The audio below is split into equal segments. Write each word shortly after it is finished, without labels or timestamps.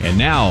And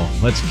now,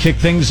 let's kick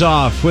things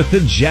off with the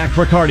Jack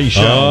Riccardi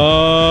Show.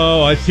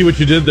 Oh, I see what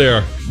you did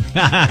there.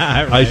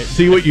 Right. I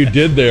see what you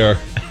did there.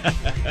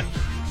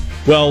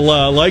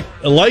 Well, like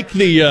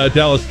the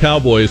Dallas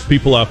Cowboys,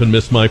 people often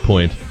miss my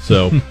point.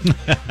 So,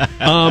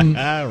 All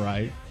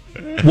right.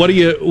 what do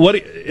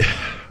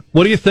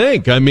you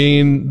think? I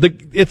mean,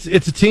 it's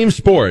a team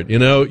sport. You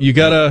know, you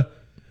gotta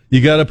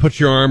put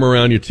your arm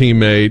around your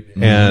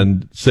teammate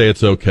and say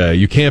it's okay.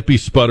 You can't be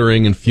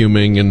sputtering and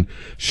fuming and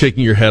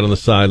shaking your head on the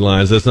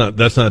sidelines. That's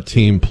not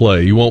team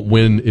play. You won't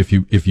win if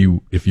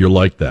you're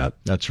like that.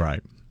 That's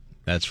right.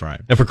 That's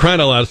right. And for crying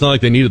out loud, it's not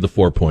like they needed the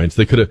 4 points.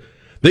 They could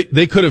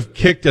have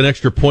kicked an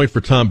extra point for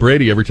Tom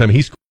Brady every time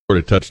he scored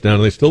a touchdown,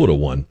 and they still would have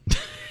won.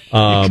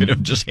 Could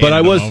have just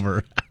handed them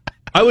over.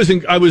 I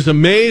was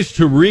amazed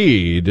to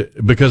read,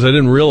 because I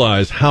didn't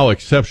realize how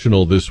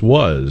exceptional this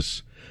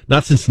was.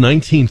 Not since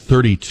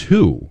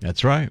 1932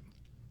 That's right.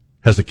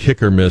 has a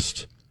kicker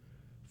missed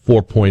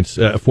 4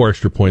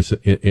 extra points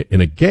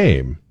in a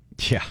game.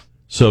 Yeah.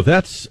 So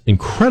that's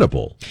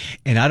incredible.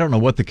 And I don't know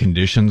what the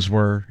conditions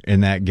were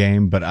in that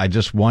game, but I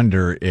just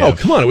wonder if... Oh,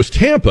 come on. It was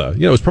Tampa.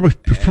 You know, it was probably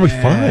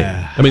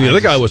fine. I mean, the other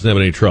guy wasn't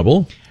having any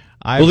trouble.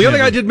 The other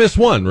guy did miss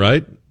one,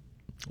 right?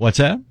 What's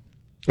that?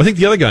 I think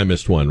the other guy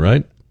missed one,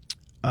 right?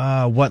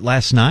 What,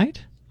 last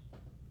night?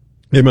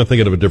 Maybe I'm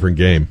thinking of a different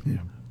game. Yeah.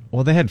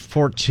 Well, they had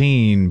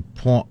 14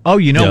 points. Oh,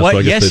 you know what? So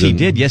yes, he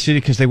did. Yes, he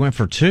did, because they went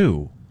for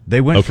two.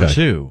 For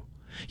two.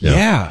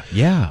 Yeah.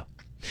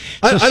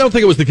 I don't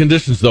think it was the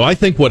conditions, though. I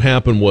think what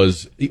happened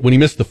was when he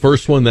missed the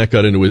first one, that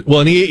got into it.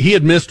 Well, and he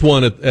had missed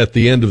one at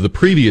the end of the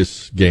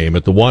previous game,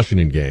 at the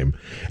Washington game.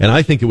 And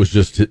I think it was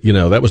just,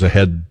 that was a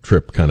head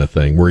trip kind of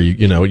thing where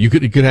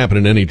it could happen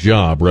in any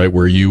job, right?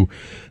 Where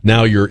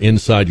now you're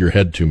inside your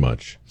head too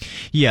much.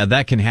 Yeah,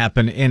 that can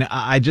happen. And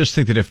I just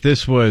think that if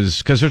this was,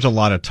 because there's a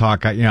lot of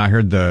talk, I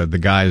heard the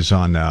guys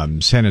on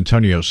San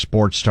Antonio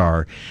Sports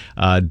Star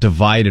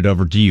divided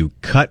over, do you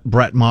cut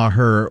Brett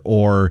Maher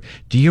or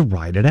do you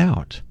ride it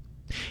out?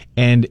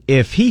 And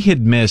if he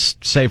had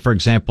missed, say, for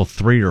example,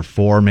 3 or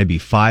 4, maybe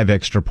 5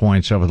 extra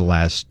points over the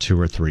last 2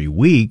 or 3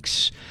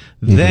 weeks,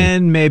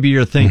 then maybe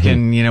you're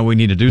thinking, we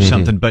need to do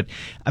something. But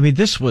I mean,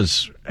 this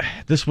was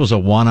a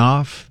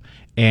one-off.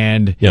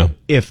 And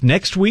if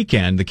next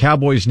weekend the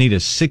Cowboys need a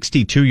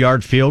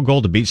 62-yard field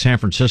goal to beat San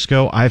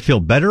Francisco, I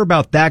feel better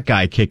about that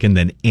guy kicking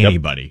than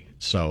anybody.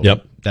 So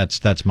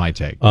that's my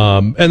take.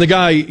 And the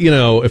guy,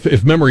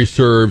 if memory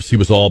serves, he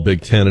was all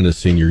Big Ten in his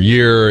senior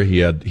year. He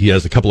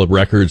has a couple of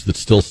records that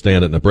still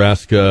stand at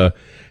Nebraska.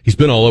 He's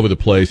been all over the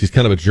place. He's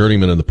kind of a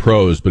journeyman in the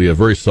pros, but he had a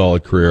very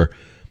solid career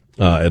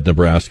at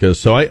Nebraska.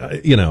 So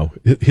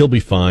he'll be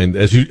fine.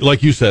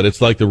 Like you said,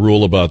 it's like the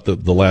rule about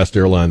the last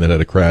airline that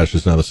had a crash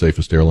is now the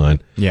safest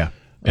airline.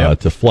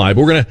 To fly.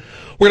 But we're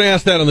gonna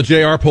ask that on the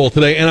JR poll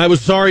today. And I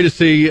was sorry to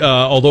see,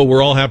 although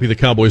we're all happy the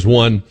Cowboys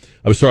won,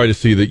 I was sorry to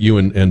see that you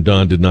and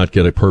Don did not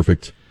get a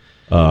perfect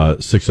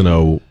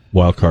 6-0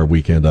 wild card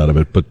weekend out of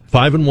it. But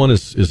 5-1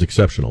 is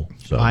exceptional.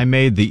 So I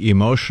made the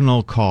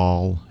emotional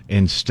call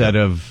instead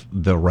of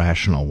the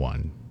rational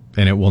one,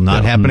 and it will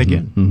not happen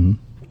again.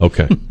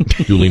 Okay,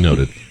 duly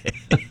noted.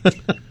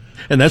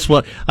 And that's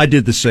what I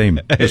did the same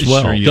as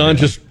well.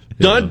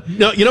 Don,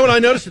 no, you know what I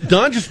noticed?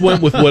 Don just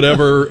went with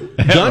whatever.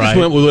 Just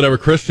went with whatever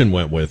Christian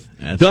went with.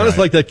 Don is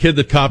like that kid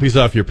that copies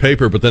off your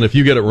paper, but then if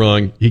you get it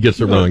wrong, he gets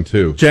it wrong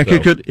too. Jack, so.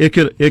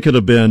 it could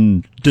have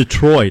been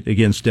Detroit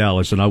against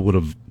Dallas, and I would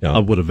have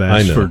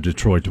asked for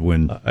Detroit to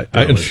win. I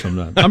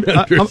understand.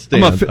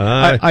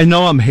 I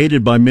know I'm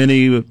hated by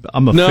many.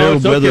 I'm a fair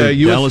weather okay.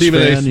 You Dallas and Stephen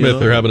fan. A.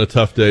 Smith are having a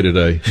tough day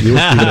today. You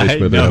and Stephen A.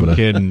 Smith no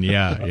kidding.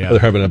 Yeah. They're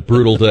having a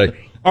brutal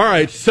day. All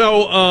right,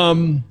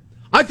 so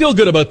I feel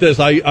good about this.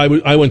 I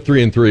went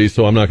 3-3,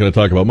 so I'm not going to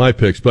talk about my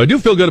picks, but I do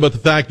feel good about the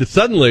fact that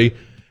suddenly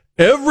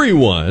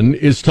everyone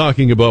is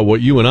talking about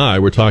what you and I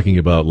were talking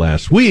about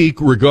last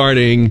week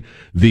regarding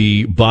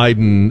the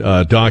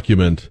Biden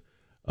document,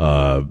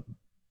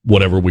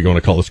 whatever we're going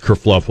to call this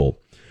kerfluffle.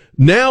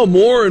 Now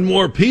more and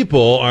more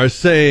people are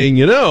saying,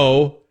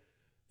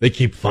 they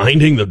keep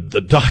finding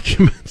the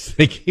documents.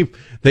 They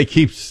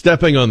keep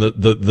stepping on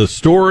the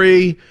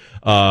story.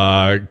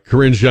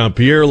 Karine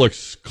Jean-Pierre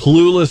looks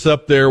clueless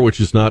up there,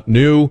 which is not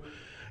new.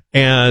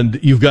 And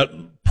you've got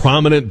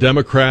prominent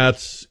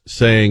Democrats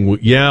saying,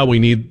 we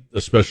need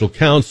a special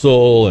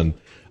counsel, and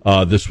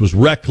this was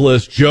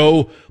reckless.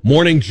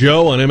 Morning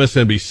Joe on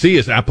MSNBC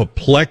is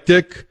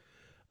apoplectic.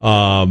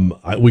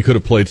 We could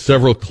have played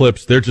several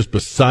clips. They're just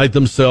beside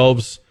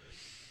themselves.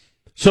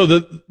 So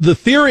the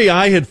theory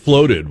I had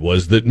floated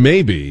was that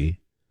maybe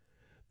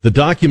the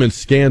document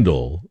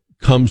scandal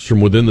comes from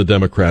within the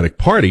Democratic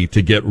Party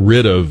to get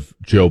rid of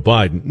Joe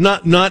Biden.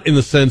 Not in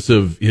the sense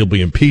of he'll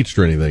be impeached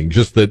or anything,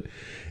 just that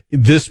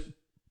this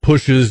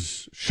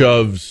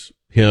shoves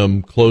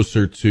him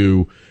closer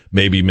to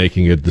maybe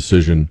making a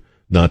decision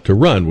not to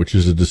run, which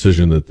is a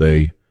decision that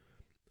they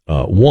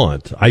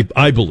want.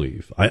 I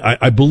believe.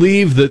 I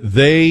believe that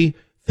they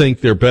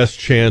think their best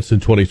chance in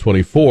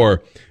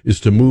 2024 is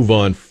to move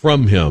on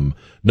from him,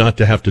 not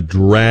to have to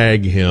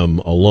drag him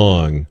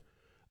along,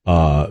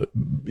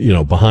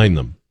 behind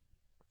them.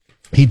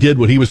 he did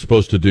what he was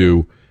supposed to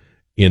do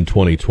in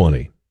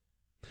 2020.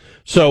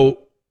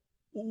 So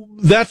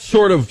that's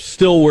sort of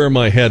still where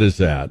my head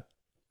is at,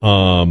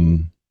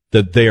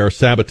 that they are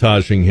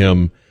sabotaging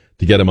him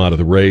to get him out of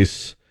the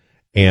race.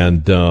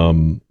 And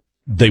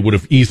they would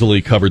have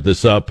easily covered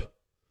this up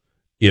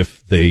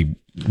if they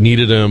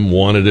needed him,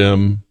 wanted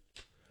him,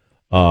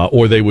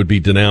 or they would be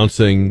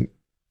denouncing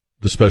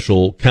the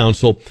special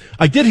counsel.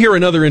 I did hear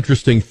another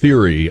interesting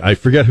theory. I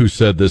forget who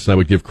said this, and I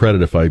would give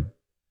credit if I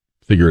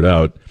figure it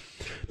out.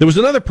 There was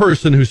another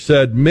person who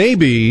said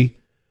maybe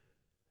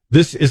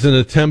this is an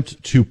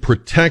attempt to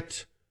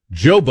protect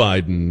Joe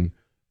Biden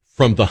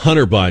from the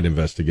Hunter Biden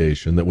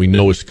investigation that we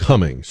know is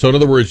coming. So in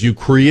other words, you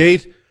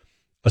create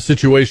a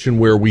situation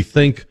where we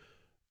think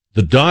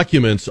the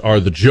documents are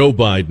the Joe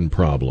Biden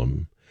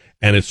problem,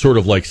 and it sort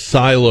of like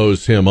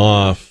silos him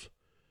off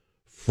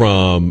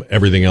from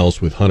everything else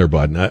with Hunter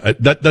Biden.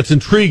 That's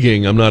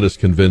intriguing. I'm not as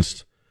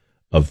convinced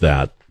of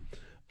that.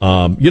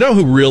 You know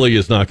who really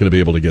is not going to be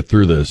able to get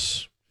through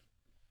this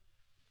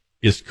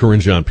is Karine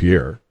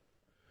Jean-Pierre.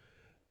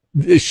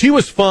 She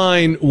was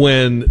fine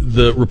when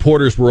the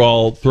reporters were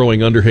all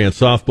throwing underhand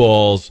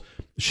softballs.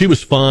 She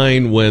was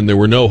fine when there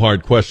were no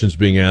hard questions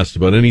being asked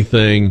about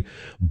anything,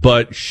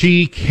 but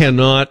she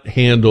cannot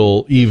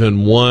handle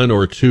even one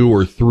or two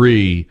or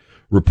three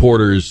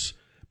reporters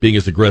being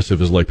as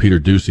aggressive as like Peter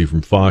Doocy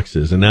from Fox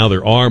is. And now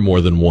there are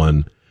more than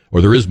one,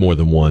 or there is more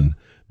than one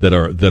that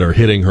are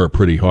hitting her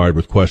pretty hard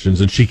with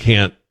questions, and she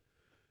can't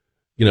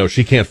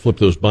flip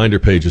those binder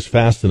pages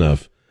fast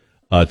enough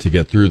to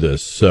get through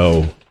this.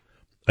 So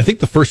I think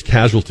the first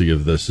casualty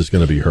of this is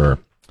going to be her.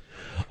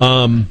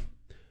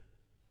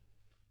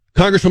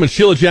 Congresswoman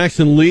Sheila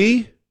Jackson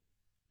Lee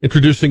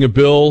introducing a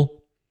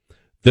bill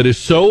that is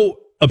so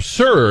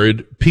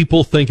absurd,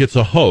 people think it's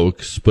a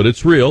hoax, but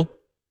it's real.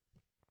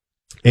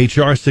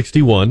 H.R.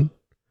 61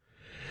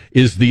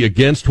 is the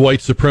Against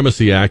White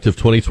Supremacy Act of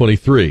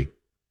 2023.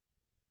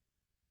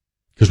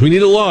 Because we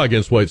need a law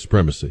against white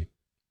supremacy.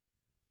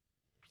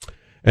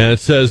 And it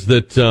says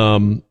that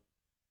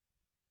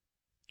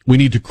we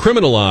need to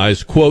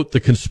criminalize, quote, the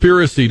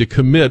conspiracy to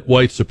commit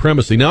white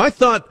supremacy. Now, I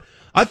thought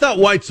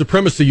white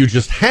supremacy you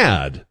just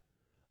had.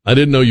 I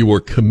didn't know you were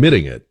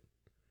committing it.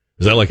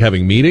 Is that like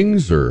having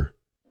meetings or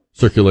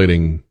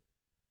circulating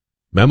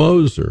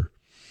memos or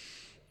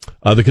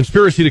the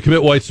conspiracy to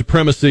commit white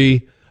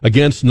supremacy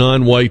against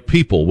non-white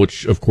people,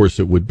 which of course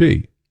it would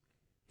be.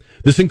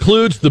 This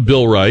includes, the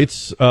bill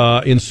writes,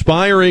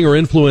 inspiring or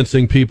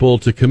influencing people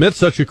to commit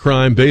such a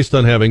crime based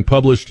on having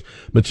published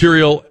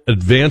material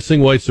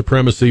advancing white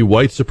supremacy,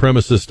 white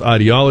supremacist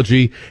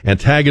ideology,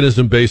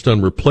 antagonism based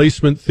on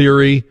replacement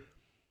theory,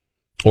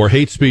 or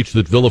hate speech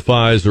that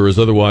vilifies or is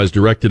otherwise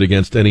directed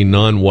against any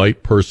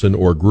non-white person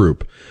or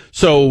group.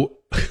 So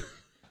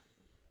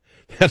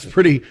that's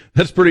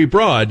pretty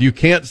broad. You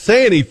can't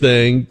say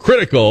anything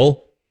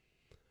critical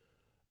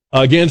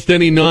against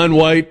any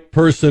non-white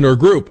person or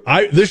group.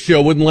 This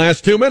show wouldn't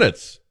last 2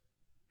 minutes.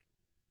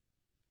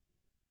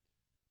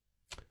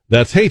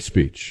 That's hate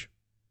speech.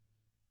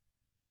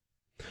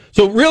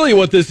 So really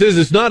what this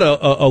is not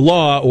a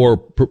law or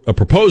a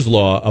proposed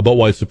law about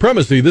white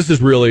supremacy. This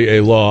is really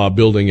a law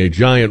building a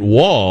giant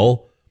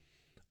wall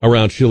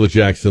around Sheila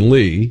Jackson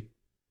Lee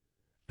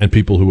and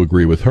people who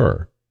agree with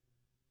her.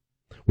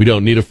 We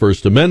don't need a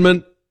First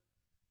Amendment.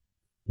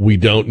 We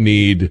don't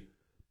need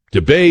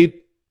debate.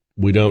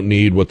 We don't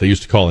need what they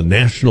used to call a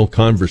national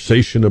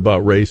conversation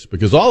about race,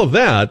 because all of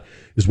that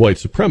is white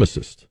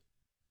supremacist.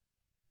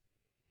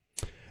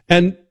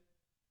 And,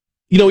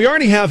 we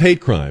already have hate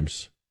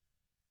crimes.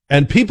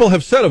 And people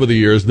have said over the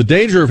years, the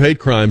danger of hate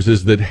crimes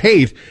is that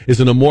hate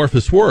is an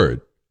amorphous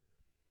word.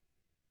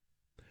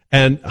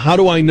 And how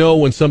do I know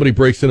when somebody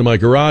breaks into my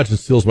garage and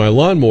steals my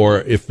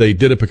lawnmower if they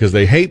did it because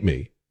they hate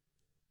me?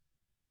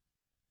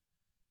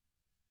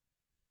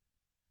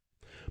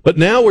 But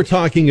now we're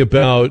talking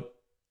about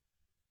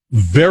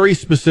very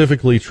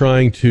specifically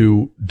trying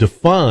to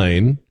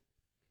define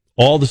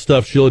all the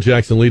stuff Sheila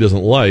Jackson Lee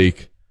doesn't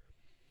like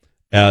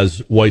as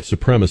white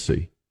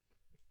supremacy.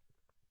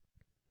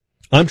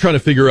 I'm trying to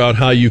figure out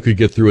how you could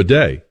get through a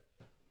day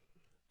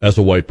as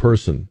a white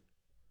person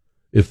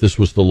if this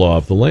was the law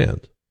of the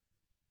land.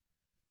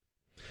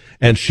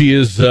 And she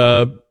is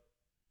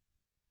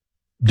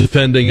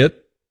defending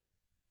it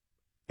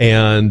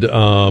and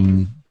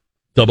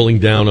doubling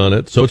down on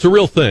it. So it's a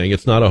real thing.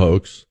 It's not a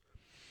hoax.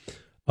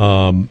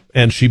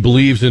 And she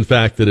believes, in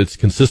fact, that it's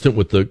consistent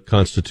with the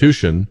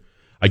Constitution.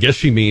 I guess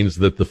she means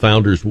that the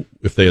founders,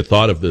 if they had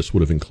thought of this,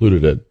 would have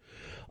included it.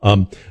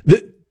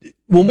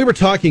 When we were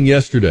talking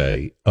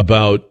yesterday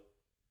about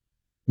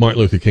Martin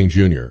Luther King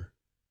Jr.,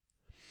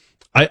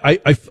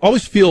 I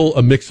always feel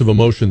a mix of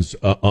emotions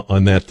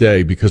on that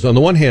day, because on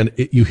the one hand,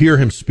 you hear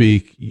him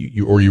speak,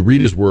 or you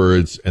read his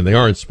words, and they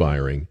are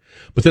inspiring.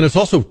 But then it's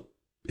also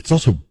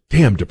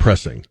damn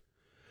depressing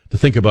to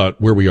think about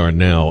where we are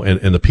now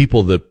and the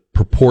people that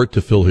purport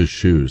to fill his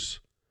shoes.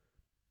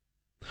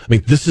 I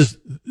mean, this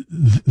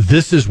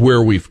is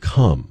where we've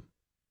come.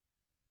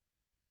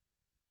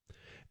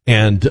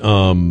 And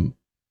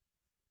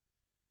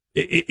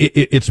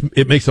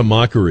it makes a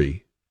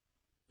mockery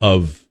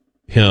of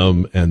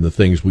him and the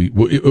things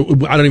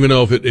I don't even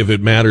know if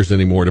it matters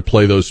anymore to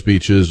play those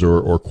speeches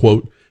or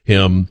quote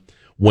him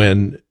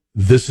when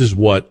this is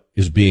what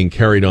is being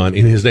carried on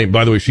in his name.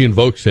 By the way, she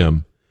invokes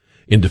him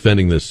in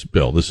defending this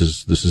bill. This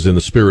is in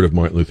the spirit of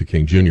Martin Luther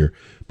King Jr.,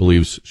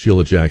 believes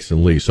Sheila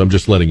Jackson Lee. So I'm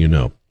just letting you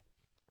know.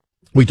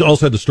 We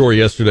also had the story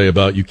yesterday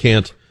about you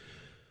can't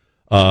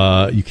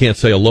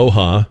say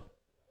aloha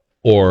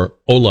or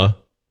ola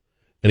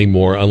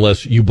anymore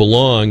unless you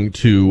belong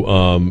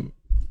to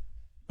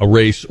a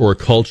race or a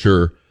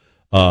culture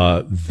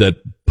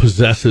that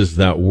possesses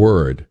that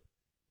word.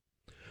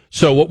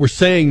 So what we're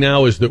saying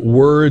now is that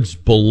words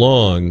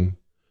belong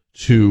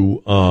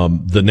to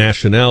the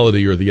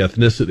nationality or the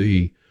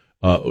ethnicity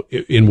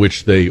in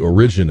which they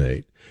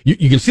originate.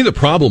 You can see the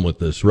problem with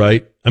this,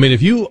 right? I mean,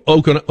 if you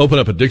open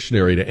up a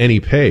dictionary to any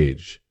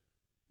page,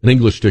 an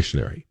English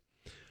dictionary,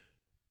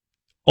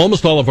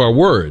 almost all of our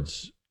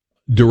words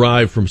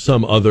derive from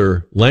some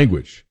other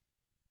language.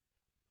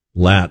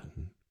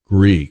 Latin,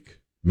 Greek,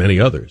 many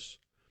others.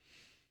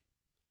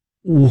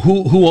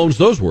 Who owns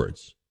those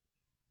words?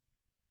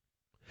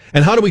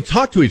 And how do we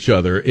talk to each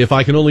other if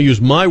I can only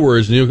use my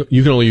words and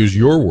you can only use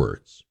your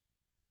words?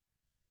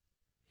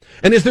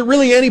 And is there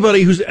really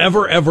anybody who's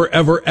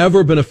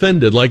ever been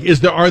offended? Like,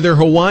 are there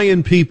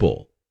Hawaiian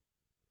people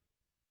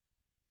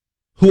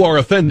who are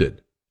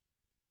offended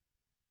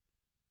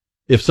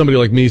if somebody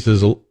like me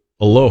says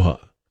aloha?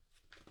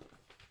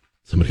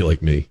 Somebody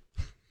like me.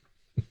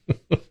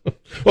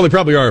 Well, they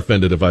probably are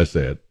offended if I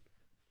say it.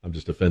 I'm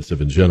just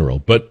offensive in general.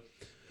 But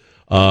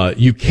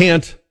you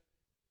can't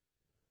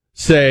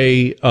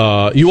say,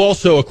 you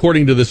also,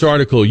 according to this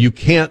article, you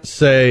can't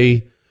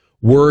say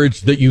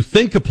words that you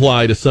think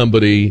apply to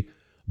somebody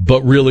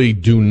but really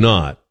do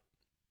not.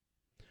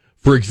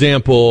 For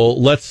example,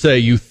 let's say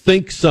you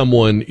think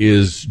someone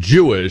is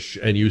Jewish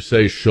and you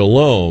say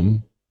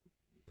shalom,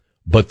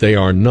 but they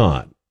are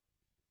not.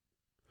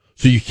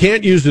 So you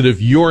can't use it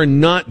if you're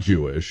not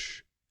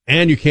Jewish,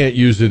 and you can't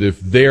use it if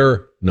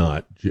they're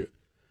not Jewish.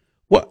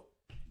 What?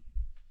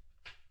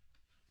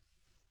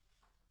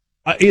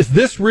 Is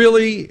this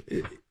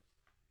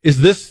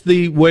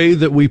the way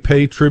that we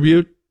pay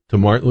tribute to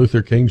Martin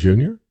Luther King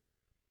Jr.?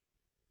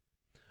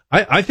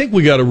 I think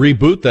we got to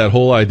reboot that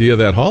whole idea of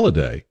that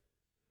holiday.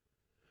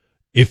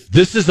 If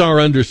this is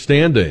our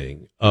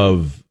understanding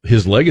of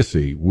his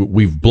legacy,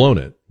 we've blown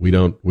it. We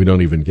don't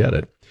even get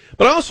it.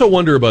 But I also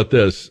wonder about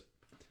this,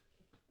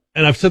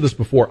 and I've said this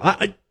before.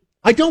 I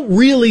don't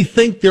really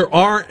think there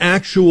are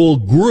actual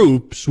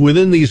groups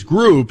within these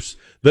groups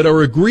that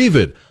are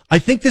aggrieved. I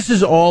think this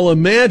is all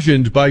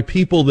imagined by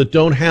people that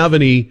don't have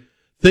anything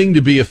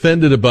to be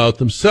offended about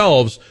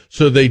themselves,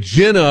 so they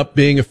gin up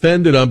being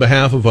offended on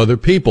behalf of other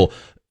people.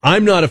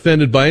 I'm not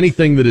offended by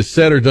anything that is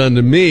said or done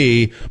to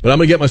me, but I'm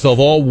going to get myself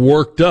all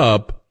worked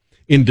up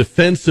in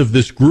defense of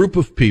this group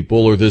of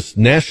people or this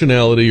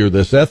nationality or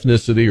this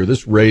ethnicity or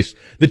this race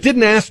that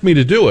didn't ask me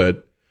to do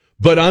it,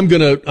 but I'm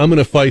going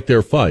to fight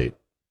their fight.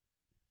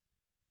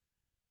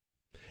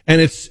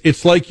 And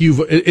it's like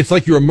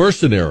you're a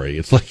mercenary.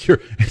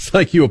 It's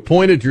like you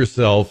appointed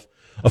yourself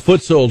a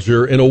foot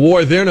soldier in a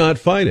war they're not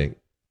fighting.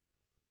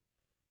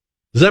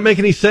 Does that make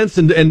any sense?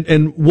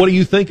 And what do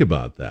you think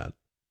about that?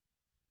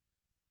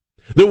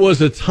 There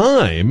was a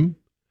time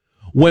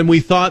when we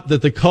thought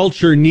that the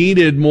culture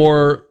needed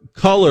more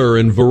color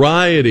and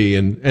variety,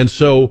 and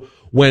so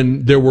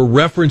when there were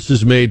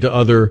references made to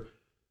other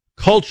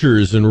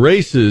cultures and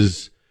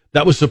races,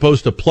 that was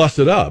supposed to plus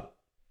it up.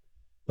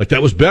 Like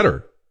that was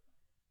better.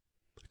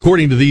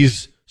 According to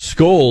these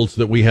scolds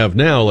that we have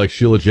now, like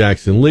Sheila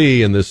Jackson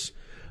Lee and this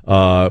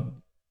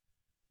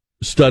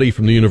study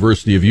from the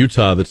University of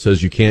Utah that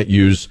says you can't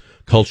use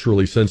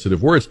culturally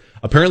sensitive words.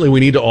 Apparently we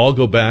need to all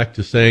go back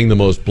to saying the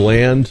most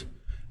bland,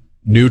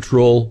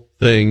 neutral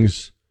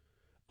things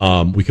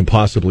we can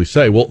possibly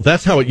say. Well,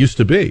 that's how it used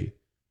to be.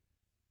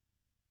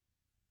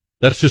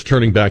 That's just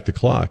turning back the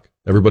clock.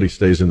 Everybody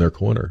stays in their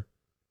corner.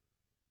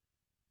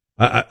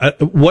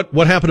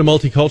 What happened to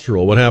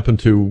multicultural? What happened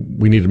to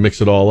we need to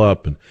mix it all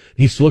up and it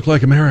needs to look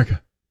like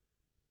America?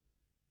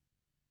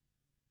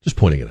 Just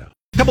pointing it out.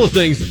 A couple of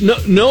things.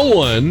 No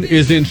one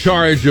is in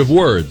charge of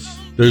words.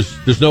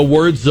 There's no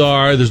word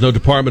czar. There's no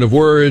Department of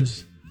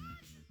Words.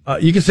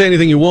 You can say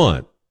anything you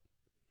want.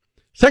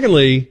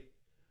 Secondly,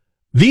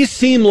 these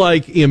seem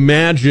like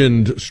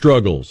imagined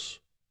struggles.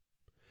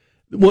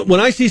 When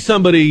I see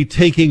somebody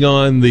taking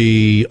on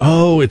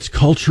it's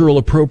cultural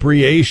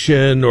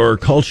appropriation or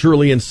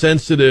culturally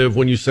insensitive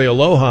when you say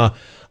aloha,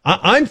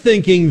 I'm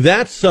thinking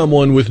that's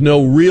someone with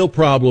no real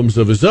problems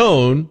of his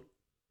own,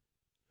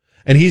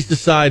 and he's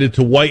decided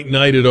to white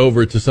knight it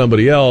over to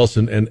somebody else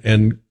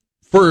and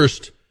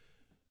first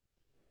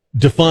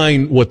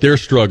define what their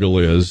struggle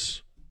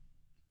is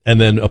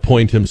and then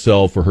appoint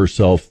himself or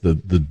herself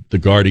the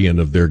guardian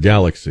of their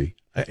galaxy.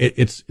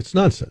 It's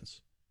nonsense.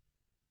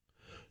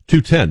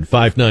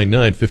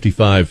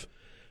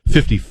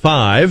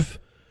 210-599-5555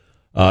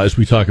 as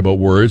we talk about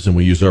words and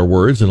we use our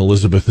words, and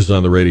Elizabeth is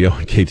on the radio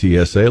on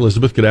KTSA.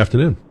 Elizabeth, good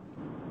afternoon.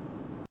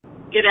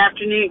 Good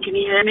afternoon. Can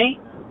you hear me?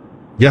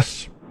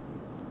 Yes.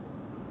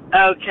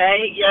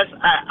 Okay. Yes,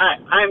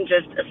 I'm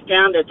just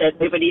astounded that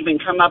they would even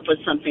come up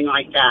with something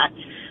like that.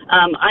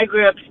 I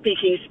grew up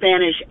speaking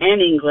Spanish and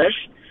English,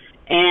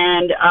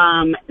 and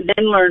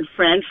then learned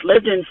French,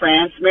 lived in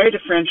France, married a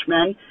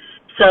Frenchman.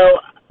 So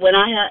when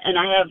I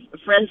have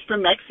friends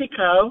from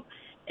Mexico,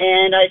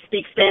 and I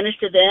speak Spanish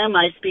to them,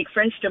 I speak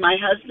French to my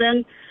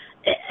husband,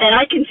 and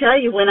I can tell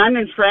you when I'm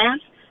in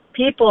France,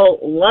 people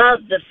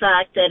love the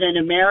fact that an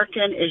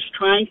American is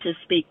trying to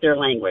speak their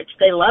language.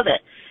 They love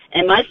it.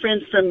 And my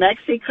friends from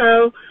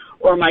Mexico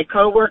or my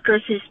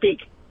coworkers who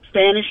speak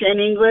Spanish and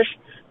English,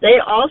 they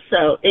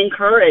also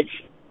encourage,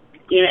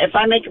 if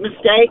I make a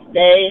mistake,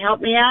 they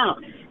help me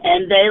out.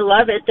 And they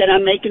love it that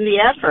I'm making the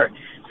effort.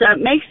 So it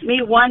makes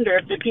me wonder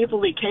if the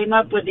people who came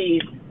up with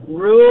these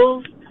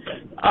rules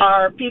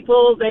are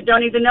people that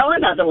don't even know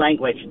another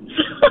language.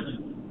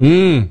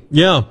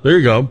 Yeah, there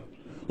you go.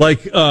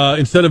 Like,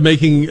 instead of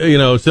making,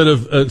 instead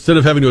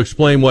of having to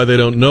explain why they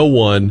don't know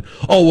one,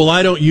 oh, well,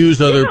 I don't use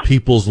other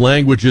people's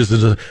languages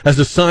as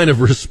a sign of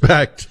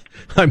respect.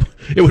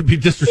 It would be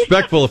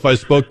disrespectful if I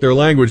spoke their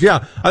language.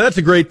 Yeah, that's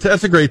a great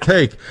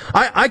take.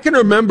 I can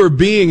remember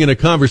being in a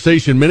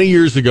conversation many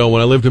years ago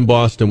when I lived in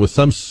Boston with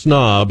some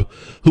snob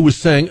who was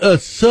saying, oh,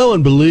 it's so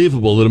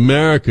unbelievable that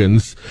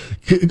Americans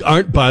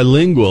aren't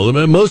bilingual. I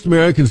mean, most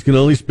Americans can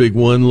only speak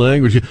one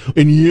language.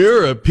 In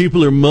Europe,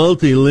 people are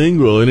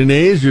multilingual, and in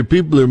Asia,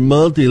 people are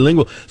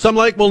multilingual. So I'm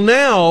like, well,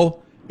 now,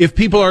 if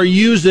people are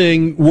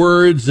using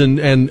words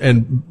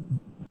and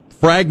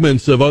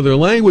fragments of other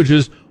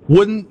languages,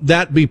 wouldn't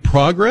that be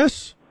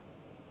progress?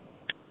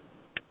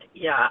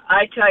 Yeah,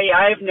 I tell you,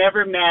 I have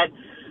never met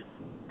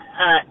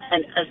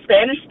a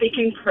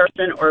Spanish-speaking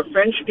person or a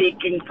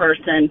French-speaking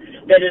person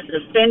that is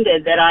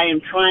offended that I am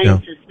trying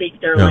to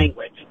speak their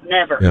language.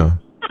 Never. Yeah.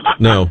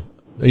 No.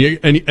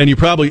 And you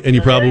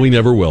probably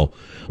never will.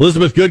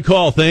 Elizabeth, good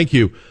call. Thank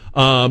you.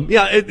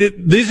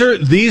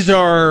 These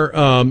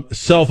are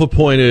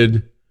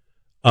self-appointed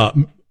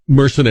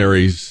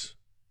mercenaries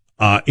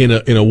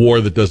in a war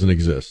that doesn't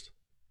exist.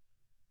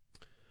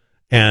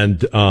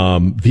 And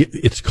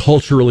it's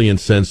culturally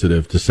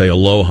insensitive to say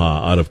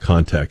aloha out of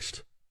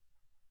context.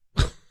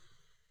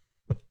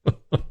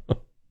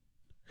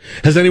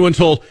 Has anyone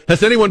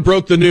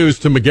broke the news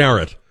to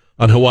McGarrett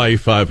on Hawaii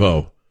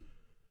 5-0?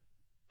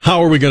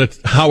 How are we going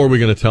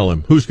to tell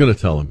him? Who's going to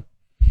tell him?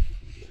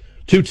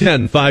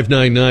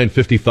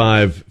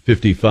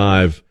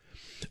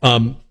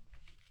 210-599-5555.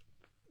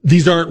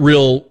 These aren't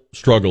real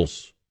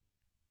struggles.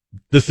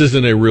 This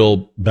isn't a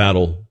real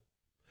battle.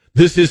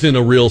 This isn't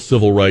a real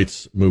civil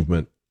rights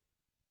movement.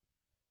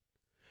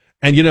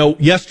 And,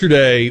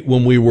 yesterday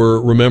when we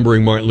were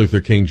remembering Martin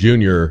Luther King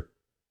Jr.,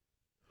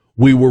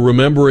 we were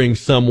remembering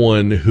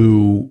someone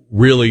who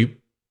really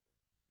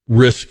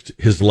risked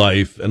his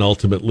life and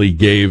ultimately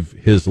gave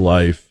his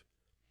life.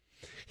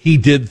 He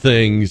did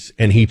things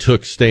and he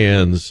took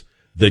stands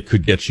that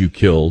could get you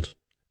killed.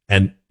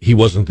 And he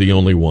wasn't the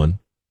only one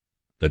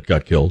that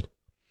got killed.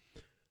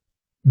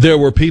 There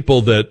were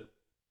people that,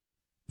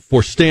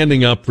 for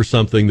standing up for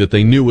something that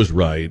they knew was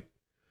right,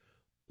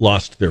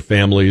 lost their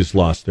families,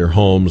 lost their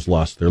homes,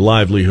 lost their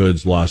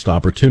livelihoods, lost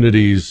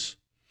opportunities.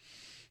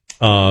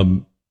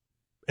 And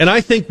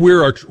I think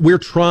we're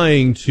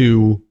trying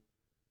to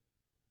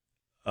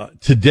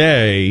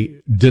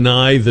today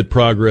deny that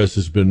progress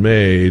has been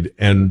made,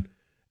 and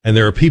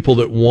there are people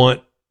that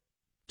want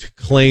to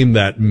claim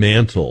that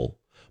mantle,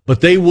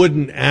 but they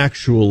wouldn't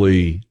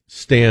actually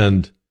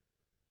stand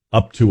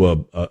up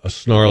to a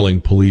snarling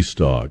police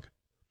dog.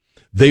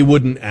 They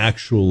wouldn't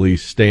actually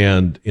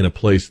stand in a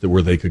place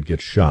where they could get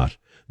shot.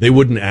 They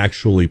wouldn't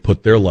actually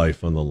put their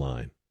life on the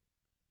line.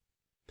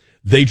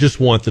 They just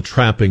want the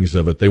trappings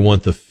of it. They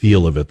want the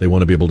feel of it. They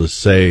want to be able to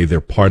say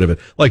they're part of it.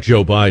 Like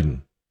Joe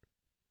Biden.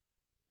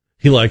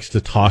 He likes to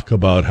talk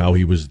about how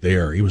he was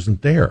there. He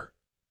wasn't there.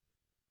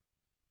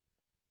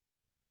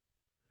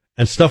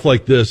 And stuff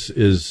like this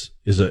is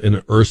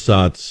an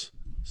ersatz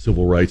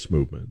civil rights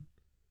movement.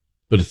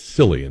 But it's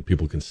silly, and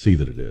people can see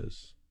that it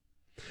is.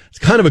 It's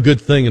kind of a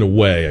good thing in a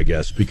way, I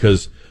guess,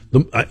 because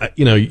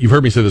you've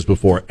heard me say this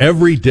before.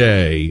 Every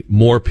day,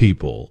 more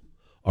people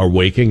are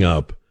waking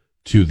up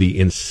to the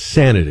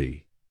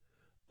insanity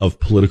of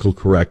political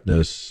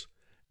correctness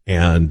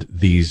and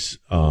these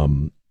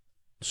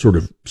sort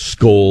of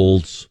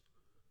scolds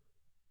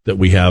that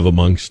we have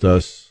amongst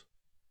us.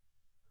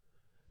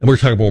 And we're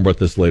talking more about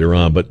this later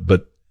on,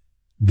 but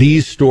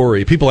these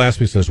stories, people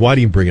ask me sometimes, why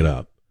do you bring it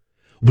up?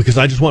 Because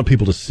I just want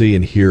people to see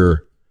and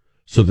hear,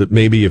 so that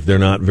maybe if they're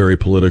not very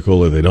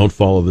political or they don't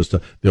follow this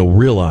stuff, they'll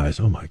realize,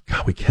 oh my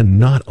God, we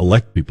cannot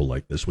elect people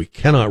like this. We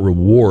cannot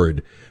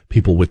reward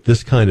people with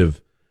this kind of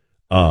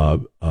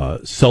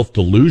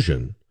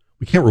self-delusion.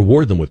 We can't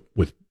reward them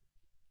with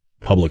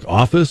public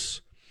office.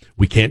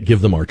 We can't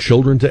give them our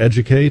children to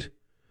educate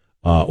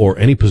or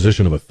any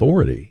position of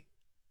authority.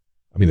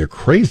 I mean, they're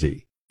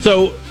crazy.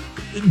 So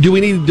do we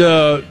need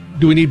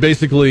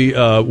basically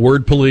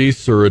word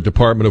police or a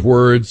department of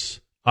words?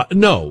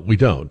 No, we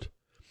don't.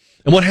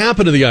 And what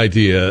happened to the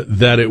idea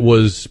that it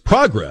was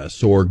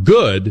progress or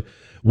good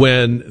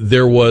when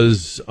there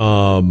was,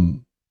 a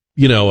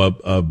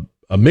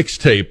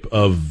mixtape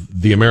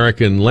of the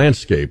American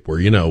landscape where,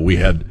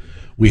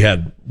 we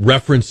had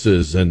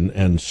references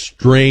and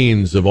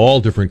strains of all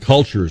different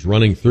cultures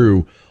running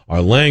through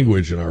our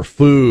language and our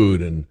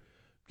food. And,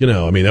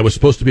 that was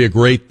supposed to be a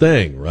great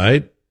thing,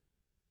 right?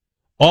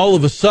 All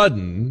of a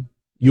sudden,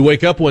 you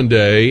wake up one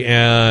day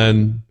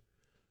and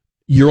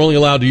you're only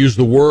allowed to use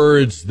the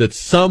words that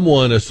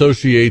someone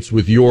associates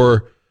with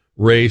your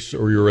race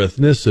or your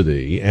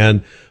ethnicity.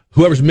 And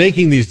whoever's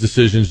making these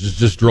decisions is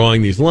just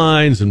drawing these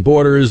lines and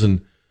borders,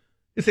 and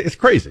it's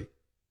crazy.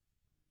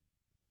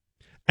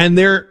 And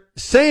they're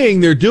saying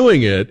they're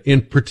doing it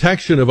in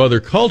protection of other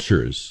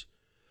cultures.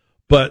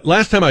 But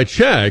last time I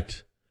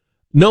checked,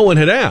 no one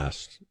had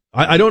asked.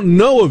 I don't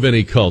know of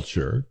any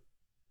culture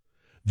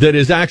that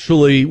is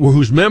actually,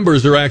 whose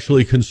members are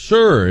actually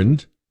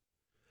concerned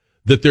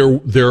that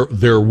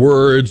their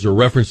words or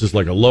references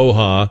like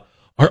aloha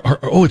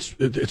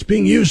it's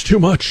being used too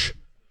much.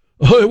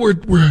 They're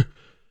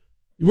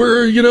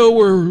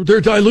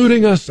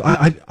diluting us.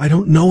 I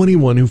don't know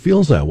anyone who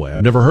feels that way.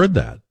 I've never heard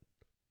that.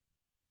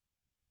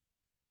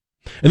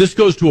 And this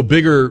goes to a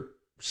bigger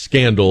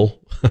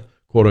scandal,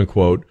 quote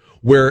unquote,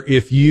 where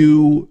if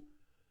you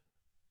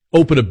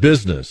open a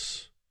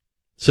business,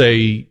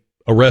 say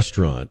a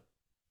restaurant,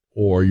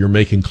 or you're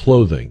making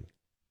clothing,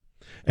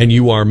 and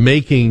you are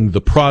making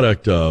the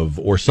product of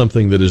or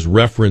something that is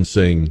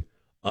referencing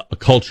a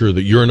culture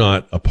that you're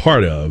not a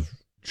part of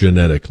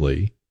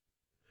genetically,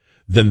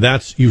 then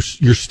that's you're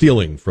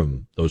stealing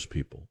from those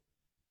people.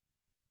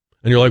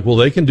 And you're like, well,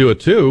 they can do it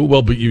too.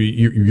 Well, but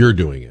you're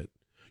doing it.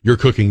 You're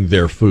cooking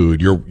their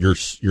food. You're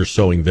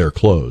sewing their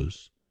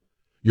clothes.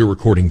 You're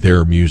recording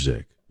their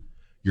music.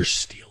 You're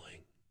stealing.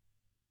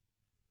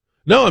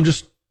 No,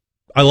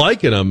 I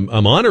like it. I'm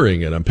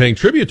honoring it. I'm paying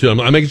tribute to it.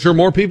 I'm making sure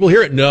more people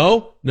hear it.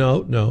 No.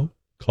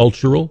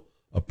 Cultural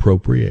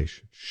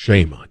appropriation.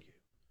 Shame on you.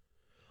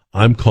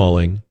 I'm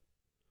calling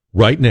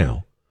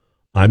Sheila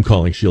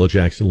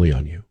Jackson Lee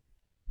on you.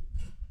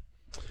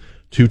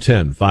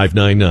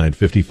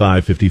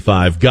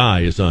 210-599-5555.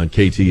 Guy is on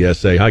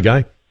KTSA. Hi,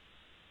 Guy.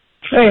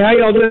 Hey, how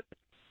y'all doing?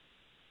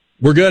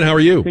 We're good. How are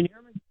you? Can you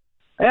hear me?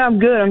 Yeah, I'm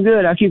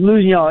good. I keep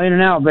losing y'all in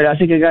and out, but I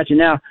think I got you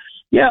now.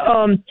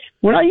 Yeah,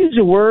 when I use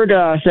a word,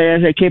 say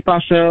I say que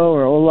paso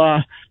or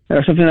hola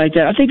or something like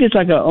that, I think it's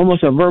like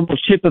almost a verbal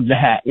tip of the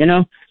hat,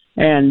 And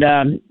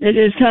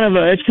it's kind of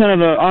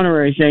an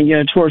honorary thing,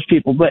 towards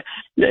people. But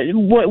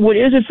what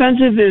is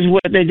offensive is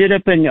what they did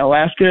up in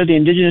Alaska. The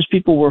indigenous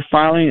people were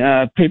filing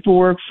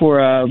paperwork for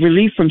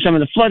relief from some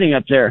of the flooding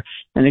up there,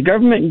 and the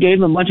government gave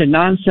them a bunch of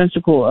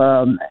nonsensical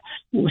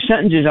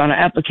sentences on an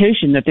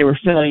application that they were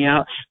filling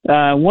out.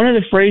 One of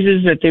the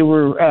phrases that they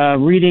were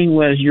reading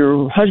was,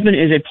 "Your husband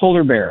is a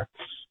polar bear."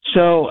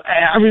 So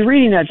I was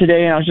reading that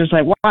today, and I was just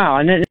like, wow.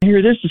 And then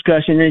hear this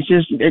discussion, and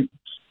it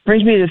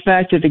brings me to the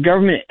fact that the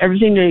government,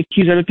 everything they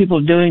accuse other people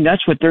of doing,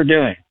 that's what they're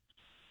doing.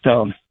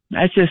 So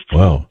that's just...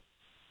 Wow.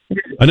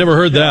 I never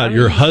heard that.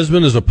 Your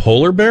husband is a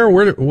polar bear?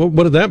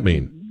 What did that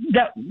mean?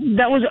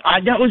 I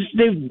guess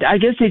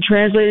they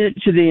translated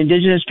it to the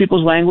indigenous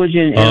people's language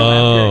in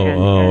Alaska,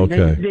 and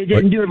okay. They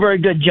didn't do a very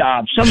good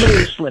job. Somebody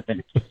was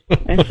slipping.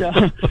 And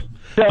so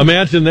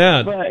imagine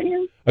that.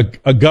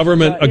 A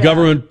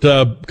government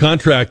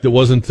contract that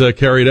wasn't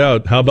carried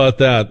out. How about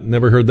that?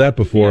 Never heard that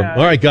before. Yeah.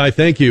 All right, Guy,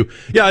 thank you.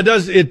 Yeah, it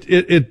does.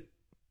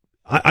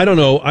 I don't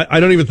know. I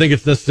don't even think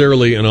it's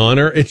necessarily an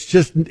honor. It's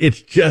just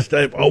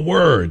a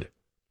word.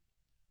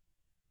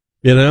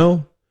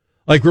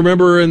 Like,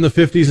 remember in the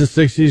 50s and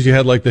 60s, you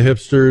had like the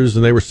hipsters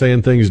and they were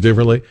saying things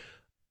differently.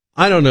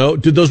 I don't know.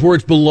 Did those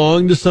words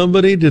belong to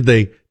somebody? Did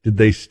they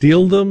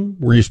steal them?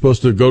 Were you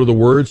supposed to go to the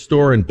word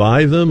store and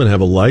buy them and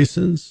have a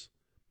license?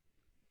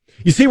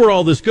 You see where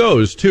all this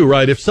goes too,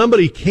 right? If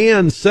somebody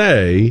can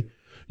say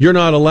you're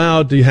not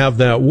allowed to have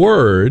that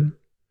word,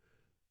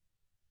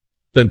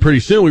 then pretty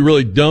soon we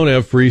really don't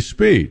have free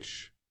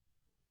speech.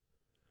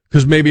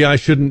 Because maybe I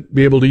shouldn't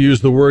be able to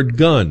use the word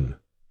gun.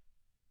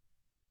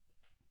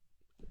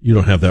 You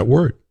don't have that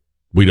word.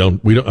 We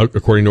don't,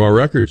 according to our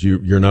records,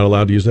 you're not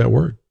allowed to use that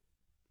word.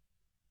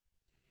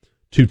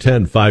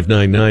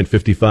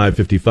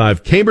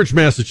 210-599-5555. Cambridge,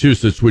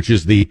 Massachusetts, which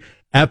is the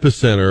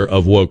epicenter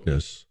of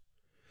wokeness.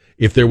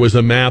 If there was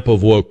a map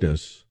of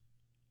wokeness,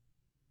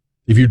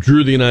 if you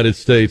drew the United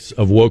States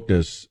of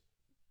wokeness,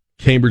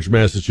 Cambridge,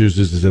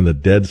 Massachusetts is in the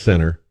dead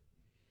center.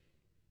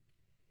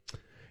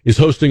 Is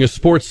hosting a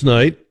sports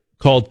night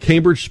called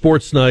Cambridge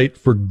Sports Night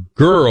for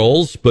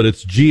Girls, but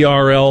it's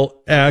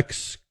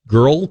GRLX,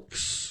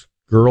 Girls.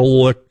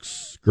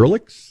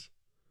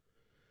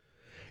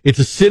 It's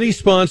a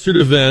city-sponsored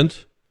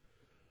event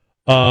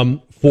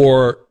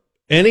for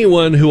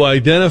anyone who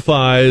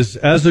identifies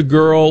as a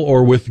girl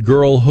or with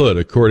girlhood,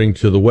 according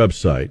to the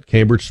website.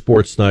 Cambridge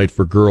Sports Night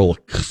for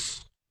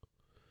Girls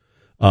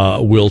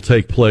will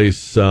take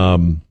place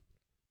tomorrow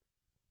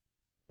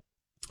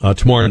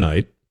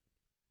night.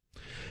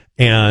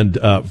 And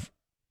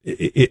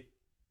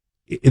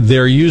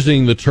they're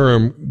using the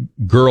term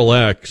Girl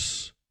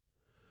X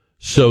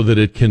so that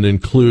it can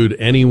include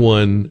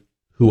anyone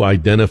who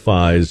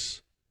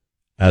identifies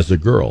as a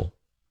girl.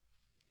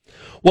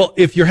 Well,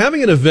 if you're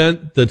having an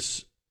event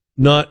that's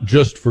not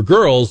just for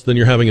girls, then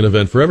you're having an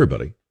event for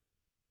everybody.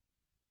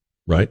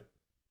 Right?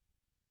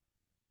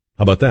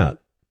 How about that?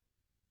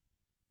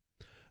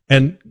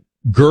 And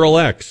Girl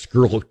X,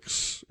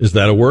 is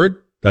that a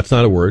word? That's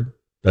not a word.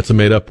 That's a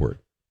made-up word.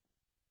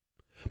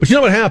 But you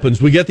know what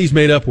happens? We get these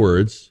made-up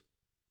words,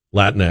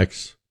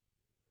 Latinx,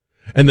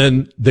 and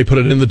then they put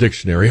it in the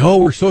dictionary. Oh,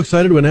 we're so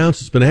excited to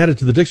announce it's been added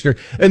to the dictionary.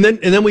 And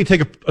then we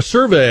take a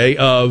survey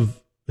of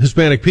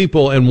Hispanic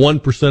people, and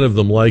 1% of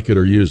them like it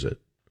or use it.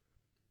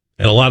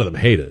 And a lot of them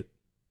hate it.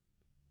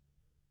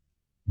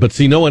 But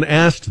see, no one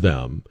asked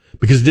them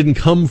because it didn't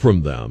come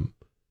from them.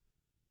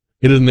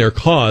 It isn't their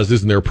cause,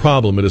 isn't their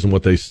problem. It isn't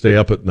what they stay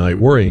up at night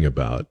worrying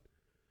about.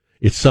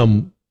 It's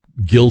some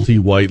guilty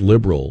white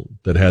liberal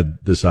that had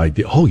this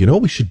idea. Oh, you know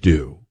what we should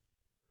do?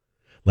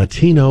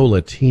 Latino,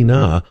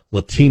 Latina,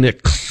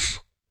 Latinx,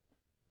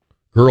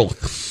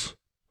 girls.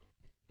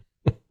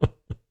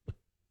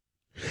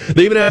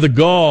 They even have the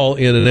gall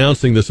in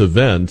announcing this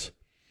event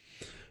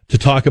to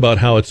talk about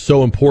how it's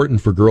so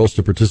important for girls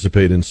to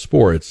participate in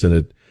sports,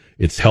 and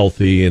it's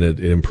healthy and it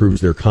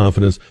improves their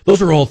confidence.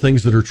 Those are all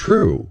things that are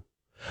true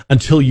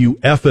until you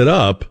F it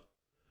up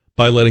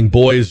by letting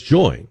boys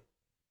join.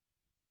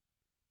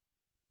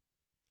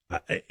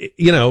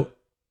 You know,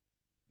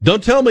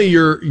 don't tell me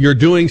you're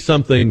doing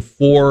something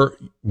for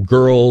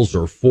girls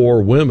or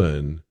for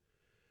women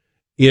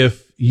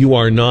if you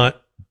are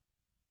not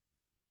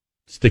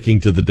sticking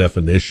to the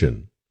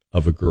definition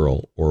of a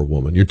girl or a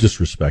woman. You're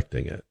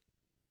disrespecting it.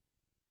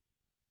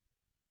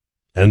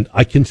 And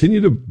I continue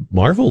to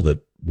marvel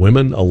that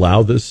women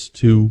allow this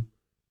to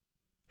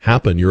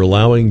happen. You're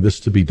allowing this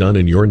to be done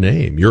in your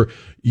name.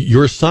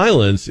 Your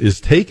silence is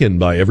taken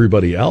by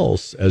everybody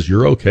else as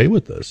you're okay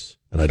with this.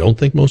 And I don't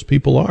think most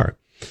people are.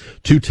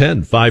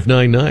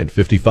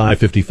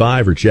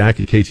 210-599-5555 or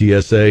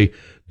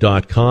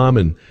jack@ktsa.com.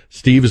 And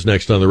Steve is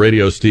next on the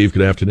radio. Steve,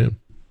 good afternoon.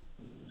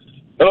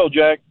 Hello,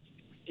 Jack.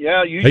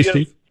 Yeah,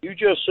 Steve. You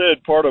just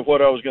said part of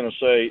what I was going to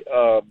say.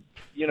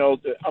 You know,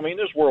 I mean,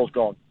 this world's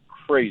gone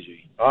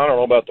crazy. I don't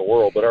know about the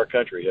world, but our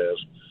country has.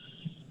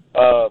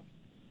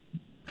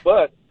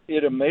 But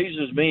it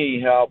amazes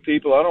me how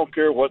people, I don't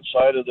care what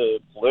side of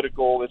the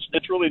political,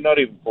 it's really not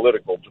even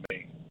political to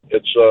me.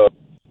 It's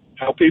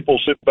how people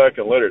sit back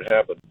and let it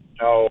happen.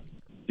 How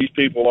these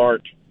people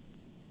aren't,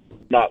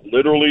 not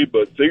literally,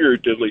 but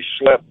figuratively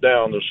slapped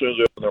down as soon as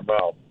they open their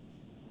mouth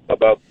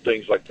about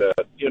things like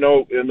that. You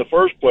know, in the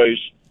first place,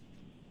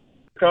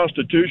 the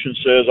Constitution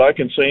says I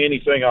can say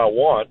anything I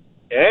want,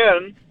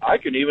 and I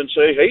can even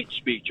say hate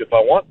speech if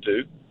I want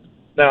to.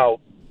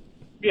 Now,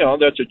 you know,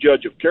 that's a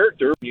judge of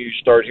character. You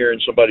start hearing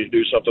somebody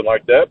do something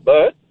like that,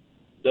 but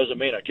doesn't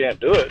mean I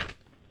can't do it.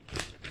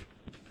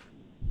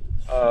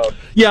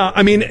 Yeah,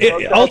 I mean,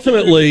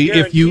 ultimately,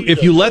 if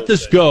you let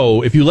this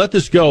go,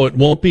 it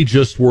won't be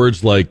just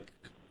words like,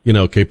 you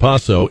know, que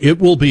paso. It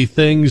will be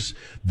things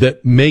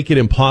that make it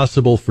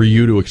impossible for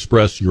you to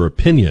express your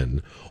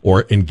opinion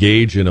or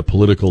engage in a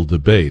political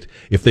debate.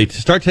 If they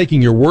start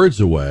taking your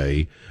words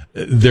away,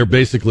 they're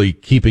basically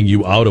keeping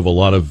you out of a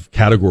lot of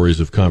categories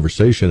of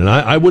conversation. And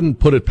I wouldn't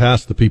put it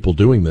past the people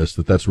doing this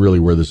that that's really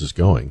where this is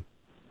going.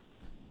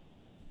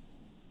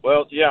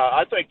 Well, yeah,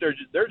 I think they're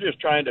just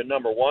trying to,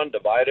 number one,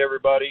 divide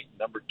everybody.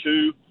 Number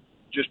two,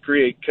 just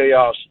create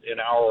chaos in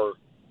our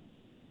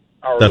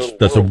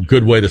That's a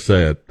good way to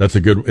say it.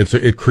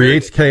 It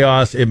creates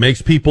chaos. It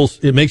makes people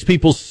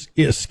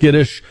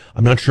skittish.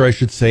 I'm not sure I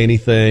should say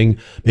anything.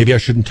 Maybe I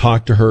shouldn't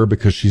talk to her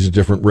because she's a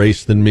different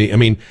race than me. I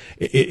mean,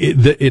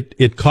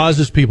 it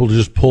causes people to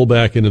just pull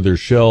back into their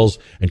shells,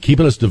 and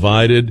keeping us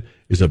divided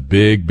is a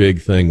big,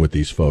 big thing with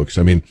these folks.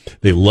 I mean,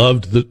 they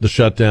loved the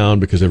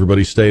shutdown because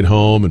everybody stayed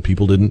home and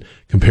people didn't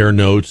compare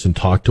notes and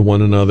talk to one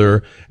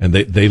another. And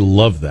they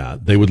love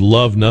that. They would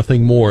love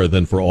nothing more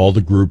than for all the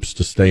groups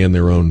to stay in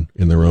their own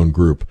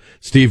group.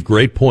 Steve,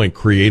 great point.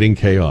 Creating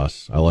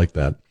chaos. I like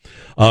that.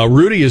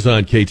 Rudy is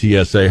on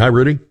KTSA. Hi,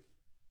 Rudy.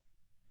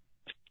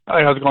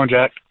 Hi, how's it going,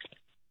 Jack?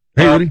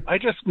 Hey, Rudy.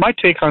 My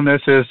take on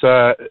this is,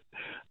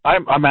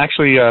 I'm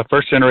actually a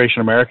first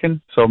generation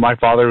American. So my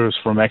father was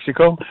from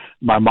Mexico.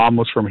 My mom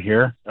was from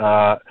here.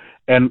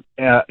 And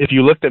if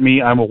you looked at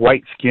me, I'm a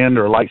white-skinned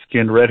or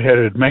light-skinned,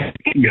 redheaded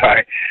Mexican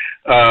guy.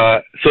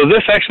 So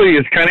this actually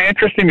is kind of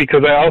interesting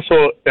because I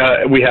also,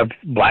 we have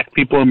black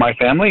people in my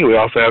family. We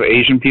also have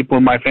Asian people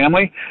in my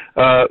family.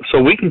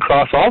 So we can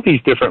cross all these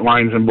different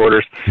lines and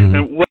borders. Mm-hmm.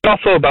 And what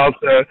also about,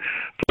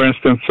 for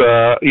instance,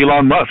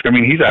 Elon Musk? I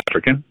mean, he's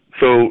African.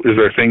 So is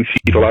there things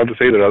he's allowed to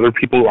say that other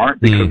people aren't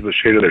because of the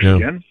shade of their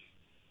skin?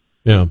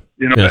 Yeah.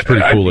 You know, it's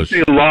pretty foolish.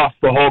 They lost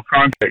the whole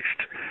context.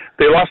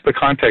 They lost the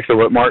context of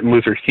what Martin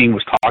Luther King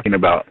was talking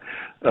about.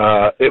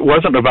 It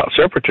wasn't about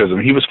separatism.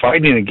 He was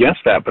fighting against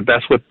that, but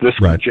that's what this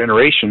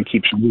generation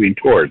keeps moving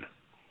toward.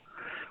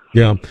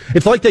 Yeah,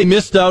 it's like they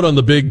missed out on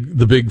the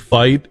big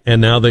fight,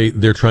 and now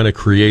they're trying to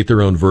create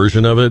their own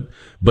version of it,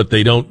 but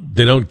they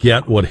don't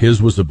get what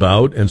his was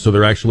about, and so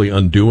they're actually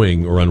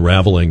undoing or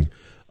unraveling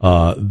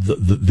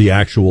the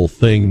actual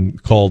thing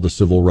called the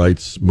civil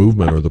rights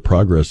movement or the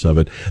progress of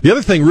it. The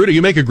other thing, Rudy,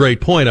 you make a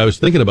great point. I was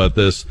thinking about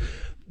this.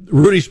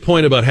 Rudy's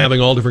point about having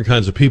all different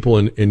kinds of people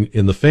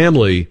in the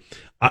family.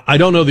 I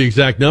don't know the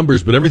exact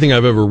numbers, but everything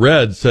I've ever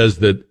read says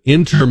that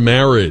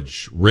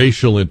intermarriage,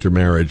 racial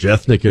intermarriage,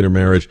 ethnic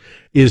intermarriage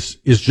is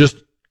just,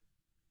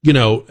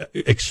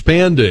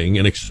 expanding,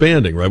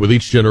 right, with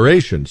each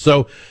generation.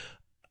 So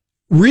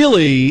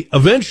really,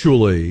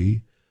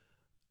 eventually,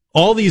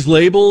 all these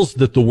labels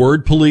that the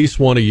word police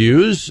want to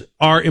use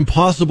are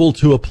impossible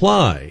to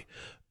apply.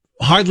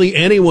 Hardly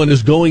anyone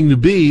is going to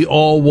be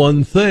all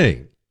one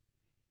thing.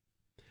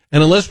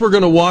 And unless we're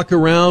going to walk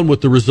around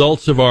with the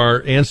results of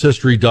our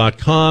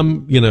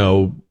Ancestry.com,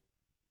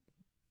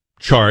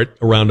 chart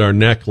around our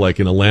neck like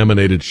in a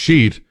laminated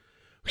sheet,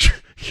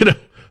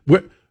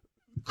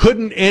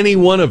 couldn't any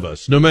one of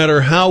us, no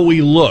matter how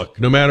we look,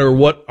 no matter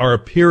what our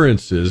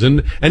appearance is,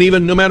 and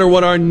even no matter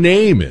what our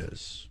name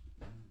is,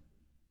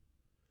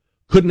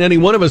 couldn't any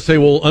one of us say,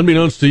 well,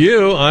 unbeknownst to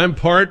you, I'm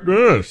part,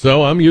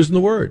 so I'm using the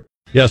word.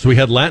 Yeah, so we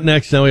had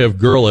Latinx, now we have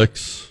Girl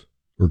X,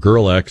 or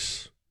Girl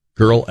X,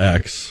 Girl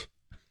X.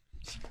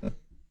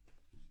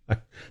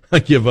 I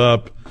give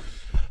up.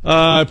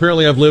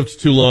 Apparently I've lived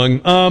too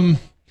long.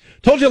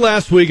 Told you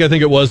last week, I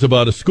think it was,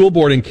 about a school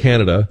board in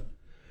Canada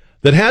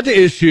that had to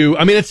issue,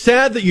 it's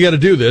sad that you got to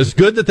do this.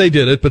 Good that they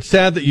did it, but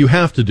sad that you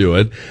have to do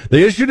it.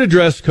 They issued a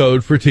dress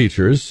code for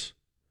teachers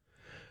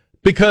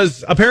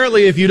because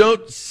apparently if you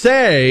don't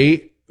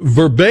say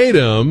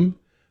verbatim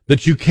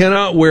that you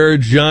cannot wear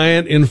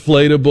giant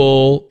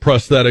inflatable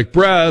prosthetic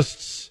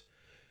breasts,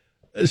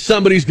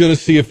 somebody's going to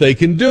see if they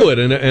can do it.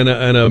 And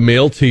a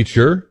male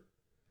teacher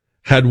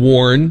had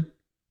worn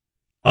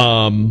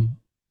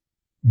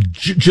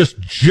just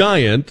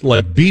giant,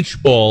 like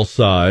beach ball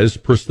size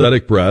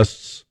prosthetic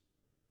breasts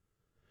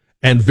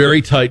and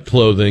very tight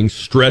clothing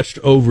stretched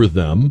over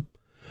them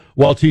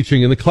while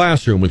teaching in the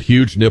classroom with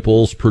huge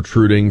nipples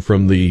protruding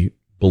from the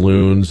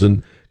balloons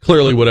and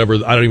clearly whatever,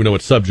 I don't even know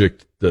what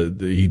subject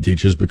he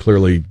teaches, but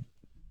clearly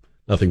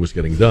nothing was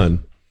getting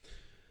done.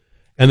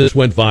 And this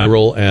went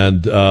viral,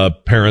 and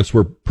parents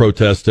were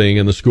protesting,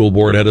 and the school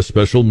board had a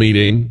special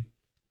meeting.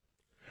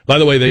 By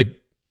the way, they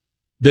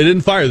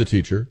didn't fire the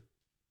teacher,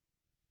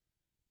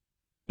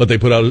 but they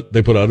put out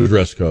a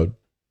dress code.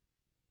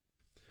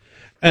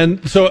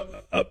 And so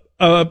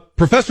a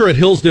professor at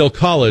Hillsdale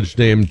College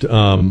named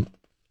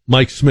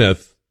Mike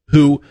Smith,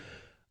 who,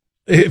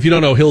 if you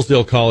don't know,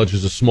 Hillsdale College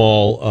is a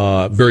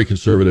small, very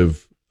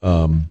conservative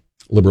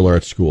liberal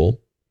arts school.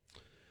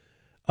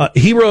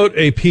 He wrote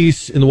a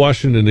piece in the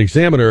Washington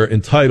Examiner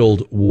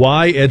entitled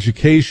 "Why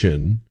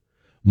Education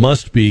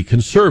Must Be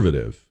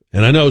Conservative."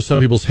 And I know some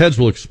people's heads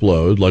will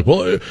explode, like,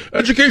 well,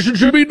 education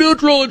should be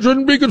neutral. It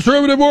shouldn't be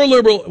conservative or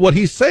liberal. What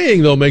he's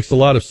saying, though, makes a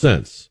lot of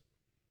sense.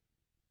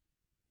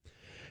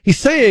 He's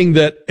saying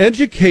that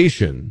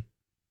education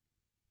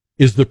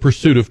is the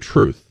pursuit of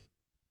truth,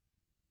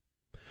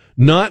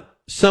 not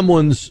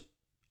someone's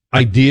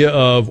idea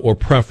of or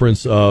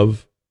preference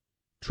of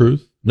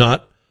truth,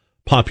 not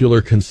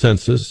popular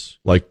consensus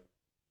like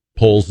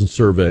polls and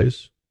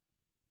surveys.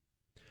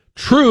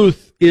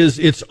 Truth is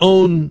its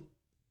own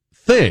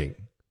thing,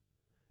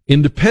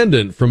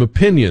 independent from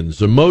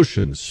opinions,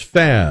 emotions,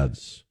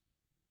 fads.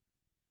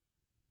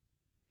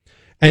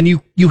 And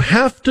you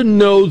have to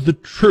know the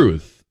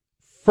truth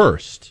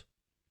first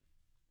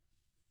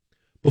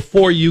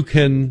before you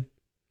can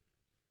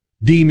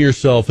deem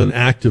yourself an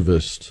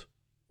activist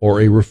or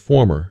a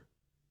reformer.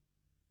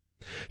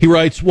 He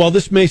writes, while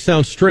this may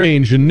sound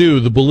strange and new,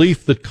 the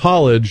belief that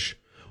college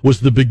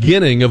was the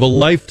beginning of a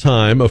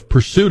lifetime of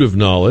pursuit of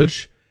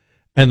knowledge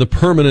and the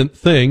permanent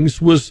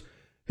things was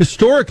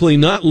historically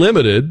not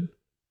limited,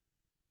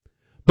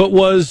 but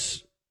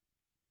was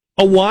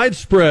a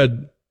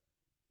widespread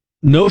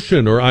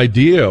notion or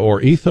idea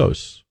or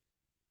ethos.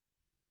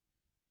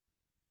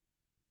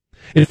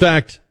 In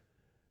fact,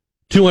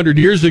 200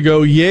 years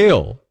ago,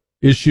 Yale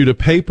issued a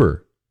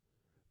paper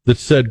that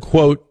said,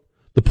 quote,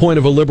 the point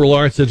of a liberal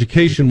arts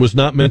education was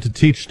not meant to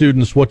teach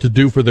students what to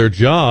do for their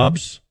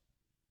jobs,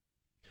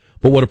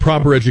 but what a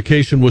proper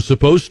education was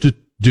supposed to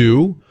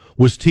do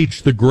was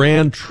teach the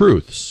grand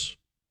truths.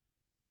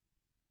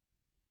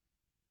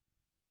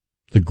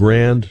 The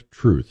grand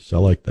truths. I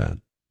like that.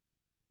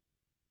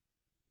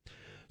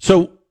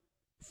 So,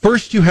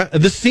 first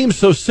this seems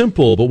so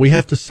simple, but we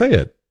have to say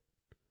it.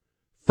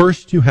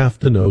 First, you have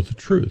to know the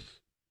truth.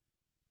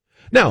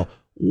 Now,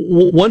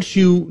 once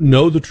you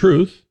know the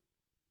truth,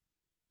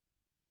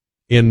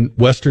 in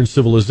Western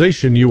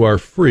civilization, you are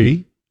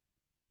free,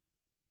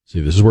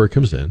 see, this is where it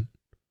comes in,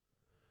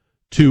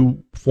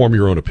 to form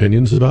your own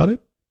opinions about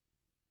it,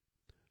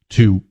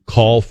 to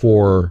call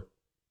for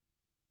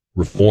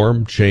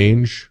reform,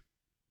 change,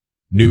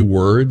 new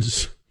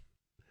words.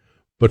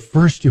 But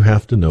first, you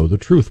have to know the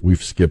truth.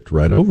 We've skipped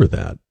right over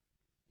that.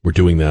 We're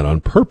doing that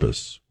on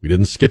purpose. We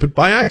didn't skip it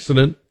by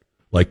accident.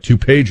 like 2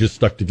 pages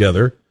stuck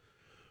together,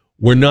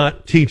 we're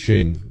not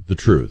teaching the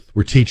truth.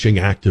 We're teaching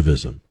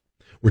activism.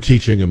 We're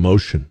teaching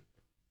emotion.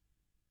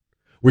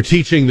 We're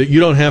teaching that you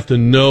don't have to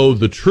know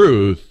the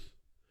truth.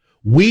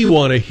 We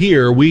want to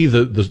hear, we,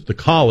 the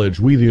college,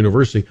 we, the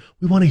university,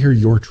 we want to hear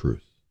your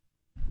truth.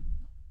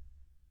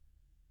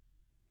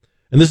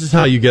 And this is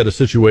how you get a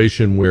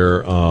situation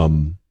where,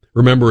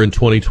 remember in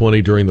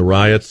 2020 during the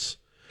riots,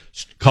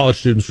 college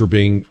students were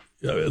being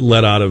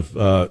let out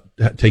of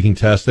taking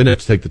tests. They didn't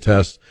have to take the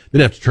test. They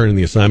didn't have to turn in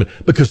the assignment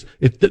because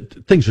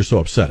things are so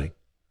upsetting.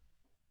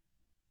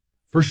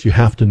 First, you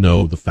have to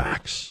know the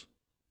facts.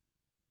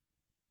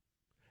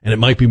 And it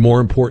might be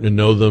more important to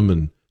know them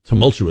in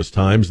tumultuous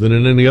times than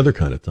in any other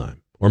kind of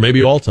time. Or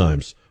maybe all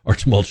times are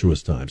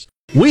tumultuous times.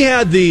 We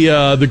had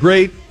the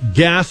great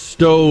gas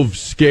stove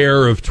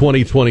scare of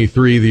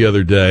 2023 the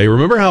other day.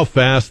 Remember how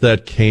fast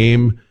that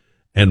came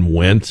and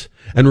went?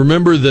 And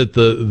remember that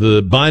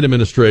the Biden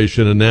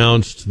administration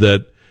announced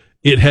that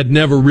it had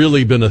never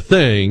really been a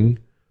thing,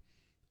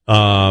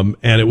 and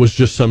it was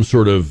just some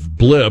sort of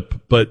blip.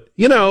 But,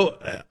 you know,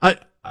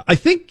 I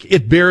think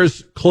it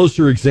bears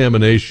closer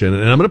examination,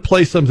 and I'm going to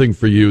play something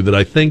for you that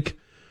I think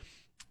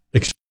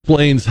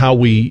explains how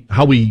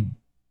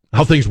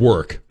things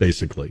work,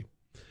 basically.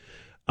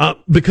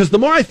 Because the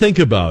more I think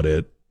about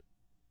it,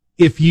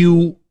 if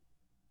you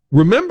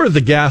remember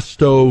the gas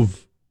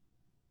stove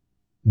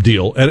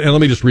deal, and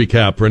let me just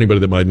recap for anybody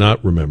that might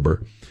not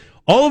remember.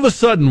 All of a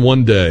sudden,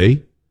 one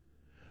day,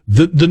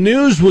 the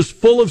news was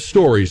full of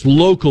stories,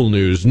 local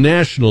news,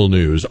 national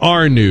news,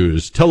 our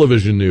news,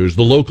 television news,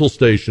 the local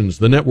stations,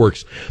 the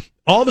networks.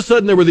 All of a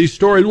sudden, there were these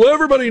stories. Well,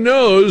 everybody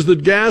knows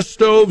that gas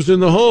stoves in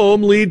the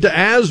home lead to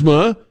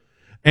asthma,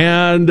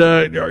 and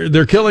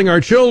they're killing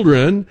our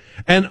children.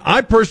 And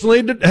I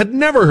personally had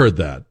never heard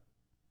that.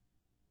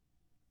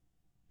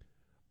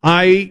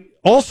 I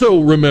also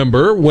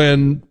remember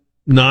when,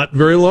 not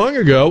very long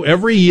ago,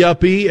 every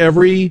yuppie,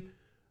 every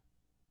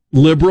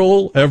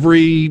liberal,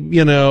 every,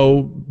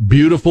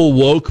 beautiful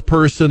woke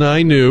person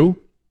I knew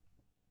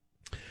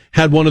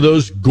had one of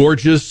those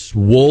gorgeous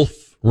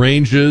Wolf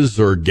ranges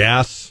or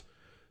gas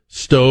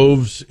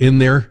stoves in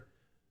their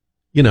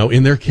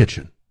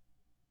kitchen.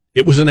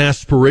 It was an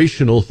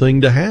aspirational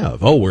thing to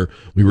have. Oh,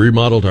 we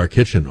remodeled our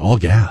kitchen, all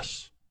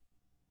gas.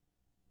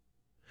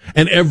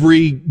 And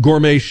every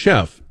gourmet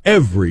chef,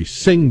 every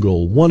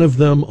single one of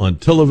them on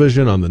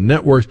television, on the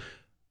networks,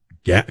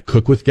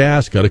 cook with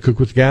gas, got to cook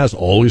with gas,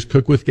 always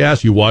cook with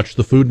gas. You watch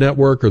the Food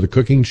Network or the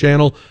Cooking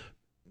Channel,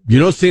 you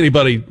don't see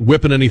anybody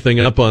whipping anything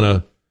up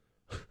on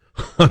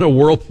a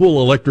Whirlpool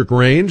electric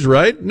range,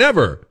 right?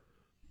 Never.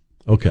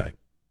 Okay.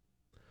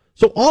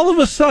 So all of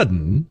a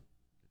sudden,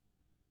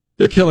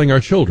 they're killing our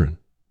children.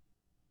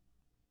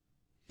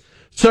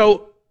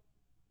 So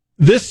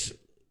this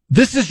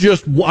is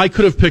just, I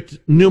could have picked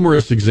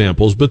numerous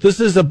examples, but this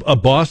is a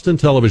Boston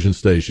television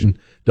station,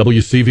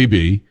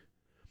 WCVB,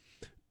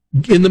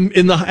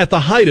 at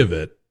the height of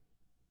it.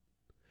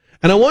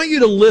 And I want you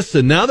to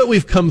listen, now that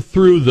we've come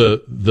through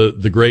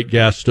the great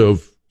gas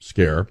stove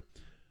scare,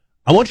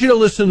 I want you to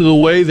listen to the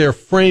way they're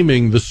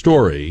framing the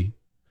story,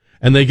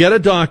 and they get a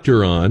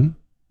doctor on,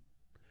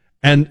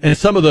 and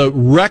some of the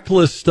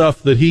reckless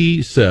stuff that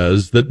he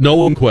says that no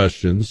one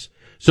questions.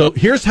 So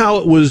here's how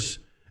it was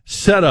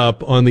set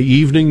up on the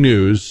evening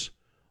news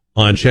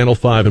on Channel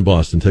 5 in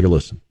Boston. Take a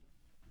listen.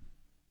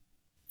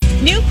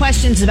 New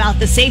questions about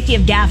the safety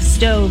of gas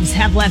stoves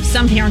have left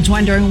some parents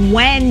wondering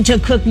when to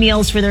cook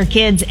meals for their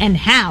kids and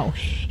how.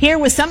 Here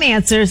with some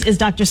answers is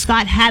Dr.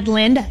 Scott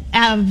Hadland,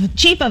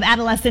 Chief of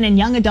Adolescent and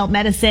Young Adult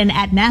Medicine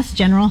at Mass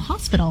General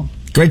Hospital.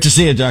 Great to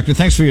see you, Doctor.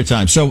 Thanks for your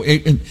time. So,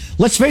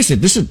 let's face it,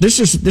 this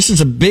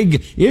is a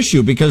big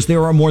issue because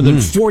there are more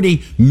than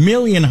 40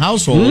 million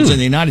households in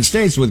the United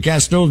States with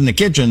gas stoves in the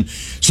kitchen.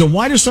 So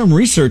why do some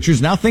researchers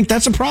now think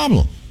that's a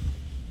problem?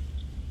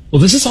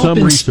 Well, this has all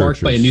been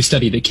sparked by a new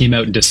study that came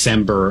out in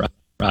December,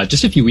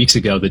 just a few weeks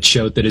ago, that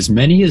showed that as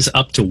many as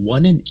up to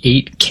 1 in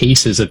 8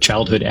 cases of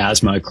childhood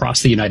asthma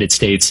across the United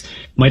States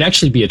might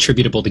actually be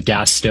attributable to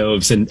gas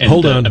stoves. And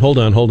hold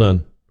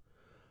on.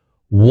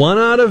 1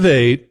 out of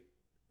 8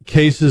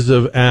 cases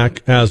of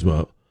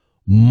asthma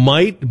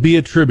might be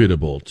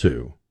attributable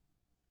to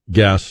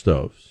gas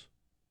stoves.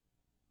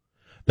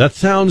 That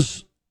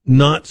sounds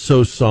not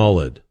so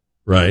solid,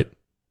 right?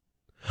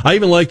 I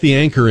even like the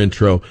anchor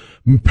intro.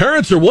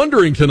 Parents are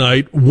wondering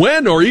tonight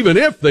when or even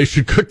if they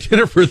should cook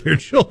dinner for their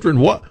children.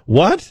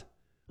 What?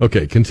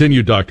 Okay,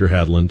 continue, Dr.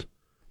 Hadland.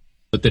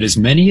 But that as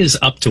many as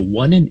up to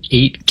 1 in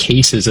 8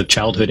 cases of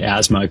childhood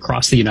asthma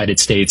across the United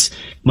States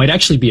might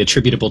actually be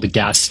attributable to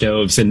gas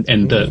stoves and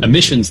the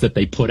emissions that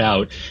they put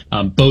out,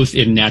 both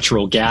in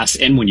natural gas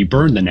and when you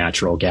burn the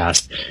natural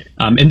gas.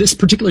 And this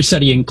particular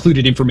study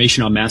included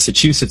information on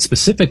Massachusetts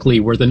specifically,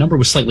 where the number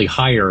was slightly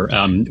higher.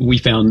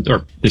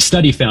 The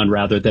study found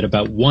rather, that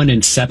about 1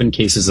 in 7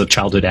 cases of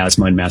childhood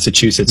asthma in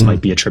Massachusetts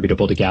might be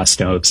attributable to gas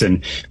stoves.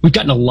 And we've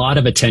gotten a lot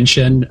of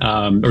attention,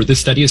 or this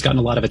study has gotten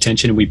a lot of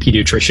attention, and we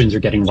pediatricians are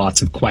getting lots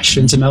lots of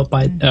questions about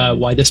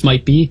why this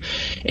might be.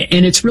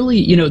 And it's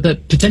really,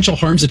 the potential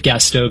harms of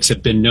gas stoves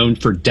have been known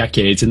for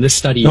decades. And this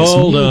study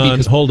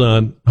is Hold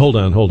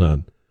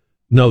on.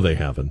 No, they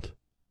haven't.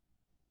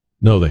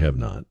 No, they have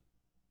not.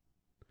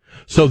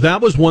 So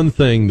that was one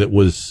thing that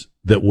was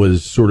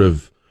sort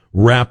of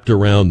wrapped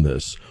around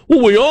this.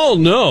 Well, we all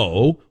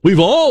know. We've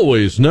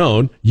always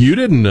known. You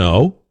didn't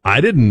know.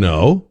 I didn't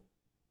know.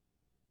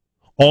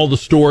 All the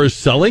stores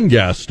selling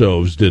gas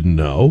stoves didn't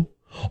know.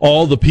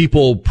 All the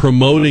people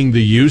promoting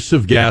the use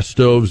of gas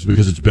stoves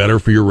because it's better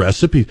for your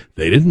recipe,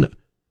 they didn't know.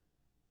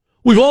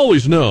 We've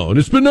always known.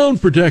 It's been known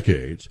for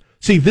decades.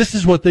 See, this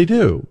is what they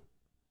do.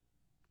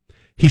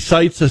 He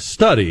cites a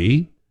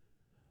study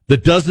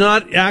that does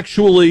not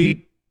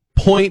actually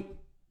point,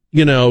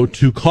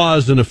 to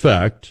cause and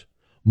effect,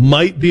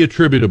 might be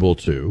attributable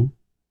to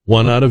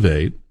 1 out of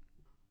 8.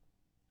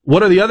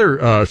 What are the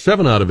other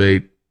 7 out of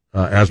 8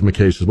 asthma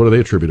cases? What are they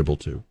attributable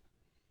to?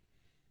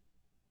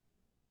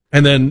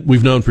 And then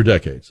we've known for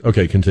decades.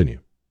 Okay, continue.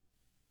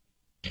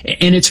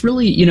 And it's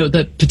really,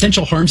 the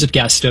potential harms of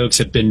gas stoves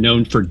have been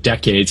known for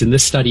decades. And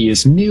this study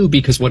is new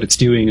because what it's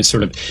doing is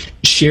sort of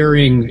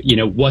sharing,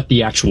 what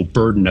the actual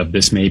burden of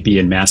this may be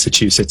in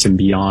Massachusetts and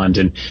beyond.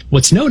 And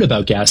what's known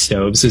about gas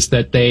stoves is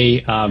that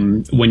they,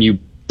 when you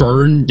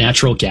burn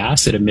natural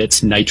gas, it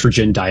emits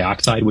nitrogen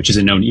dioxide, which is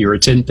a known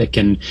irritant that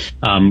can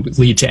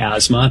lead to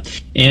asthma.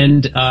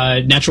 And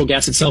natural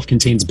gas itself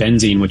contains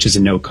benzene, which is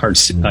a known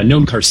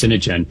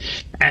carcinogen.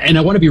 And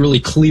I want to be really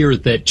clear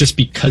that just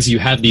because you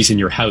have these in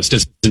your house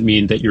doesn't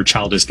mean that your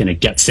child is going to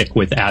get sick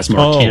with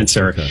asthma or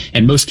cancer. Okay.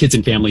 And most kids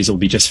and families will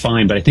be just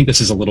fine. But I think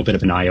this is a little bit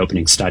of an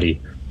eye-opening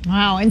study.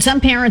 Wow. And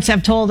some parents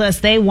have told us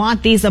they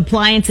want these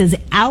appliances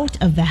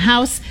out of the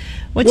house.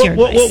 What's your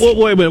advice?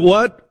 Wait a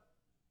minute.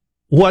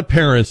 What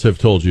parents have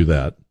told you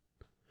that?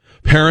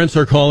 Parents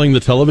are calling the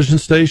television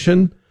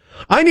station.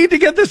 I need to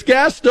get this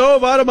gas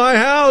stove out of my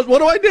house. What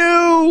do I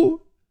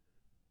do?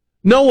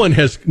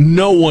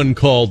 No one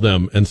called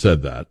them and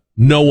said that.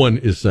 No one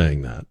is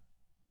saying that.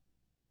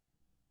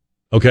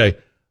 Okay.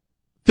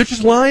 They're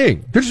just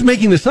lying. They're just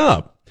making this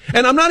up.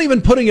 And I'm not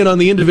even putting it on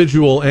the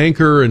individual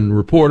anchor and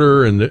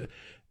reporter, and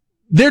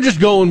they're just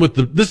going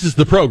with this is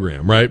the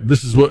program, right?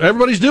 This is what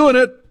everybody's doing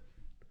it.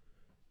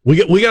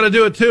 We got to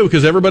do it too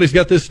because everybody's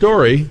got this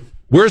story.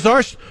 Where's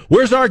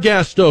our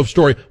gas stove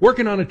story?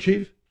 Working on it,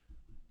 Chief.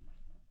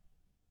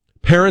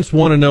 Parents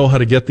want to know how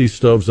to get these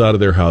stoves out of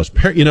their house.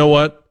 You know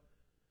what?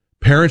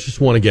 Parents just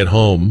want to get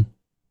home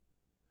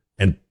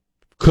and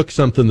cook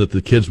something that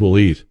the kids will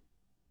eat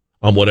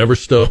on whatever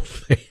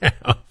stove they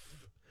have.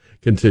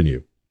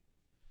 Continue.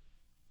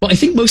 Well, I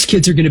think most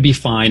kids are going to be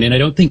fine, and I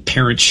don't think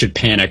parents should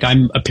panic.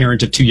 I'm a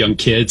parent of 2 young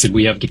kids, and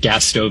we have a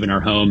gas stove in our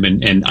home,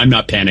 and I'm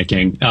not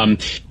panicking.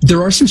 There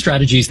are some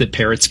strategies that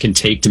parents can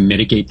take to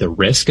mitigate the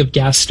risk of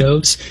gas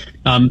stoves.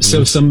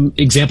 So some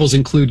examples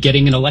include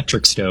getting an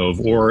electric stove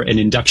or an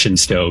induction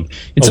stove.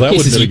 In some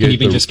cases, you can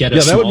even just get a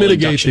small that would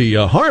mitigate induction.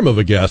 The harm of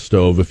a gas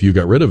stove if you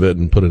got rid of it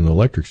and put in an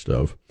electric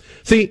stove.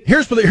 See,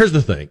 here's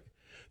the thing.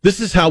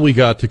 This is how we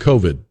got to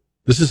COVID.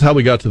 This is how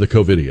we got to the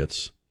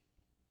COVIDiots.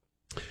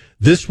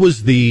 This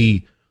was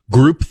the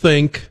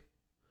groupthink.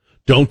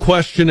 Don't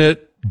question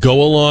it.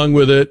 Go along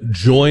with it.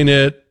 Join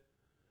it.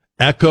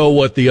 Echo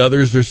what the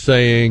others are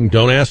saying.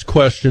 Don't ask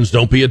questions.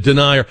 Don't be a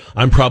denier.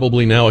 I'm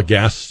probably now a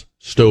gas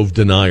stove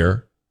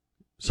denier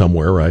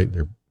somewhere, right?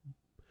 They're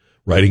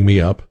writing me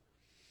up.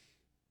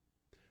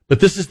 But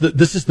this is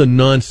the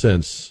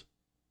nonsense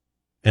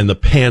and the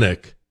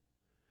panic.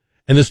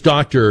 And this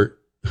doctor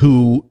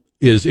who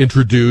is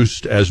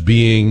introduced as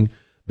being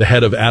the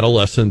head of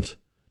adolescent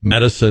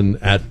medicine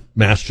at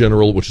Mass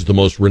General, which is the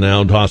most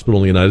renowned hospital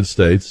in the United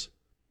States,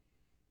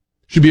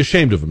 should be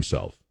ashamed of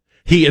himself.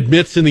 He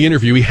admits in the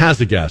interview he has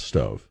a gas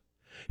stove.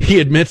 He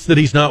admits that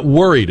he's not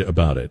worried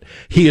about it.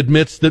 He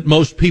admits that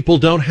most people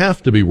don't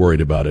have to be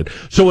worried about it.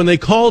 So when they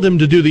called him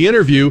to do the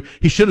interview,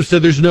 he should have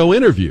said there's no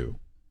interview.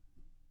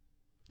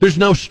 There's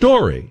no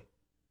story.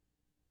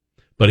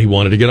 But he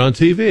wanted to get on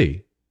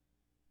TV.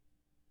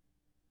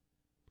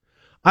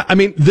 I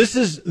mean, this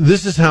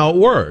is how it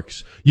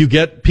works. You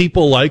get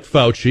people like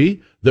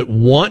Fauci that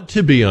want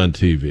to be on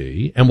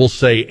TV and will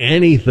say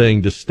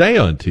anything to stay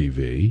on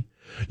TV.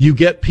 You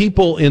get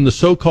people in the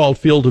so-called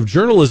field of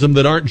journalism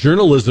that aren't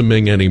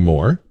journalisming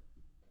anymore.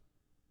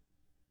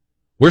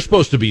 We're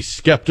supposed to be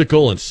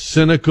skeptical and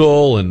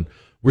cynical, and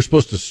we're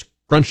supposed to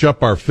scrunch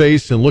up our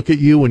face and look at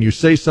you when you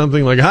say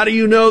something like, how do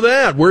you know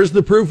that? Where's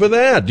the proof of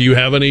that? Do you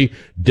have any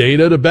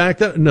data to back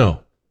that?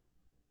 No.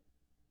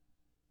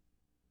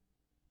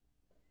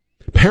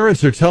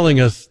 Parents are telling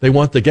us they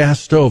want the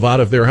gas stove out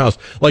of their house.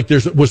 Like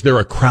was there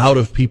a crowd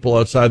of people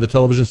outside the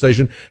television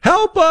station?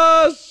 Help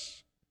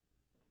us!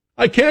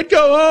 I can't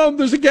go home.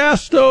 There's a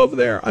gas stove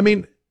there. I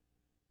mean,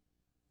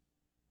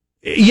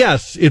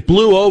 yes, it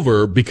blew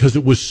over because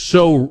it was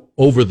so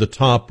over the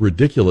top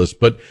ridiculous.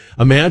 But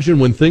imagine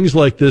when things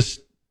like this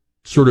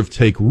sort of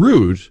take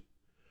root,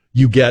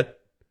 you get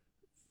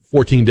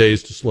 14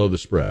 days to slow the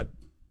spread.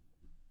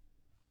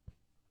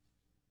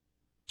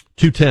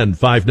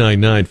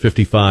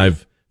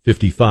 210-599-5555.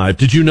 55.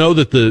 Did you know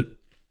that the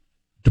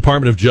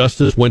Department of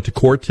Justice went to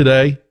court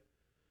today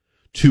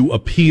to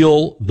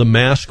appeal the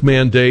mask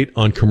mandate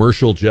on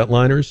commercial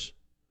jetliners?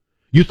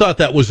 You thought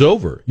that was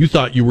over. You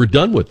thought you were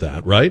done with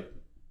that, right?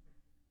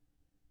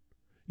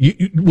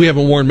 We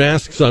haven't worn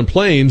masks on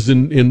planes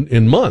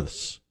in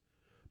months.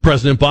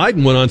 President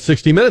Biden went on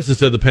 60 Minutes and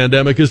said the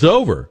pandemic is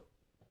over.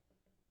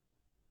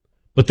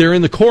 But they're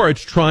in the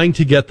courts trying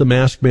to get the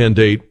mask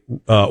mandate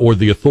or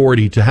the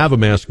authority to have a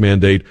mask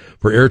mandate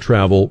for air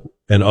travel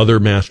and other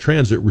mass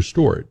transit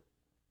restored.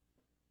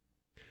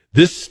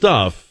 This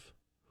stuff,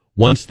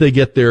 once they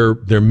get their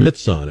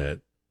mitts on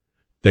it,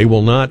 they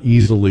will not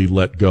easily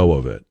let go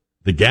of it.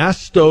 The gas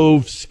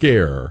stove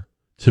scare,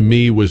 to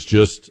me, was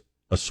just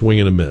a swing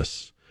and a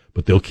miss,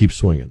 but they'll keep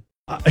swinging.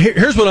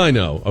 Here's what I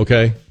know,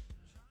 okay?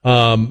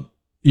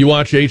 You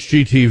watch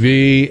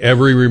HGTV,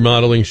 every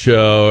remodeling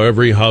show,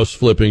 every house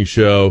flipping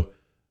show.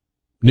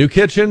 New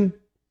kitchen,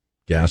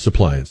 gas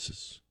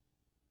appliances.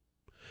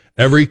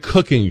 Every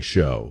cooking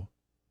show,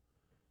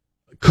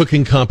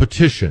 cooking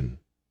competition,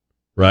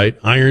 right?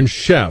 Iron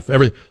Chef,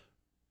 everything.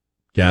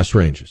 Gas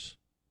ranges.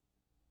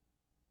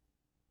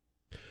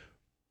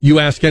 You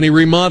ask any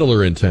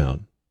remodeler in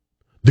town,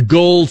 the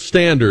gold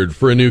standard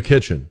for a new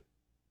kitchen,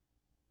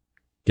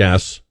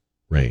 gas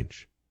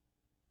range.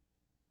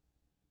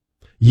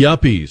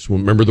 Yuppies,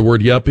 remember the word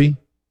yuppie?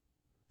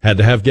 Had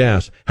to have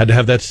gas, had to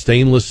have that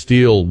stainless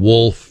steel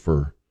Wolf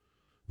or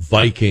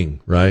Viking,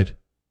 right?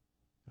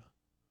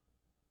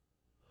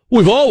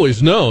 We've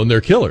always known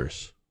they're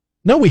killers.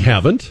 No, we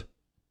haven't.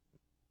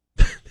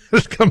 That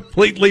is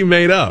completely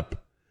made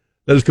up.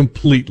 That is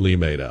completely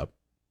made up.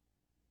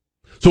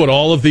 So what,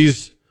 all of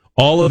these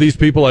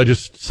people I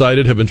just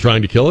cited have been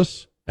trying to kill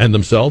us and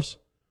themselves?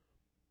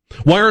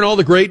 Why aren't all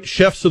the great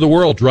chefs of the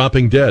world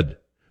dropping dead?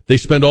 They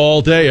spend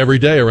all day, every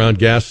day, around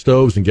gas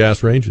stoves and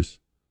gas ranges.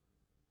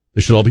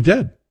 They should all be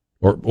dead.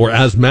 Or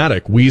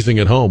asthmatic, wheezing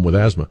at home with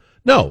asthma.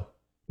 No.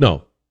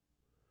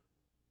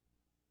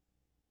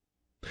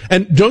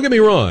 And don't get me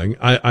wrong,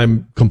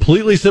 I'm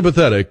completely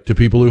sympathetic to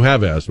people who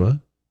have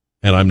asthma,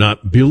 and I'm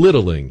not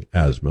belittling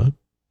asthma.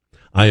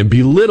 I am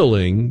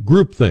belittling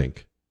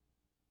groupthink.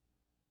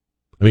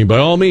 I mean, by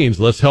all means,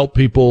 let's help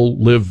people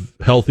live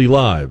healthy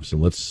lives,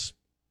 and let's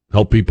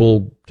help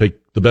people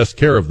take the best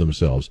care of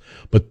themselves.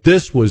 But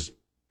this was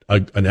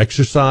an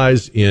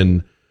exercise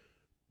in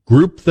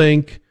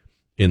groupthink,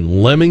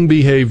 in lemming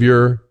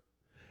behavior,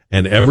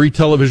 and every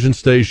television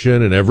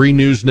station and every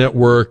news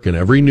network and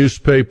every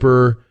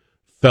newspaper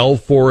fell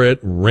for it,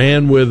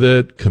 ran with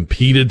it,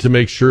 competed to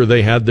make sure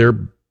they had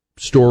their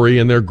story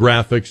and their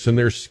graphics and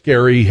their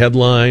scary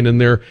headline and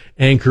their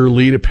anchor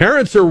lead.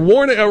 Parents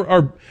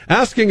are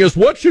asking us,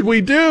 what should we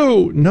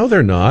do? No,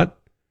 they're not.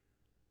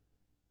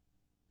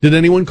 Did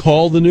anyone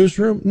call the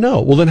newsroom?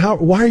 No. Well, then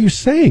why are you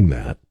saying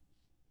that?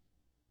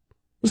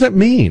 What does that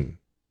mean?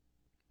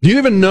 Do you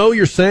even know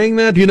you're saying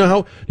that? Do you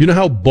know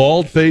how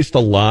bald-faced a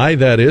lie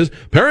that is?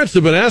 Parents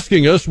have been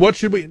asking us, what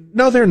should we?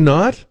 No, they're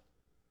not.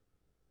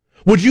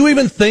 Would you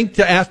even think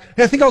to ask,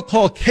 hey, I think I'll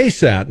call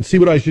KSAT and see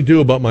what I should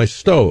do about my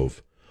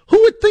stove?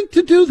 Who would think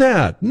to do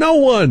that? No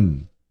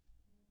one.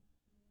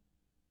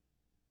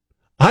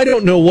 I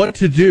don't know what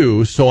to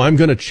do, so I'm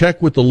going to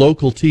check with the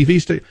local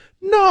TV station.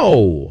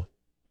 No.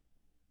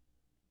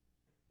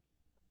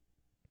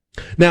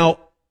 Now,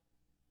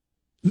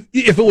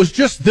 if it was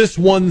just this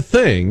one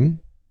thing,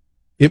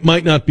 it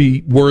might not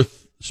be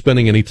worth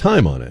spending any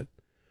time on it.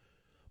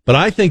 But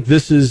I think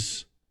this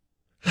is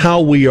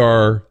how we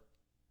are,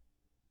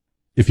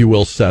 if you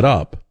will, set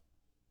up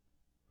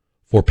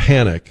for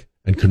panic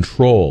and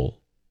control.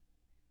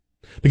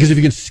 Because if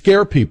you can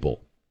scare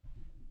people,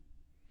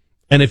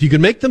 and if you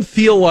can make them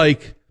feel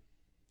like,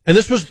 and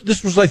this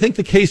was, I think,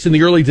 the case in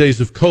the early days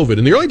of COVID.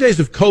 In the early days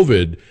of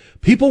COVID,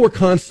 people were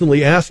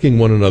constantly asking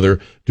one another,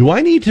 do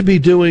I need to be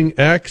doing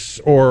X,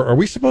 or are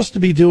we supposed to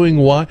be doing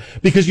Y?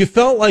 Because you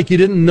felt like you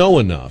didn't know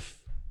enough.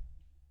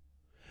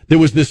 There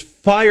was this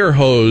fire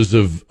hose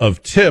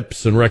of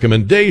tips and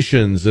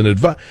recommendations and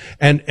advice,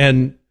 and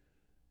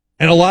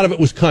a lot of it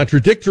was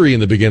contradictory in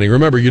the beginning.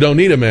 Remember, you don't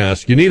need a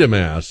mask. You need a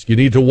mask. You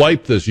need to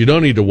wipe this. You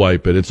don't need to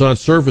wipe it. It's on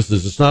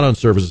surfaces. It's not on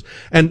surfaces.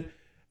 And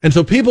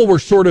so people were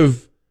sort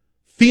of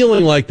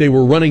feeling like they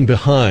were running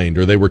behind,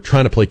 or they were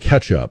trying to play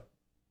catch up.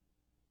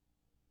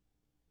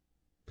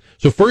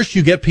 So first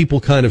you get people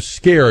kind of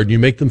scared. You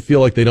make them feel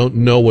like they don't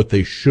know what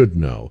they should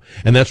know.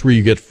 And that's where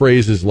you get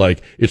phrases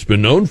like, it's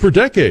been known for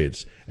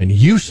decades. And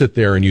you sit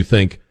there and you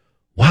think,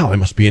 wow, I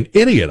must be an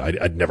idiot.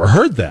 I'd never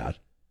heard that.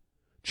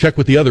 Check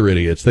with the other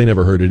idiots. They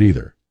never heard it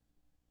either.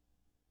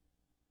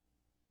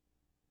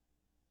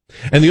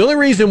 And the only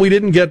reason we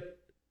didn't get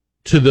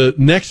to the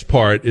next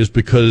part is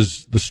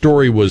because the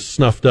story was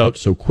snuffed out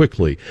so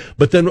quickly.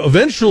 But then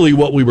eventually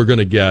what we were going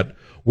to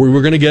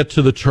get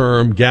to the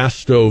term gas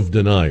stove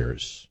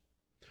deniers.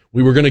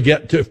 We were going to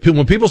get to,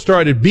 when people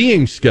started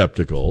being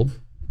skeptical,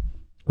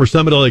 or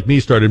somebody like me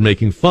started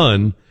making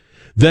fun,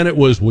 then it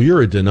was, well,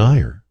 you're a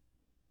denier.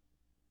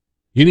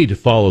 You need to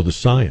follow the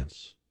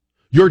science.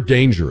 You're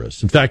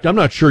dangerous. In fact, I'm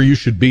not sure you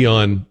should be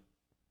on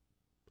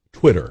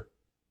Twitter.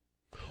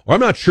 Or I'm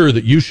not sure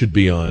that you should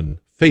be on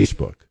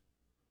Facebook.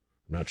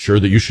 I'm not sure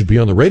that you should be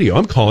on the radio.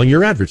 I'm calling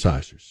your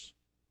advertisers.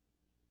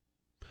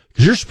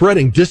 Because you're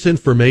spreading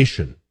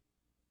disinformation.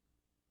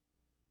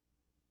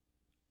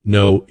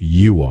 No,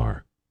 you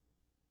are.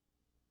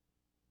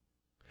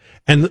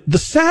 And the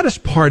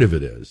saddest part of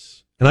it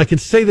is, and I can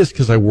say this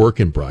because I work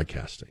in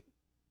broadcasting,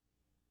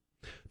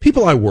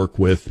 people I work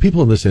with,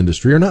 people in this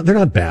industry they're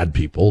not bad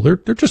people. They're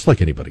just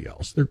like anybody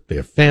else. They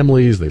have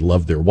families, they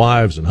love their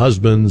wives and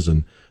husbands,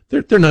 and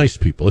they're nice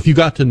people. If you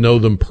got to know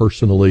them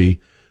personally,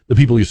 the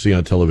people you see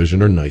on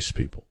television are nice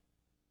people.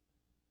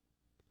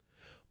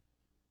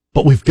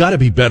 But we've got to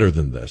be better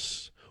than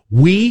this.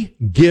 We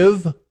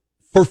give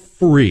for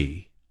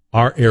free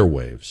our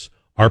airwaves,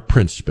 our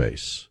print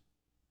space,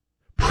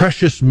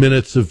 precious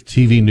minutes of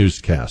TV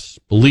newscasts.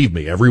 Believe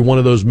me, every one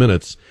of those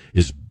minutes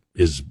is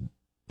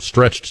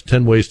stretched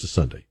 10 ways to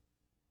Sunday.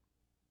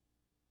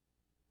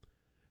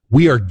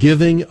 We are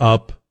giving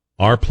up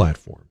our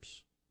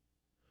platforms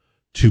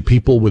to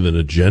people with an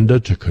agenda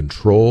to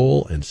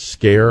control and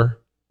scare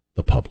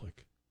the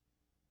public.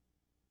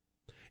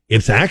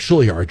 It's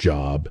actually our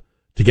job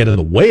to get in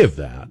the way of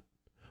that,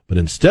 but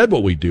instead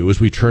what we do is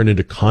we turn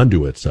into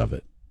conduits of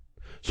it.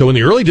 So in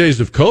the early days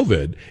of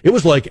COVID, it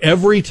was like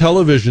every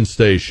television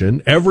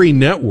station, every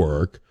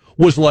network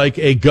was like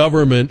a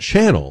government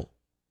channel.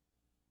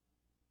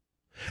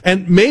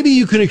 And maybe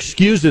you can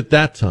excuse it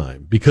that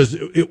time because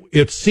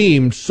it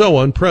seemed so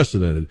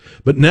unprecedented.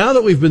 But now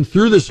that we've been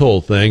through this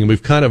whole thing and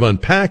we've kind of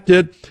unpacked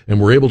it and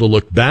we're able to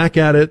look back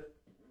at it,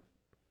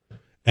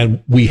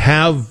 and we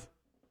have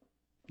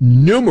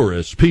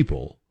numerous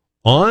people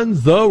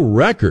on the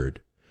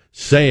record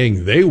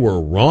saying they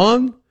were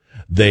wrong,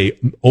 they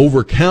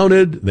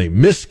overcounted, they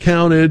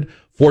miscounted,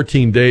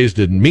 14 days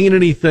didn't mean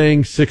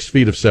anything, 6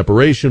 feet of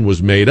separation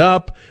was made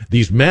up,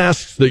 these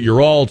masks that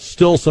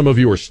some of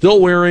you are still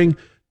wearing,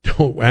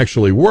 don't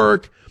actually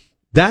work.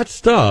 That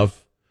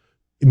stuff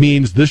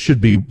means this should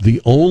be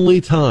the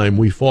only time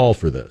we fall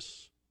for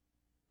this.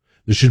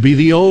 This should be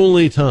the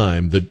only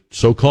time that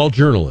so-called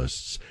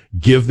journalists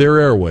give their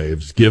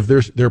airwaves, give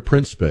their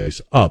print space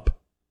up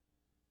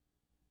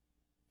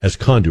as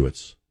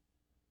conduits.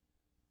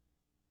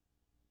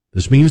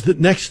 This means that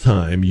next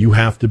time you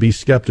have to be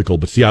skeptical.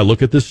 But see, I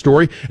look at this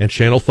story, and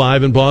Channel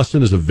 5 in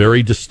Boston is a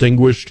very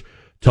distinguished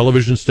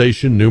television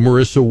station,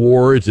 numerous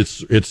awards.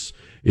 It's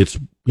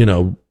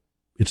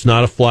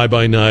not a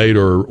fly-by-night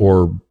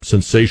or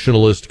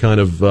sensationalist kind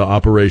of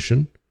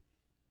operation.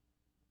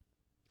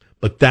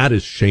 But that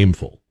is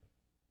shameful.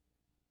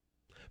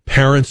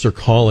 Parents are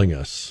calling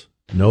us.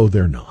 No,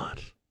 they're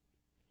not.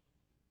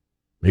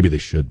 Maybe they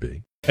should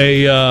be.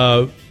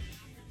 A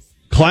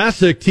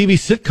classic TV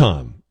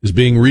sitcom is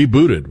being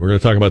rebooted. We're going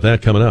to talk about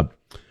that coming up.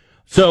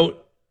 So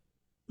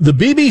the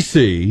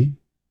BBC,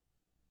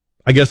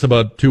 I guess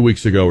about 2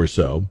 weeks ago or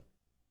so,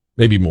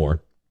 maybe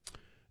more,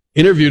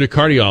 interviewed a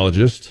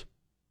cardiologist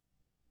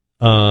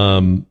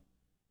named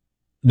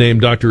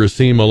Dr.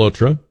 Asim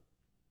Malhotra.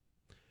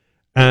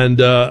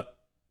 And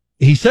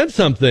he said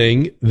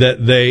something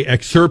that they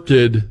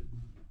excerpted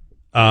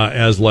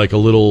as like a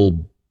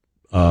little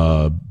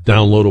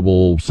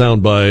downloadable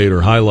soundbite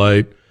or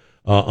highlight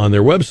on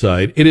their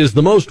website. It is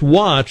the most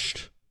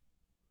watched,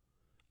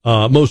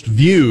 most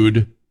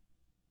viewed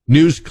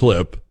news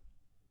clip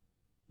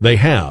they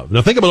have.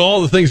 Now think about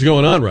all the things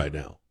going on right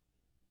now.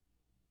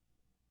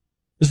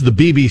 This is the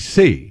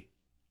BBC.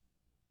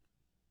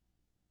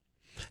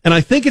 And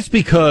I think it's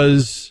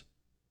because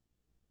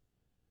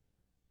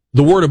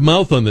the word of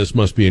mouth on this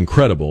must be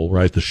incredible,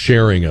 right? The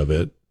sharing of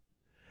it.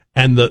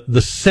 And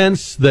the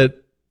sense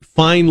that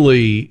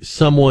finally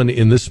someone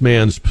in this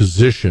man's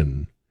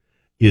position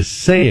is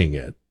saying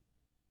it.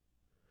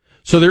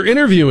 So they're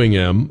interviewing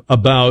him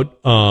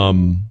about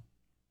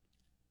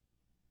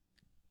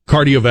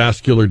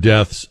cardiovascular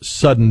deaths,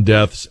 sudden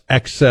deaths,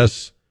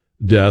 excess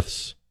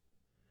deaths.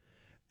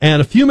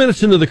 And a few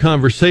minutes into the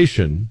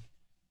conversation,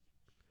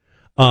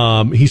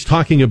 he's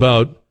talking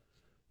about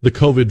the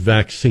COVID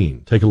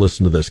vaccine. Take a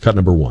listen to this. Cut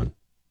number 1.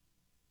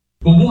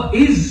 But what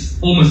is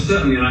almost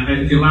certainly,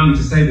 and if you allow me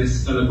to say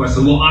this,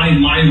 Questa, what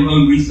my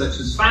own research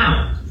has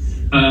found,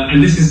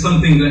 and this is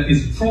something that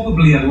is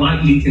probably a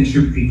likely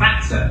contributing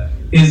factor,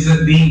 is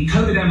that the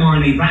COVID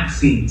mRNA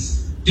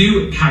vaccines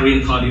do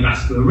carry a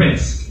cardiovascular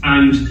risk.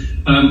 And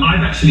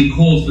I've actually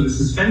called for the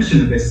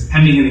suspension of this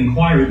pending an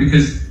inquiry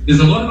because there's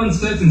a lot of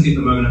uncertainty at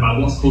the moment about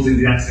what's causing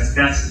the excess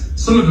deaths.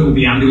 Some of it will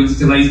be ambulance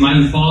delays. My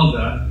own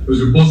father, it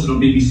was reported on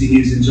BBC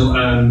News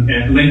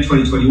in late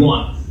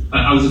 2021,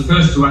 I was the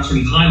first to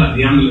actually highlight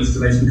the ambulance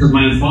delays because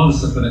my own father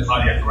suffered a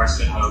cardiac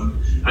arrest at home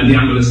and the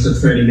ambulance took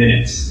 30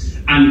 minutes.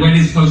 And when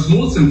his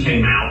post-mortem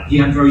came out, he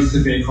had very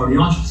severe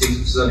cardiomyopathy, which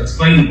was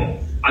unexplainable.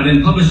 I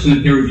then published in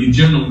a peer-reviewed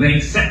journal. They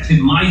accepted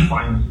my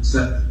findings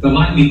that the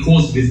likely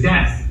cause of his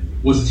death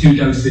was 2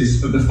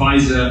 doses of the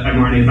Pfizer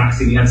mRNA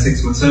vaccine he had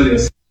 6 months earlier.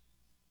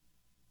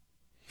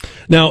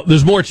 Now,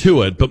 there's more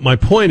to it, but my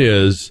point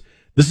is,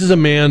 this is a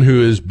man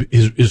who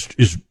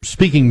is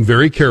speaking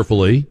very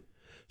carefully,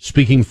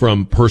 speaking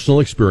from personal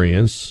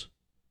experience,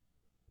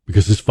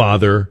 because his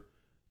father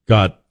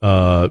got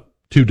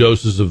 2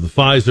 doses of the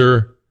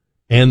Pfizer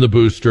and the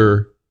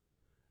booster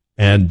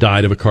and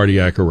died of a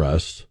cardiac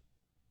arrest,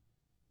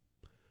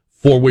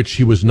 for which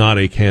he was not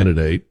a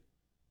candidate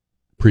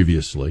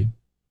previously.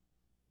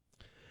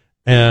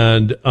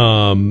 And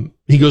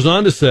he goes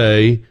on to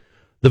say,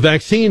 the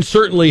vaccine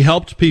certainly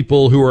helped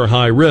people who are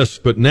high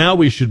risk, but now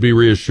we should be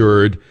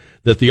reassured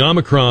that the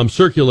Omicron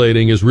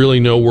circulating is really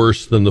no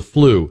worse than the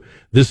flu.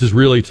 This is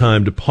really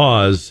time to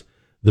pause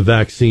the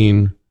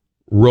vaccine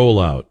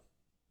rollout.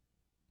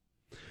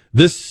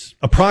 This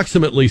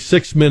approximately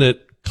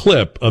 6-minute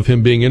clip of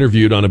him being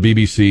interviewed on a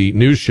BBC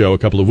news show a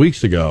couple of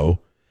weeks ago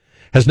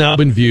has now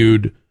been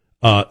viewed,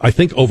 I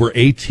think, over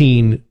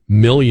 18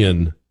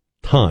 million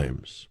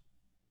times.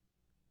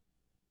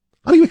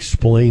 How do you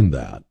explain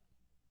that?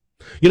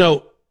 You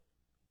know,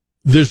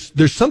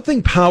 there's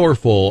something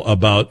powerful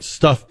about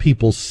stuff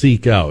people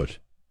seek out.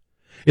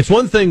 It's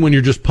one thing when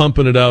you're just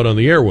pumping it out on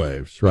the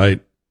airwaves,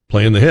 right?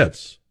 Playing the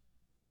hits.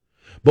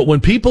 But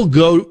when people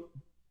go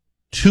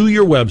to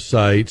your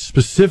website,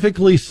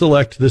 specifically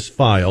select this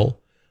file,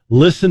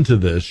 listen to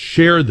this,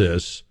 share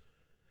this,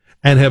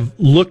 and have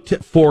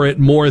looked for it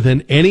more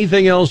than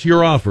anything else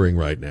you're offering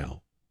right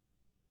now,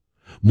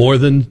 more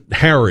than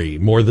Harry,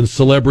 more than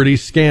Celebrity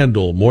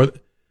Scandal,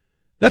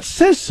 that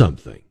says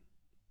something.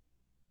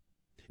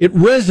 It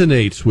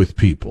resonates with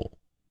people.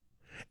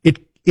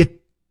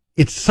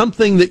 It's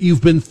something that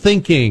you've been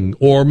thinking,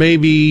 or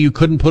maybe you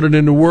couldn't put it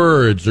into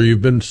words, or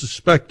you've been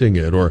suspecting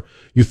it, or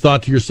you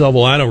thought to yourself,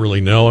 well, I don't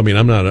really know. I mean,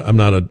 I'm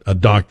not a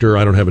doctor.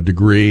 I don't have a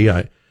degree.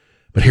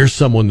 But here's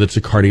someone that's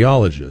a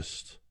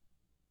cardiologist.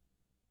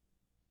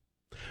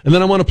 And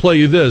then I want to play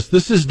you this.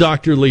 This is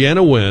Dr.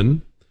 Leana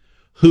Wen,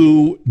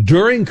 who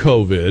during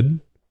COVID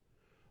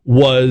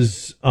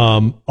was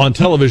on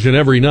television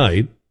every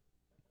night,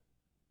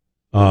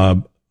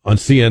 on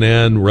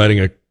CNN, writing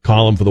a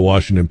column for the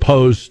Washington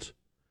Post.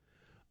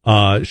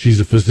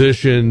 She's a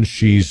physician.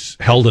 She's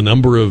held a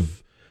number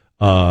of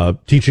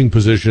teaching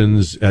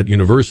positions at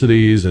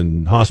universities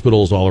and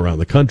hospitals all around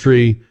the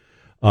country.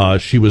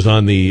 She was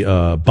on the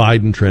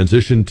Biden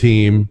transition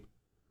team,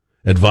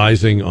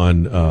 advising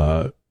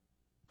on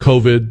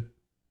COVID.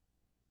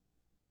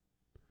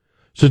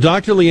 So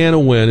Dr.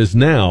 Leana Wen is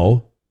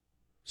now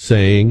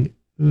saying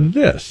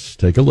this.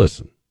 Take a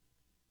listen.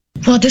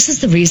 Well, this is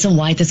the reason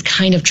why this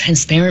kind of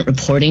transparent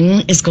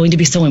reporting is going to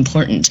be so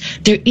important.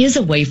 There is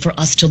a way for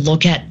us to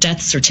look at death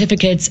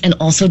certificates and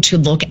also to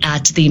look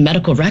at the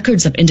medical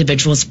records of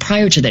individuals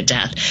prior to their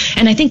death.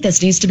 And I think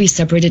this needs to be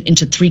separated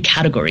into 3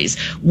 categories.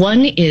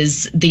 One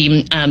is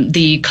the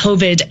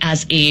COVID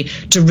as a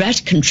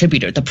direct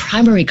contributor, the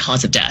primary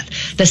cause of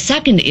death. The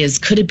second is,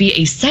 could it be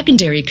a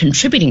secondary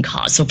contributing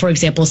cause? So, for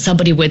example,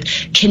 somebody with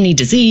kidney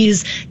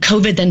disease,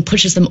 COVID then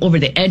pushes them over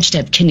the edge to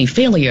have kidney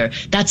failure.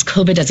 That's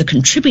COVID as a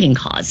contributing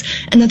cause.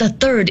 And then the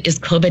third is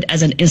COVID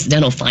as an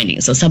incidental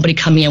finding. So somebody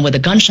coming in with a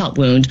gunshot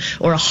wound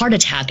or a heart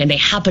attack and they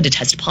happen to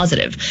test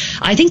positive.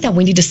 I think that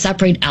we need to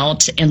separate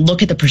out and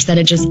look at the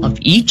percentages of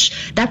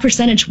each. That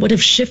percentage would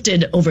have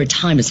shifted over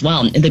time as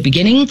well. In the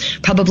beginning,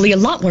 probably a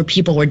lot more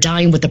people were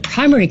dying with the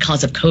primary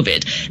cause of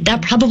COVID.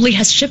 That probably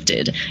has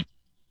shifted.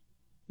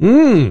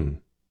 Do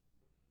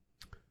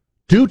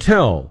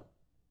tell.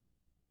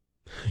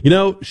 You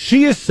know,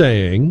 she is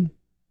saying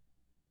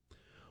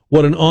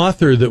what an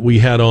author that we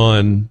had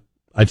on,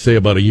 I'd say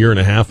about 1.5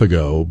 years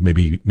ago,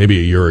 maybe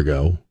a year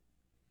ago.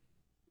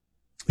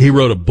 He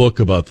wrote a book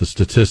about the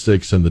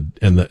statistics and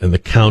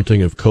the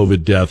counting of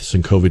COVID deaths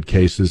and COVID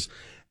cases,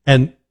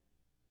 and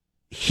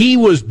he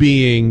was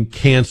being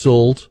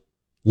canceled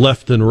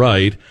left and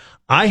right.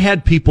 I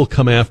had people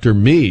come after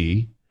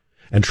me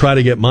and try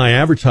to get my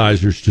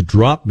advertisers to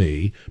drop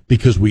me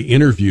because we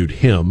interviewed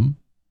him.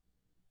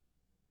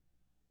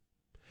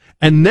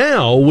 And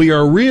now we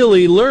are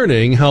really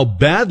learning how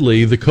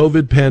badly the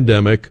COVID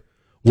pandemic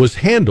was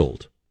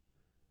handled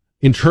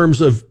in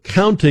terms of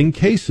counting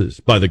cases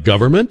by the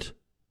government,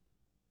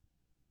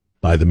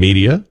 by the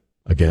media,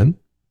 again.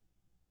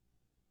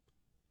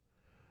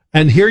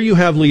 And here you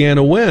have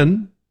Leana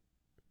Wen,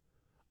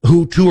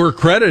 who, to her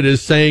credit,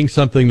 is saying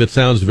something that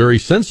sounds very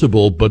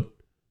sensible, but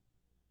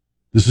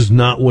this is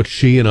not what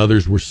she and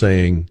others were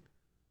saying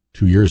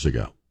 2 years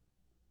ago.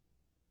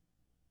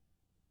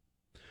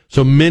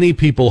 So many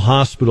people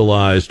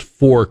hospitalized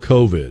for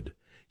COVID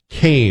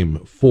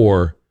came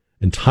for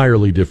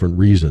entirely different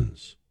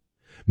reasons.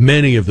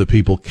 Many of the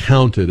people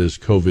counted as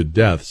COVID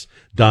deaths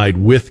died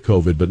with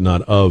COVID, but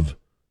not of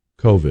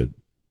COVID.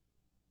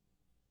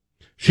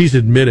 She's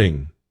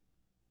admitting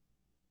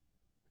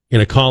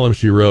in a column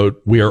she wrote,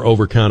 we are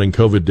overcounting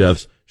COVID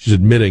deaths. She's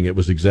admitting it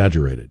was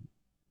exaggerated.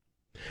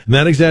 And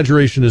that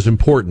exaggeration is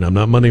important. I'm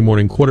not Monday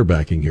morning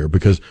quarterbacking here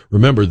because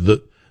remember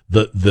the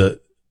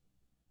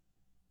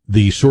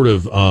sort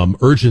of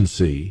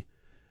urgency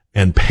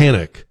and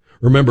panic.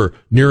 Remember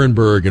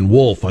Nuremberg and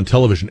Wolf on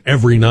television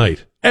every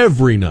night,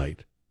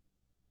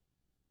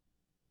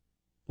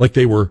 like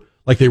they were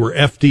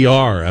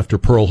FDR after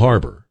Pearl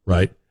Harbor,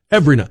 right?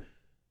 Every night.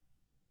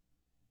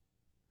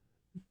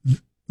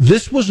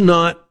 This was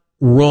not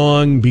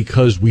wrong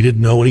because we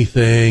didn't know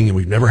anything and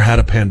we've never had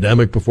a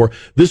pandemic before.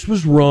 This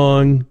was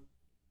wrong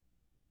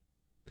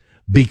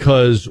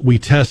because we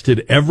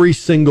tested every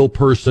single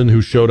person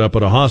who showed up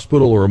at a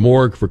hospital or a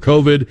morgue for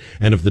COVID,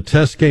 and if the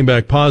test came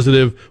back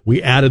positive,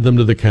 we added them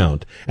to the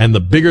count. And the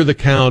bigger the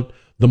count,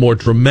 the more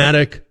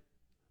dramatic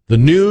the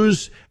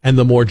news and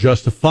the more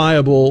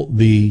justifiable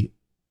the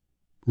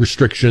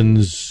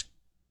restrictions,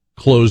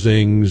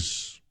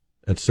 closings,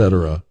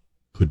 etc.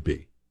 could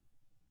be.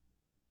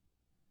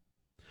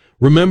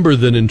 Remember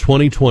that in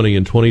 2020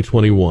 and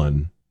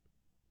 2021,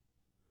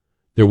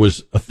 there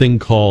was a thing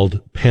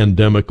called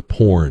pandemic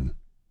porn,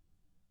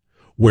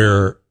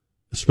 where,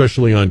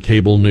 especially on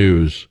cable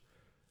news,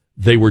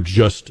 they were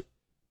just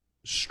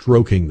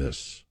stroking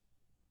this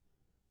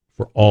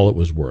for all it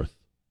was worth.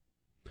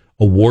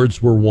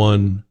 Awards were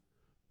won,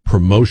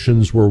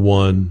 promotions were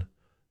won,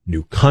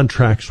 new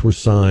contracts were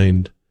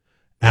signed,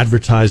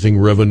 advertising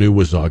revenue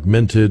was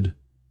augmented,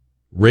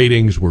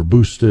 ratings were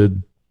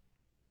boosted.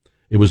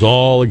 It was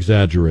all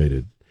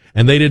exaggerated.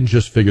 And they didn't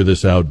just figure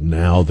this out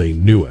now, they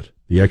knew it.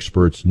 The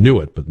experts knew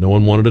it, but no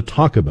one wanted to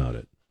talk about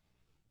it.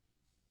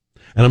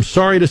 And I'm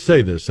sorry to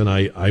say this, and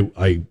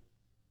I'm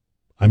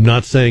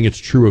not saying it's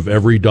true of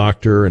every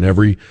doctor and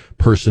every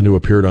person who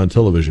appeared on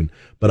television,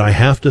 but I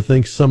have to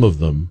think some of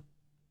them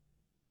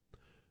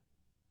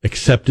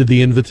accepted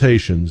the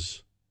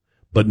invitations,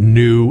 but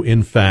knew,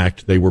 in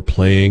fact, they were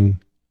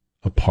playing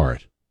a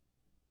part.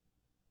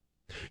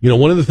 You know,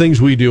 one of the things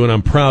we do, and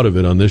I'm proud of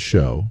it on this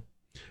show,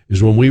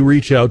 is when we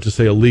reach out to,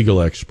 say, a legal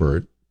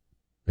expert,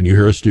 and you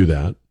hear us do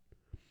that,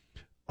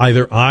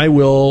 either I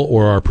will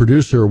or our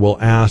producer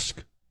will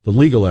ask the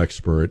legal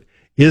expert,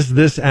 is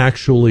this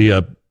actually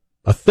a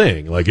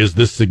thing? Like, is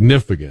this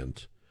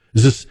significant?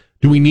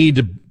 Do we need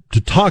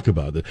to talk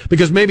about it?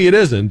 Because maybe it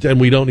isn't,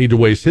 and we don't need to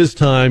waste his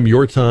time,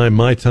 your time,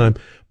 my time.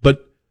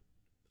 But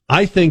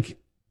I think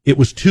it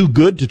was too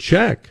good to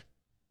check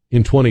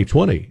in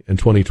 2020 and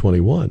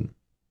 2021.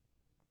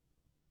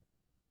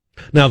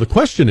 Now, the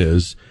question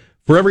is,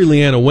 for every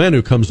Leanna Wen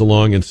who comes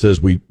along and says,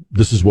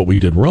 this is what we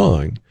did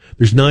wrong,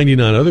 there's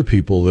 99 other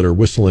people that are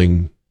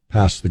whistling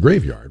past the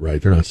graveyard,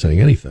 right? They're not saying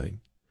anything.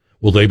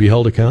 Will they be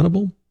held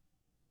accountable?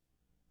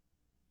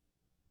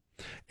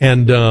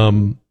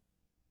 And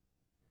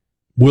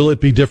will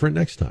it be different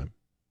next time?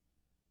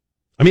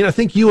 I mean, I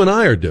think you and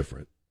I are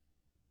different.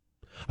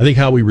 I think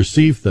how we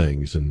receive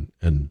things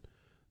and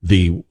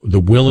the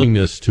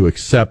willingness to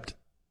accept,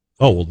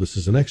 oh, well, this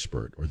is an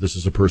expert, or this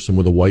is a person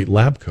with a white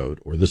lab coat,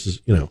 or this is,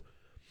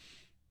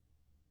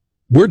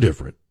 we're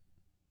different.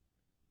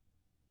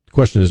 The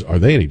question is, are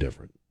they any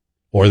different?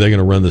 Or are they going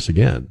to run this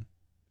again?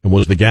 And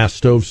was the gas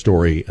stove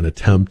story an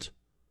attempt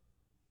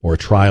or a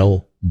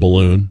trial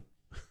balloon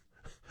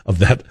of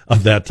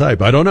that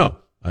type? I don't know.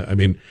 I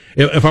mean,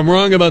 if I'm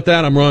wrong about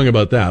that, I'm wrong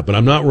about that. But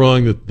I'm not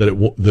wrong that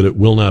it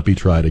will not be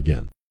tried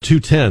again.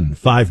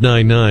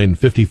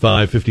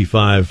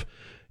 210-599-5555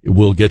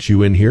 will get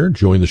you in here.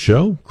 Join the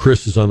show.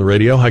 Chris is on the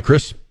radio. Hi,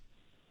 Chris.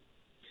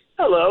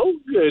 Hello.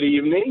 Good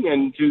evening.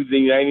 And to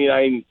the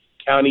 99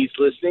 counties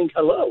listening,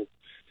 hello.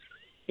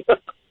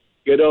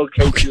 Good old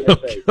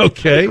KTSA.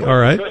 Okay, all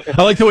right.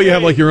 I like the way you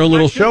have like your own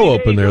little show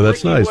open there.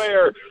 That's nice.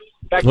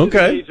 Back to the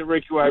days of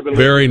Ricky Ware. I've been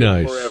very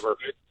nice. Forever.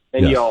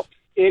 And y'all.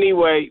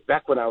 Anyway,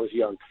 back when I was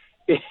young.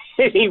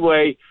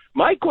 Anyway,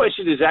 my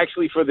question is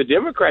actually for the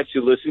Democrats who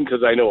listen,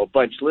 because I know a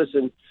bunch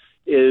listen,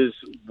 is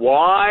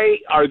why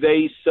are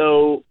they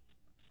so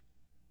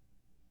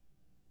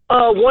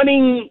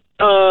wanting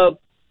to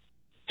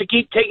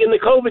keep taking the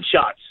COVID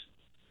shots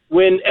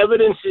when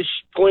evidence is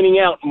pointing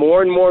out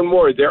more and more and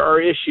more there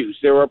are issues,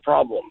 there are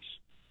problems,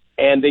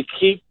 and they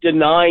keep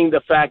denying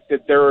the fact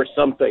that there are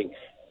something,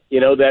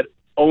 that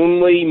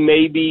only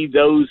maybe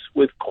those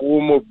with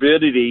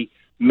comorbidity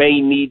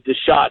may need the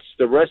shots.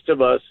 The rest of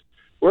us,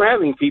 we're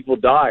having people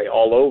die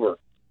all over,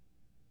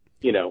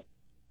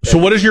 So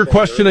what is your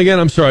question again?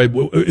 I'm sorry.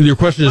 Your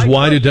question is,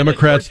 why do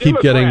Democrats keep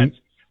wanting,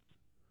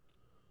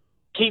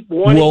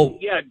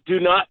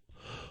 denying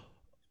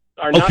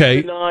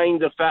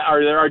the fact,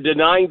 or are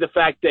denying the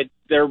fact that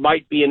there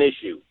might be an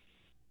issue?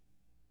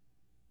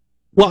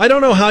 Well, I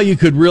don't know how you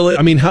could really.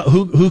 I mean,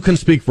 who can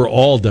speak for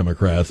all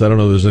Democrats? I don't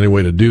know. If there's any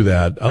way to do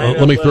that.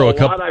 Let me throw a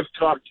couple. I've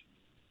talked.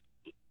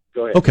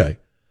 Go ahead. Okay.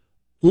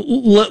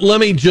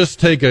 Let me just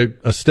take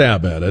a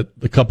stab at it.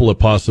 A couple of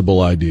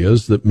possible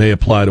ideas that may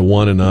apply to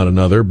one and not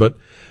another. But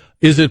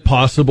is it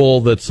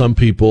possible that some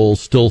people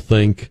still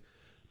think,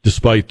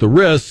 despite the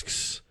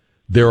risks,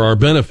 there are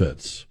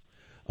benefits?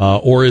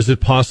 Or is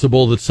it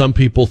possible that some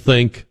people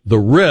think the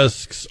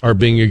risks are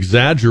being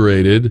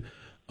exaggerated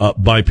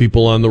by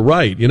people on the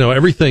right?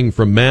 Everything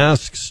from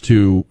masks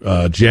to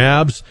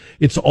jabs.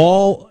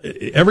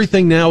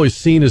 Everything now is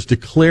seen as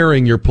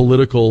declaring your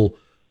political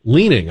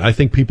leaning. I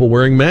think people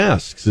wearing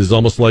masks is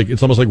almost like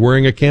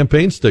wearing a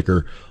campaign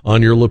sticker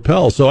on your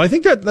lapel. So I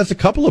think that's a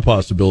couple of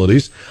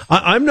possibilities.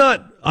 I'm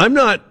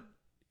not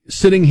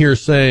sitting here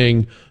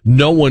saying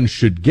no one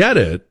should get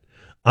it.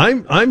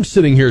 I'm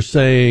sitting here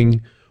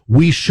saying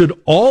we should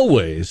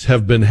always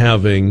have been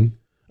having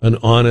an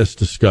honest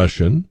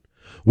discussion.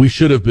 We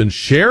should have been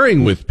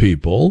sharing with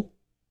people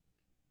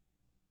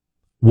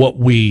what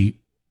we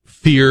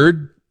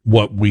feared,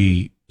 what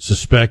we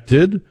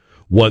suspected,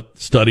 what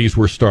studies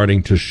were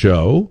starting to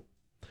show.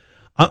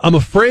 I'm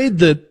afraid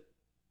that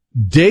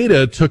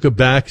data took a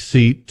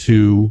backseat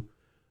to,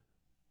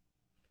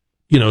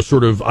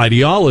 sort of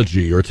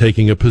ideology or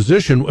taking a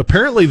position.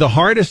 Apparently, the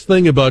hardest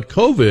thing about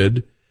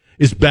COVID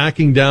is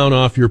backing down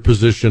off your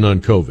position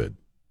on COVID.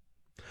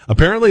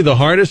 Apparently, the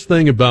hardest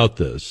thing about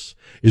this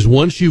is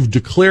once you've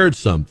declared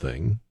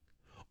something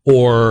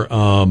or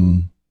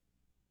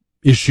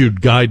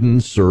issued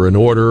guidance or an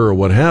order or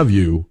what have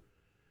you,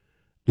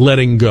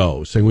 letting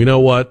go, saying, we know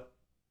what,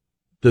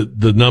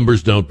 the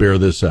numbers don't bear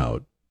this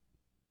out.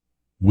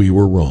 We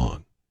were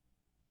wrong.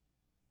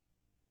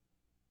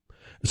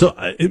 So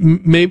I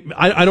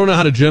don't know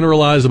how to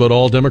generalize about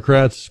all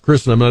Democrats,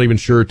 Chris, and I'm not even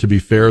sure, to be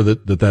fair,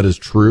 that is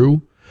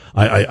true.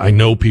 I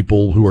know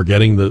people who are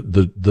getting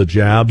the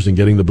jabs and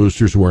getting the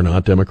boosters who are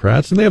not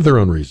Democrats, and they have their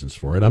own reasons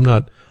for it. I'm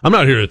not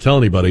here to tell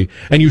anybody,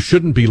 and you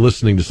shouldn't be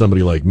listening to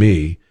somebody like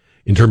me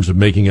in terms of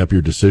making up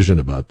your decision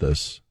about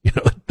this.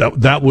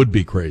 That would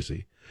be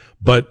crazy.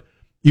 But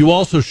you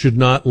also should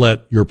not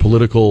let your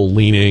political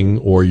leaning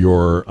or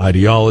your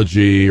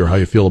ideology or how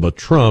you feel about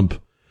Trump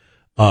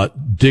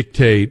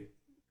dictate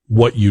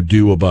what you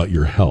do about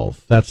your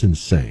health. That's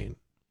insane.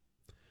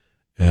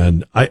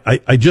 And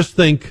I just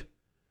think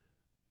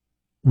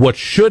what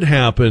should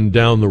happen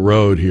down the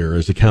road here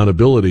is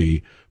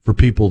accountability for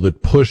people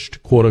that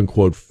pushed quote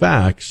unquote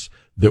facts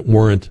that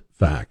weren't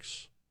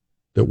facts,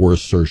 that were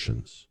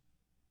assertions,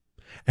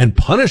 and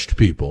punished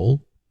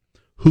people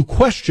who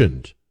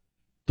questioned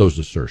those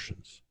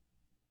assertions.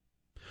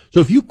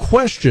 So if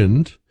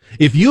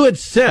you had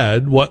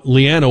said what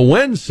Leanna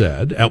Wen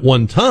said at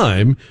one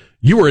time,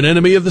 you were an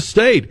enemy of the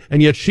state,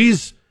 and yet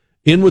she's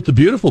in with the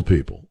beautiful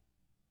people.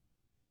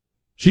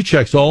 She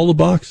checks all the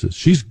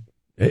boxes.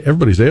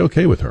 Everybody's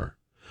A-okay with her.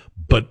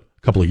 But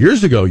a couple of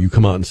years ago, you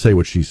come out and say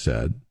what she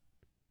said,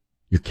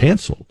 you're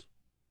canceled.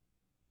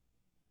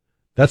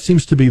 That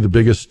seems to be the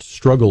biggest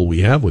struggle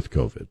we have with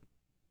COVID.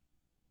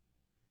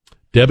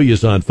 Debbie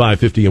is on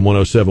 550 and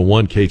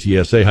 107.1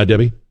 KTSA. Hi,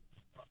 Debbie.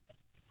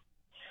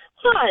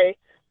 Hi.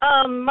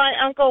 My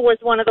uncle was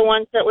one of the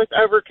ones that was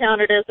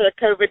overcounted as a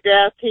COVID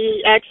death.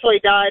 He actually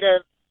died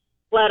of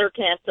bladder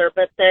cancer,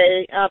 but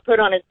they put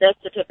on his death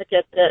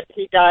certificate that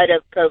he died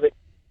of COVID.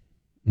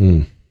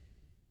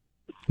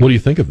 What do you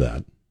think of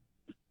that?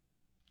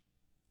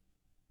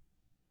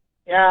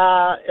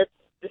 Yeah, it's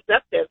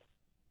deceptive.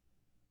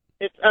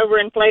 It's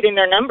overinflating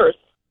their numbers.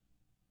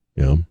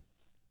 Yeah.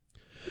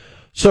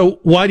 So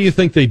why do you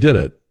think they did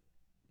it?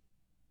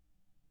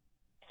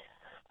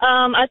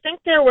 I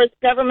think there was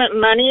government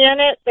money in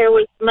it. There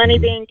was money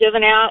being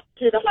given out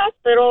to the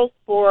hospitals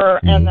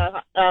and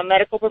the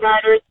medical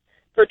providers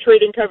for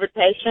treating COVID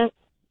patients.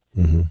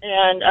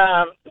 And,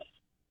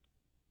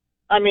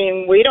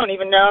 we don't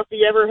even know if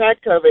he ever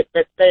had COVID,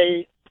 but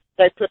they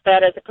put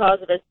that as a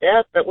cause of his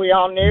death, but we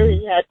all knew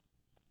he had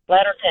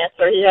bladder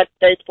cancer. He had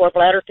stage 4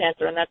 bladder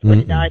cancer, and that's what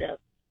he died of.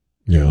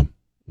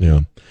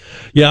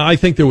 Yeah, I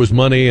think there was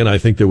money, and I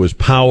think there was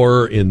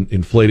power in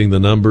inflating the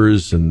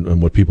numbers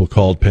and what people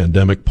called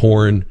pandemic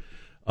porn.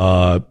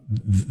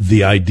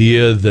 The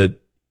idea that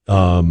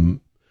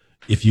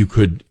if you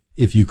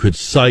could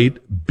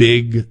cite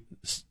big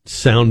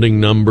sounding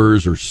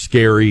numbers or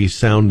scary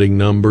sounding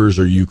numbers,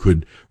 or you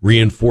could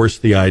reinforce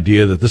the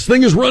idea that this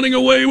thing is running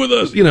away with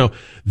us,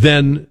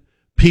 then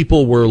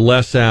people were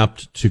less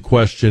apt to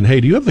question,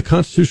 hey, do you have the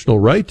constitutional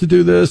right to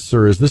do this?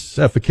 Or is this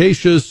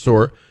efficacious?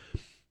 Or,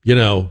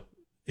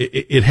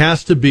 it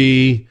has to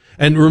be.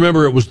 And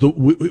remember, it was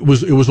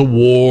a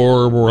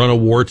war. We're on a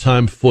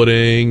wartime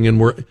footing,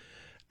 and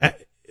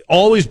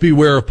always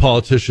beware of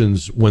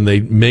politicians when they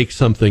make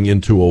something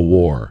into a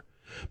war,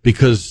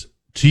 because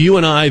to you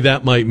and I,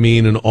 that might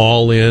mean an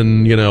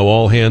all-in,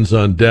 all hands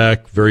on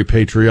deck, very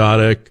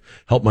patriotic,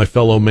 help my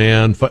fellow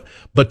man.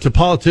 But to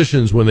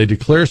politicians, when they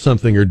declare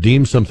something or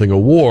deem something a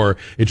war,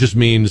 it just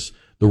means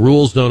the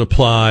rules don't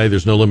apply.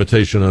 There's no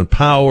limitation on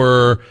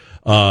power.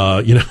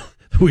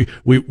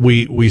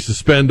 We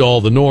suspend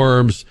all the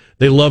norms.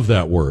 They love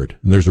that word,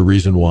 and there's a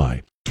reason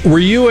why. Were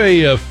you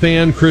a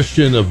fan,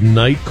 Christian, of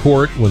Night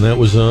Court when that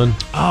was on?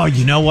 Oh,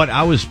 you know what?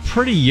 I was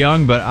pretty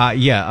young, but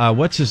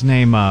what's his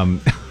name?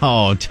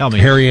 Tell me.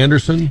 Harry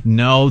Anderson?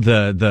 No,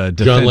 the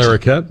John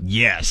Larroquette?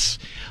 Yes.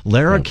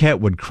 Larroquette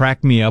would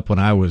crack me up when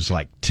I was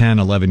like 10,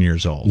 11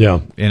 years old.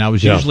 Yeah. And I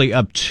was usually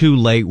up too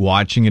late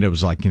watching it. It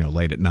was like,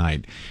 late at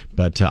night.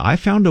 But I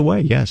found a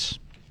way, yes.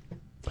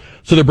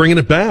 So they're bringing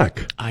it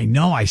back. I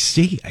know, I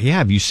see. Yeah,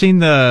 have you seen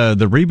the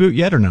reboot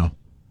yet or no?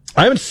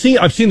 I've seen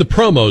the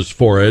promos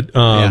for it.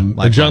 And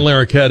John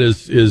Larroquette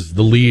is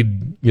the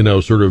lead,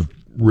 sort of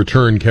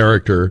return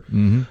character.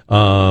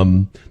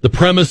 The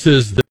premise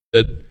is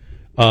that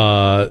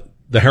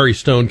the Harry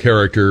Stone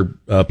character,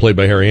 played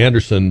by Harry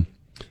Anderson,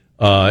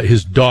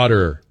 his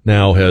daughter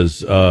now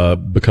has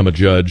become a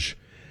judge,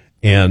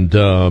 and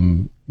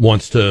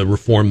wants to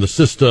reform the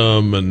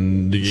system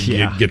and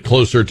get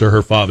closer to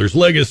her father's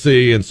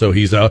legacy, and so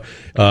he's out.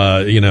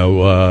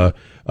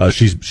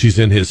 She's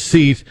in his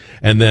seat,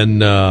 and then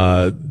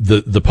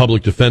the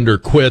public defender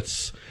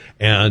quits,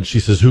 and she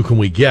says, "Who can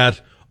we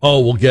get?"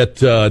 Oh, we'll get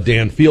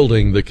Dan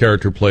Fielding, the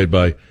character played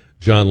by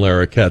John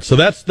Larroquette. So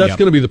that's going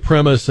to be the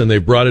premise, and they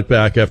brought it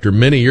back after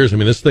many years. I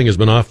mean, this thing has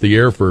been off the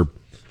air for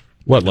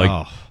 30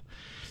 years.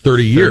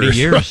 30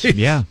 years, right?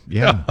 Yeah.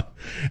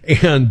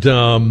 And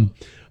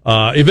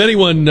if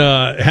anyone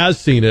has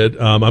seen it,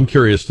 I'm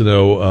curious to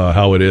know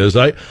how it is.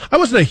 I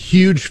wasn't a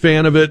huge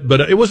fan of it,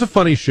 but it was a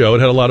funny show. It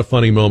had a lot of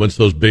funny moments.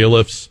 Those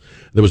bailiffs,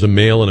 there was a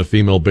male and a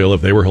female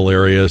bailiff. They were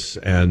hilarious.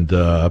 And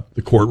the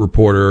court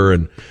reporter.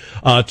 And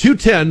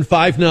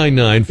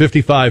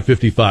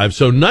 210-599-5555.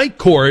 So Night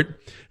Court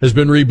has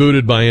been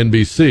rebooted by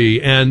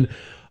NBC. And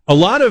a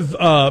lot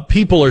of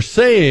people are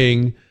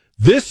saying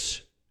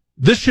this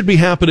should be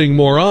happening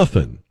more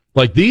often.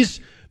 Like these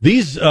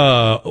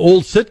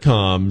old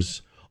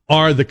sitcoms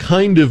are the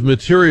kind of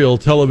material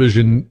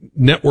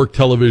network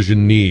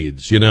television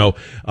needs. You know,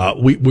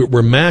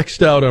 we're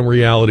maxed out on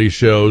reality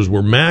shows.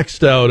 We're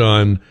maxed out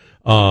on,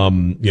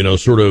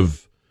 sort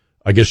of,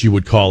 I guess you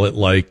would call it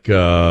like,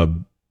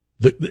 the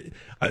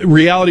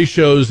reality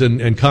shows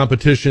and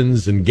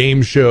competitions and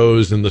game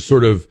shows and the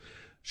sort of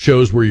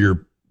shows where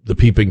you're the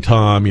peeping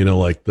Tom,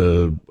 like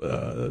the,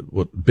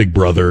 Big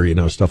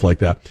Brother, stuff like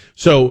that.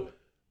 So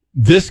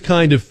this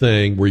kind of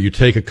thing where you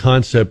take a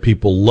concept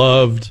people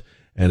loved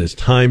and is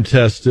time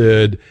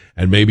tested,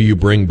 and maybe you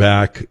bring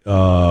back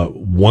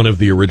one of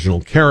the original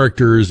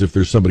characters if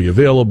there's somebody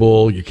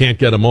available. You can't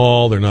get them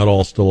all; they're not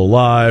all still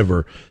alive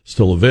or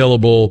still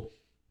available.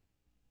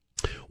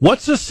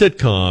 What's a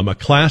sitcom, a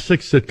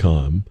classic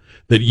sitcom,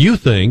 that you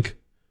think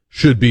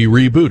should be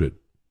rebooted?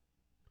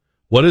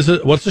 What is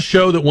it? What's a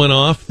show that went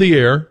off the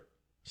air,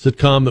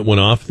 sitcom that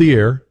went off the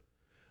air,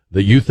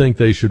 that you think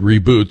they should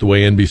reboot the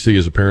way NBC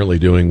is apparently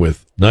doing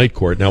with Night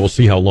Court? Now we'll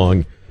see how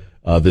long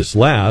this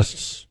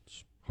lasts.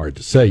 Hard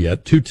to say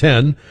yet.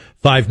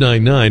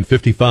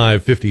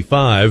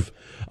 210-599-5555.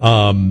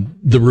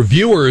 The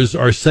reviewers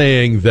are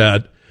saying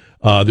that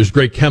there's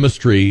great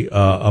chemistry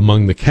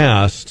among the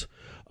cast,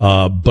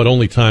 but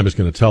only time is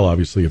going to tell,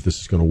 obviously, if this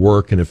is going to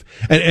work, and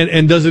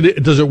does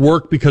it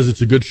work because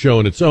it's a good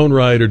show in its own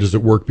right, or does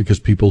it work because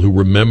people who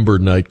remember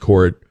Night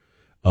Court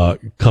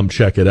come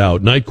check it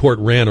out? Night Court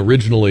ran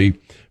originally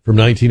from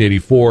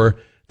 1984 to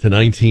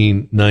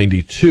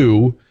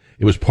 1992.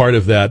 It was part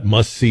of that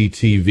must-see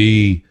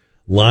TV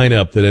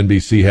lineup that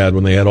NBC had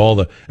when they had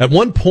at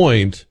one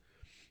point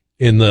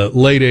in the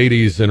late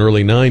 80s and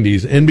early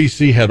 90s,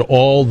 NBC had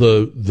all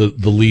the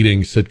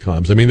leading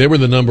sitcoms. I mean, they were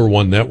the number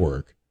one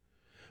network,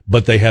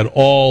 but they had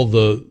all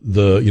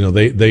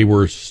they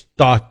were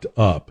stocked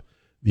up.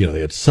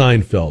 They had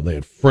Seinfeld, they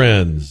had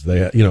Friends,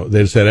 they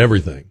just had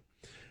everything.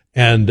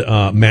 And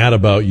Mad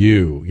About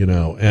You,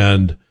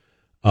 and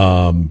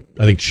I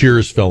think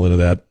Cheers fell into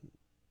that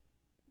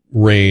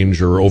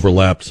range or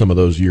overlapped some of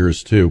those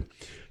years too.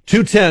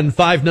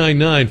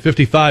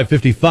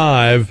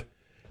 210-599-5555.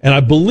 And I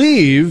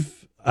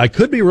believe, I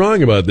could be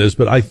wrong about this,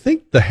 but I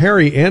think the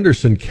Harry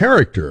Anderson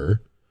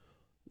character,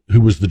 who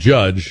was the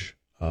judge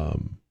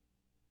on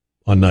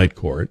Night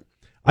Court,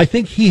 I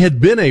think he had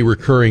been a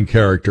recurring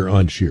character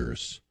on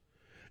Cheers.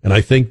 And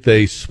I think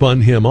they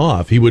spun him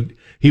off. He would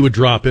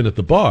drop in at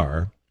the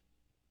bar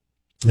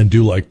and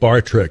do like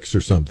bar tricks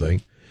or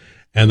something.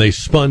 And they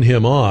spun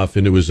him off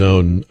into his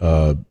own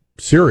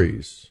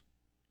series.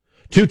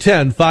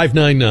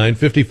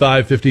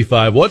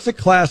 210-599-5555. What's a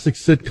classic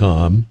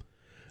sitcom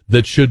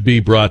that should be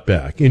brought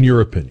back, in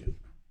your opinion?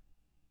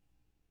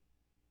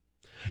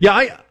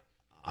 Yeah,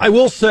 I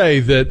will say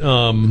that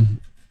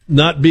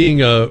not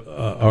being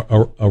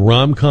a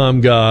rom-com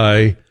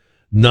guy,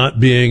 not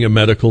being a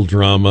medical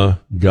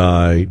drama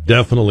guy,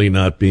 definitely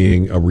not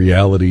being a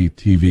reality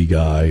TV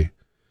guy,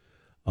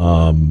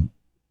 I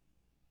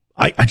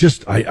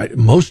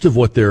most of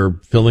what they're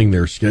filling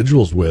their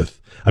schedules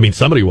with, I mean,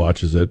 somebody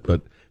watches it,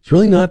 but it's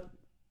really not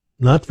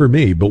for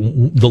me. But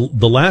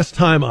the last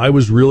time I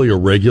was really a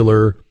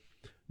regular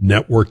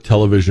network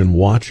television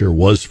watcher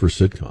was for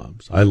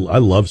sitcoms. I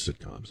love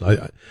sitcoms.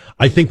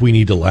 I think we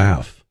need to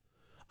laugh.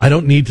 I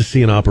don't need to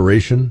see an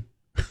operation.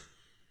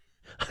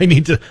 I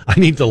need to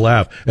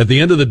laugh. At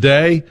the end of the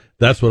day,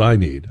 that's what I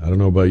need. I don't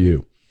know about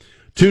you.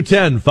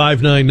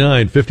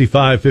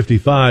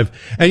 210-599-5555.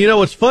 And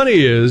what's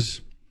funny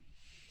is,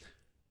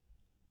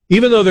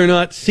 even though they're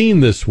not seen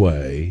this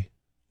way,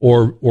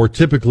 or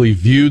typically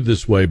viewed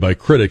this way by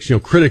critics.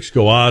 Critics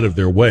go out of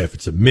their way if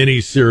it's a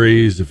mini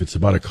series, if it's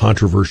about a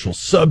controversial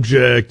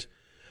subject.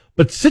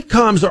 But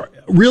sitcoms are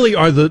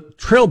the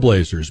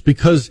trailblazers,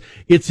 because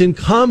it's in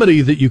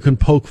comedy that you can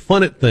poke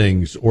fun at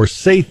things or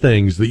say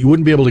things that you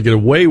wouldn't be able to get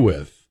away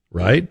with,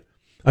 right?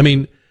 I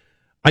mean,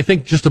 I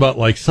think just about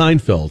like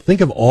Seinfeld.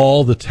 Think of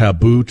all the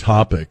taboo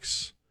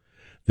topics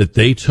that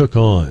they took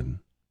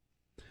on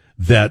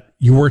that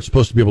you weren't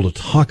supposed to be able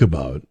to talk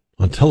about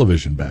on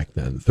television back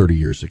then, 30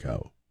 years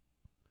ago.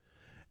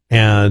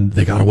 And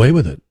they got away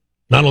with it.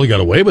 Not only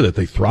got away with it,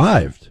 they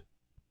thrived.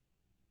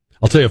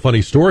 I'll tell you a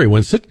funny story.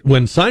 When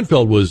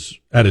Seinfeld was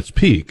at its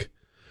peak,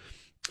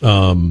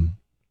 I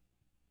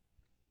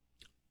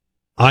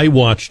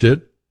watched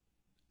it,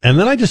 and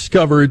then I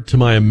discovered, to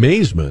my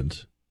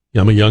amazement,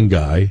 I'm a young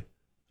guy.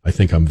 I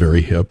think I'm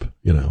very hip,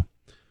 I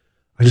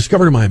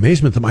discovered to my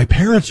amazement that my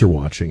parents are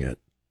watching it.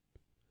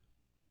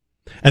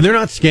 And they're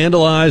not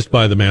scandalized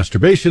by the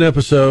masturbation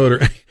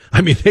episode,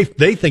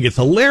 they think it's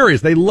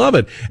hilarious. They love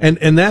it.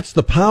 And that's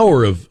the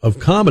power of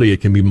comedy.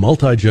 It can be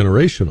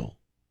multi-generational.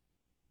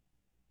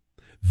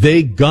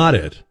 They got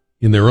it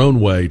in their own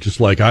way, just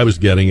like I was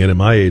getting it and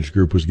my age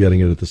group was getting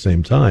it at the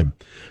same time.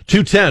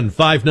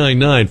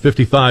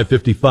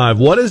 210-599-5555.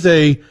 What is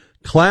a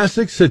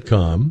classic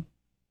sitcom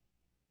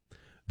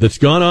that's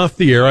gone off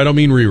the air? I don't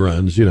mean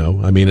reruns,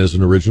 I mean as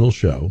an original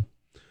show,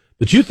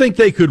 that you think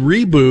they could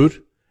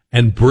reboot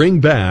and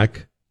bring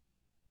back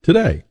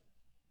today?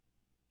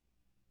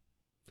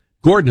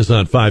 Gordon is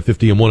on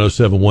 550 and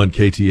 107.1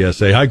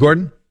 KTSA. Hi,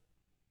 Gordon.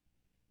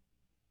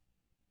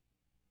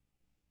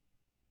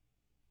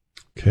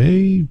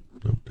 Okay.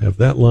 Have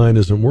that line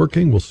isn't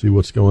working. We'll see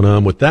what's going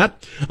on with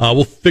that.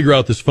 We'll figure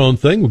out this phone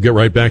thing. We'll get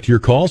right back to your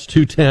calls.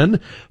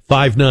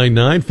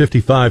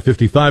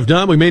 210-599-5555.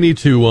 Don, we may need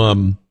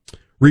to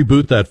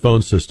reboot that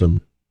phone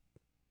system.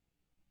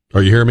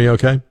 Are you hearing me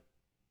okay?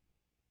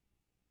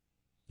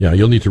 Yeah,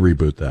 you'll need to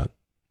reboot that,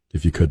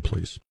 if you could,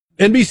 please.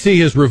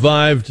 NBC has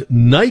revived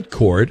Night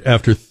Court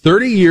after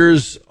 30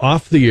 years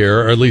off the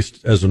air, or at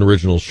least as an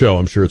original show.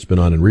 I'm sure it's been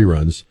on in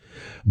reruns.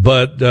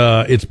 But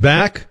it's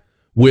back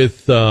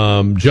with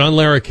John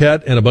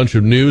Larroquette and a bunch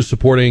of new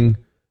supporting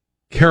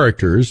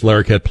characters.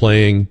 Larroquette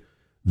playing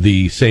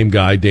the same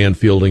guy, Dan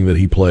Fielding, that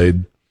he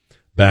played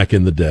back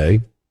in the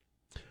day.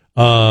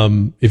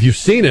 If you've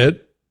seen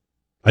it,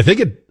 I think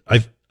it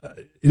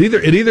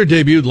either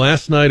debuted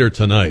last night or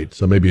tonight,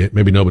 so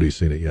maybe nobody's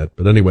seen it yet.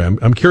 But anyway,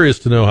 I'm curious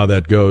to know how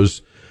that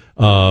goes,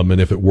 and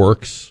if it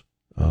works.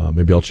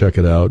 Maybe I'll check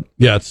it out.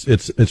 Yeah, it's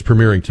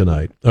premiering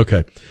tonight.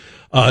 Okay.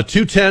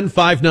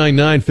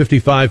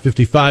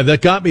 210-599-5555.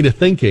 That got me to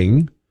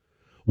thinking,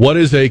 what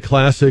is a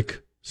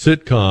classic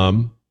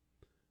sitcom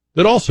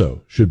that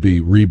also should be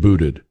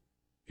rebooted,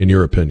 in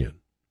your opinion?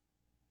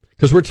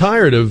 Because we're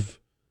tired of,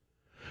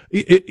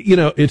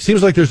 it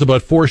seems like there's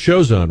about 4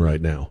 shows on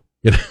right now.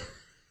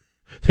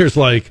 There's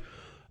like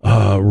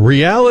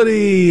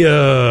reality,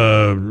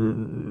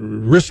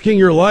 risking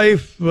your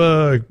life,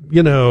 show,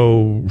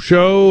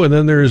 and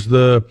then there's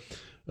the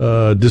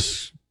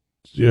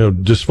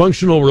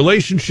dysfunctional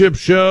relationship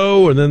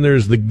show, and then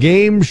there's the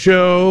game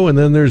show, and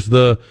then there's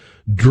the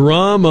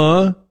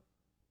drama,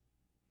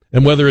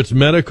 and whether it's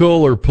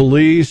medical or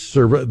police,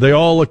 or they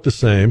all look the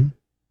same.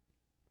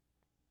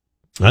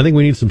 I think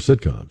we need some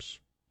sitcoms.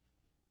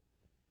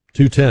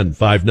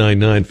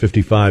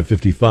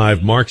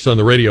 210-599-5555. Mark's on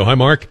the radio. Hi,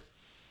 Mark.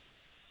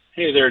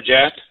 Hey there,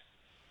 Jack.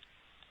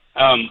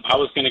 I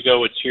was going to go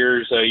with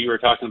Cheers. You were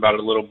talking about it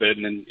a little bit,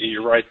 and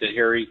you're right that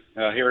Harry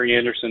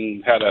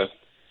Anderson had a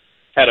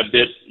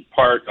bit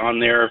part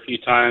on there a few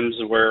times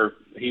where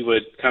he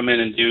would come in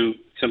and do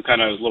some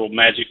kind of little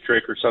magic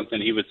trick or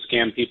something. He would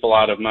scam people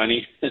out of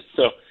money.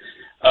 So,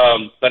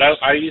 but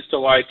I used to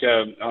like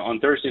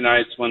on Thursday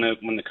nights when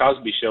the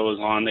Cosby Show was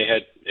on, they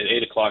had at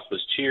 8:00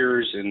 was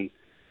Cheers, and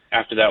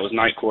after that was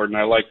Night Court, and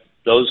I liked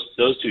those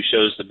 2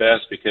 shows the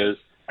best because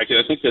I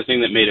think the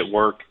thing that made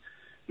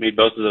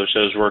both of those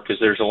shows work is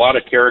there's a lot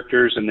of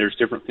characters and there's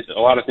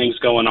a lot of things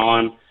going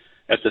on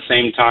at the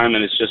same time,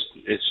 and it's just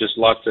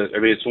lots of,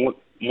 it's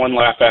one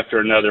laugh after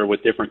another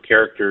with different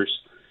characters,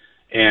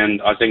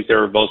 and I think they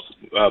were both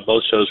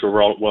shows were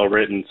well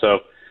written.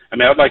 So,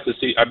 I'd like to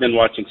see. I've been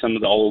watching some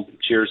of the old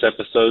Cheers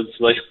episodes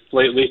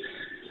lately.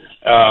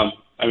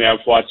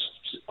 I've watched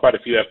quite a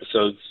few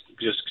episodes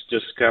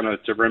just kind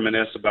of to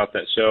reminisce about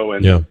that show,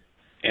 and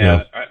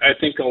I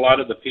think a lot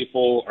of the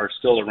people are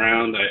still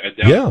around. I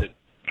doubt that.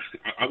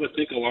 I would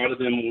think a lot of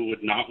them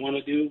would not want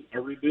to do a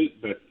reboot,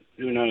 but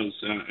who knows?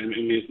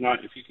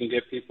 If you can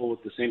get people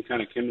with the same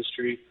kind of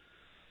chemistry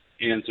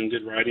and some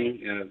good writing,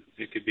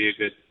 it could be a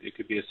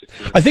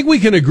success. I think we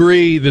can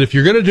agree that if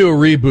you're going to do a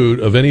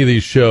reboot of any of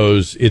these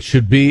shows, it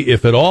should be,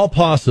 if at all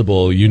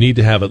possible, you need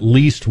to have at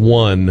least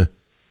one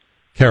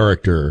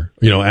character,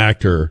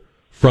 actor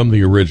from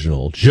the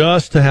original,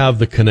 just to have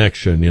the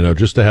connection,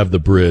 just to have the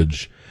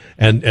bridge.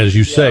 And as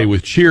you say,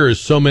 with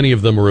Cheers, so many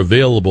of them are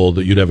available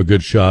that you'd have a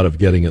good shot of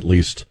getting at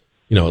least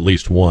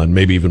one,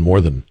 maybe even more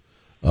than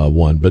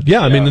one. But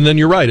and then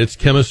you're right. It's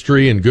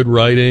chemistry and good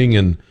writing,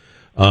 and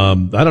I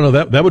don't know,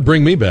 that would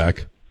bring me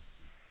back.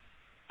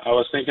 I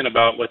was thinking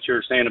about what you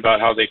were saying about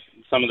how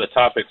some of the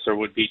topics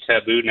would be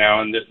taboo now,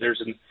 and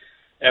there's an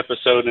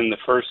episode in the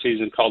first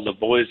season called "The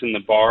Boys in the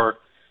Bar,"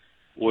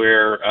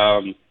 where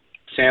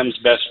Sam's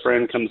best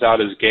friend comes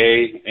out as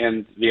gay,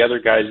 and the other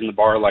guys in the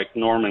bar, like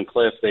Norm and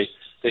Cliff, they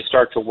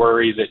start to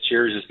worry that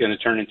Cheers is going to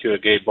turn into a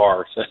gay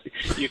bar. So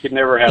you could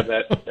never have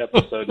that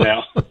episode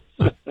now.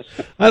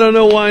 I don't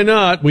know why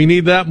not. We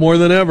need that more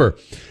than ever.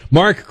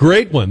 Mark,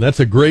 great one.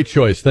 That's a great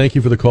choice. Thank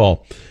you for the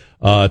call.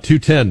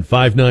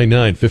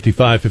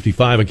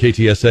 210-599-5555 on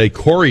KTSA.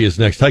 Corey is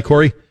next. Hi,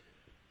 Corey.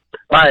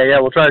 Hi, yeah,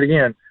 we'll try it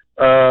again.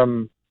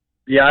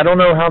 Yeah, I don't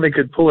know how they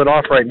could pull it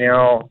off right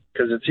now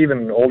because it's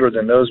even older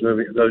than those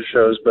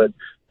shows. But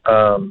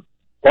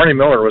Barney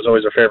Miller was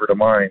always a favorite of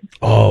mine.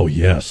 Oh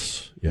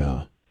yes,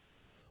 yeah.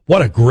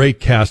 What a great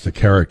cast of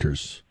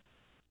characters.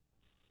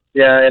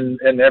 Yeah,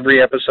 and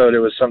every episode it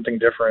was something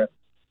different.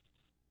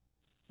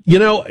 You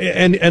know,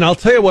 and I'll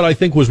tell you what I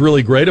think was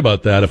really great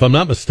about that. If I'm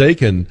not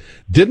mistaken,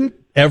 didn't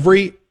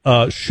every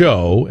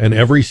show and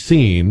every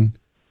scene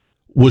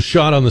was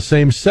shot on the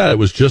same set? It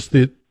was just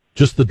the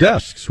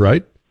desks,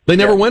 right? They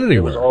never went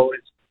anywhere. It was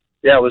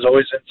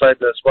always inside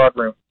the squad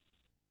room.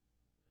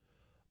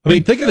 I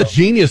mean, think of the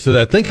genius of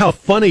that. Think how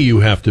funny you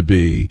have to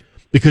be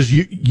because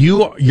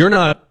you're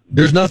not.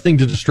 There's nothing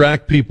to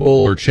distract people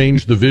or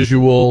change the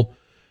visual.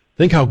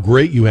 Think how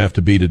great you have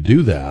to be to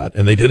do that,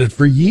 and they did it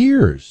for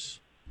years.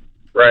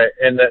 Right,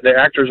 and the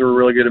actors were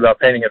really good about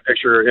painting a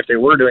picture if they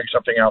were doing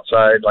something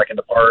outside, like in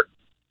the park,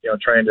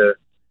 trying to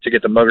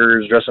get the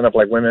muggers dressing up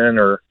like women,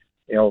 or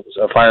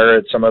a fire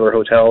at some other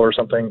hotel or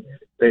something.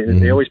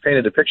 They always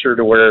painted a picture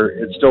to where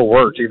it still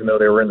worked, even though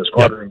they were in the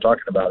squad room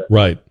talking about it.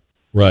 Right.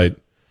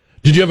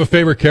 Did you have a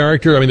favorite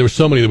character? I mean, there was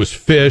so many. There was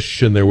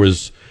Fish, and there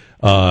was,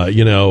 Hal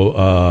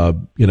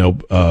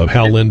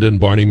Linden,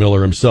 Barney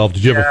Miller himself.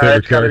 Did you have a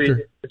favorite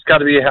character? It's got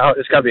to be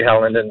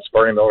Hal Linden's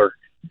Barney Miller.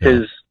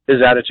 Yeah.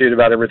 His attitude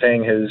about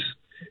everything, his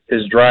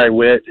dry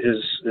wit,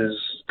 his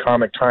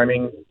comic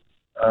timing.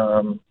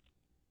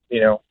 He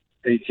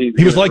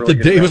was like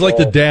really he was like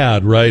the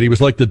dad, right? He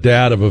was like the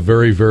dad of a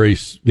very, very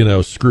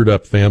screwed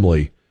up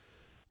family.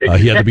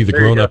 He had to be the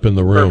grown up in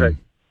the room.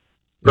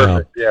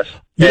 Perfect. Yes.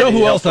 You know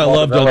who else I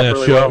loved on that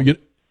show? Well.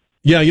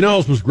 You know who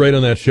else was great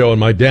on that show, and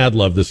my dad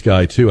loved this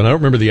guy too, and I don't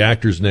remember the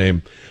actor's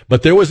name,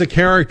 but there was a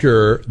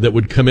character that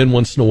would come in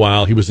once in a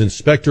while. He was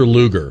Inspector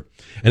Luger,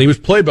 and he was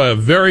played by a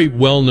very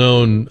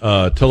well-known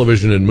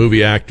television and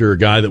movie actor, a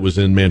guy that was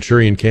in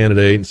Manchurian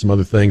Candidate and some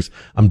other things.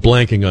 I'm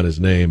blanking on his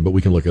name, but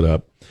we can look it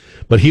up.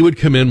 But he would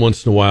come in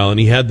once in a while, and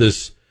he had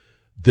this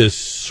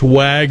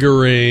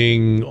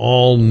swaggering,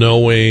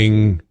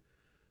 all-knowing,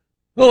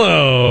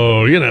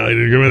 hello,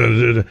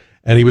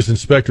 and he was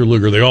Inspector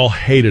Luger. They all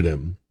hated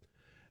him.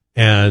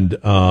 And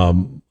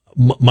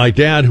my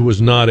dad, who was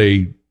not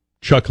a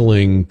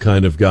chuckling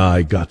kind of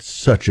guy, got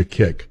such a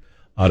kick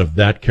out of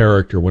that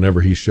character whenever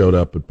he showed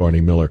up at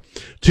Barney Miller.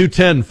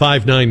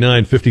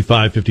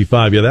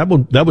 210-599-5555. Yeah,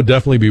 that would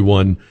definitely be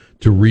one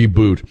to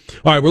reboot.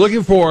 All right, we're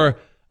looking for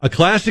a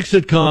classic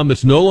sitcom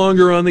that's no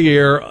longer on the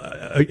air.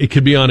 It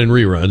could be on in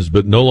reruns,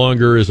 but no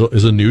longer is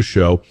a new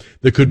show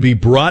that could be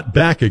brought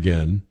back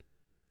again,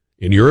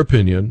 in your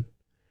opinion,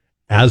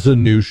 as a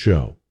new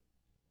show.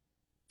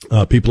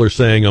 People are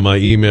saying on my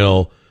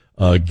email,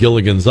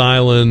 Gilligan's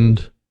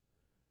Island,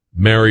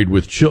 Married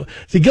with Children.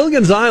 See,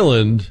 Gilligan's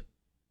Island,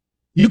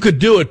 you could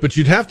do it, but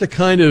you'd have to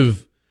kind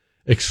of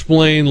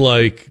explain,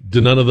 like, do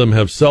none of them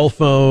have cell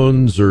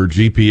phones or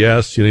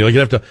GPS? You'd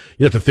have to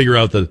figure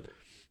out the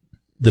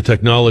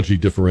technology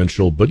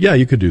differential. But yeah,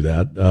 you could do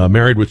that.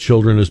 Married with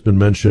Children has been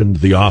mentioned.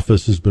 The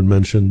Office has been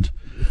mentioned.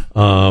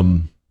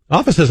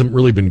 Office hasn't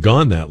really been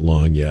gone that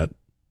long yet,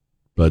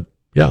 but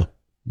yeah.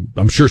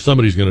 I'm sure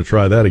somebody's going to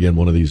try that again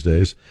one of these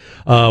days.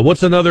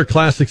 What's another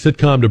classic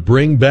sitcom to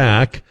bring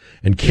back?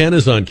 And Ken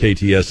is on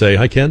KTSA.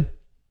 Hi, Ken.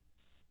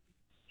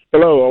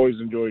 Hello. Always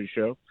enjoy your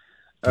show.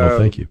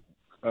 Thank you.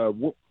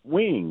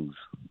 Wings.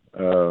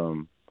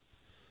 It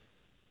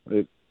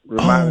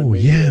reminded me.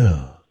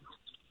 Yeah.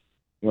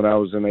 When I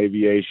was in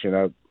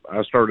aviation,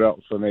 I started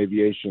out in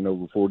aviation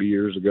over 40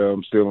 years ago.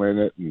 I'm still in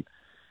it, and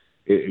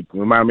it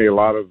reminded me a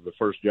lot of the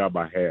first job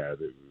I had.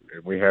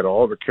 And we had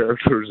all the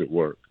characters at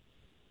work.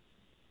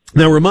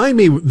 Now, remind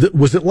me,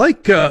 was it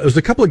like, it was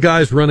a couple of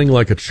guys running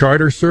like a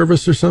charter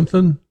service or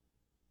something?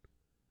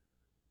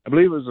 I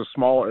believe it was a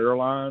small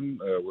airline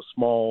with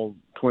small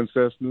twin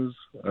Cessnas.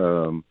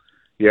 And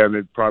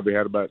it probably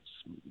had about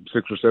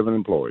 6 or 7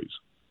 employees.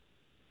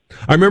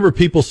 I remember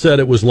people said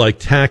it was like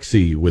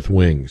Taxi with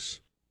wings.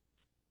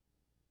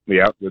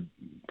 Yeah, that'd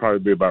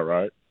probably be about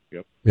right.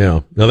 Yep. Yeah.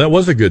 Now, that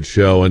was a good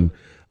show, and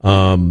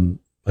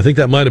I think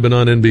that might have been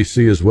on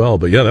NBC as well.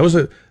 But yeah, that was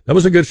a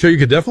good show. You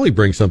could definitely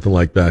bring something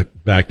like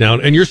that back down.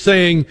 And you're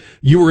saying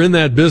you were in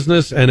that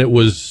business and it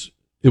was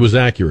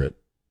accurate.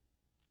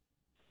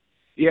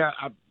 Yeah,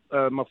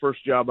 my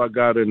first job I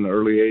got in the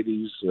early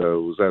 80s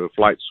was at a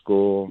flight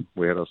school.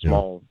 We had a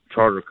small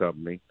charter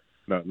company,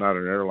 not an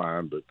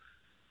airline, but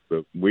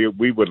we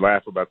would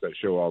laugh about that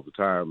show all the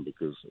time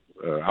because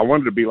I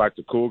wanted to be like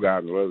the cool guy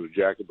in the leather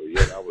jacket, but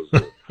yet I was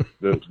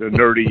the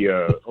nerdy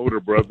older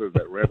brother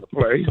that ran the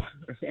place.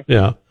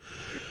 Yeah.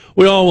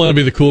 We all want to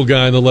be the cool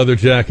guy in the leather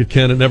jacket,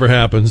 Ken. It never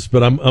happens,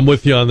 but I'm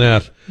with you on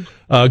that.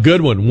 Good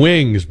one.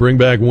 Wings. Bring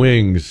back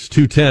Wings.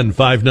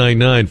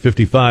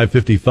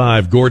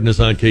 210-599-5555. Gordon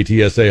is on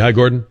KTSA. Hi,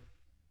 Gordon.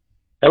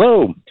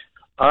 Hello.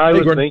 I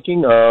was Gordon.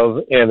 thinking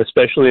of, and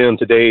especially in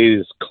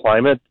today's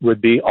climate,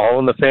 would be All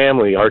in the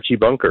Family, Archie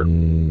Bunker.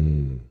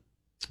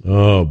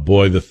 Oh,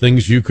 boy, the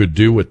things you could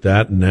do with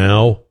that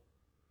now.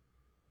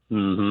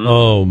 Mm-hmm.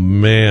 Oh,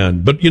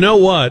 man. But you know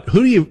what?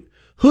 Who do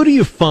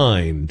you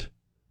find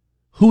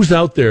who's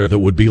out there that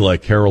would be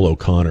like Carroll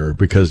O'Connor?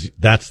 Because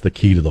that's the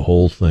key to the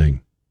whole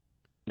thing.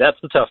 That's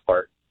the tough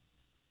part.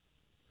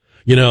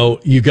 You know,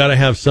 you got to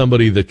have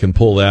somebody that can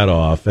pull that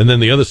off, and then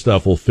the other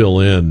stuff will fill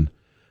in.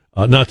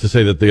 Not to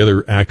say that the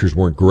other actors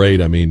weren't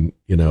great. I mean,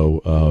 you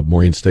know,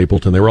 Maureen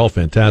Stapleton, they were all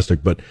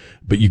fantastic, but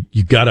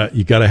you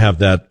gotta have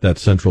that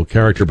central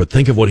character. But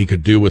think of what he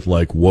could do with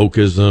like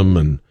wokeism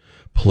and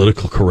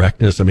political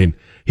correctness. I mean,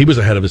 he was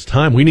ahead of his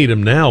time. We need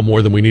him now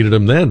more than we needed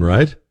him then,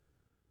 right?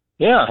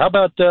 Yeah. How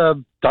about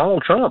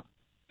Donald Trump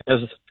as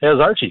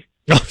Archie?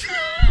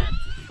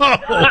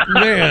 Oh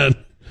man!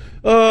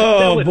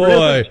 Oh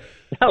boy!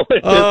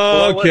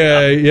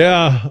 Okay,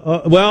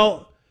 yeah.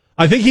 Well,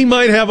 I think he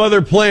might have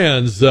other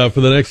plans for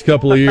the next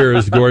couple of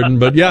years, Gordon.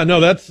 But yeah, no,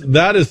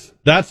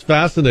 that's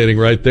fascinating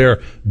right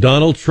there.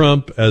 Donald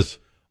Trump as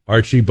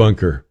Archie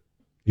Bunker.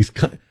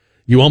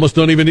 You almost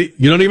don't even need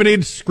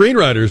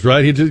screenwriters,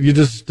 right? You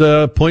just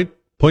point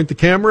the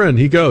camera and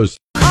he goes.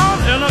 I'm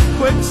in a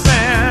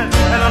quicksand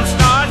and I'm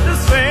starting to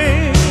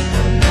sing.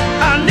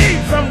 I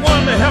need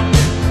someone to help me,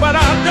 but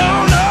I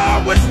don't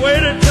know which way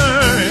to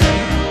turn.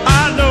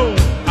 I know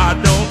I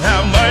don't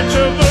have much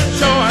of a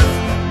choice.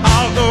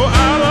 I'll go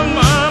out of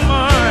my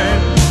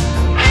mind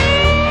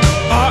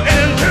or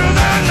into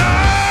the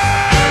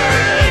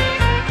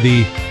night.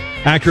 The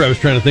actor I was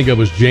trying to think of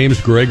was James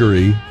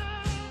Gregory,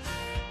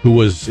 who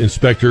was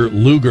Inspector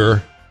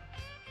Luger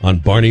on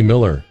Barney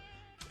Miller.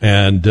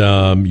 And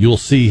you'll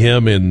see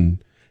him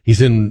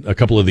he's in a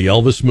couple of the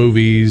Elvis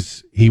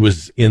movies. He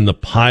was in the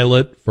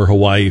pilot for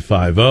Hawaii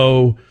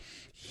Five-0.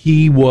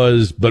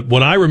 But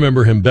what I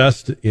remember him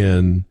best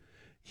in,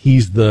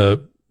 he's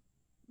the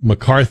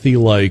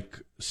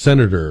McCarthy-like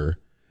senator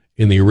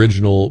in the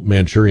original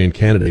Manchurian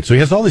Candidate. So he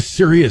has all this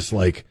serious,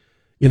 like,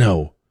 you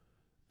know,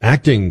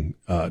 acting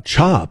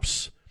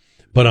chops.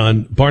 But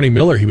on Barney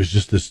Miller, he was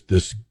just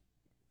this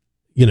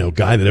you know,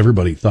 guy that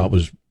everybody thought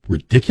was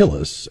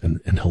ridiculous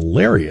and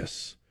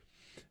hilarious.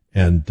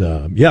 And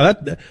the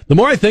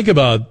more I think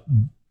about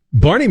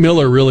Barney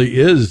Miller, really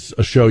is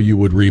a show you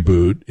would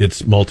reboot.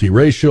 It's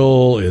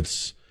multiracial.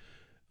 It's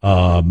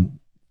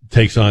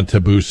takes on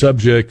taboo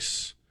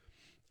subjects.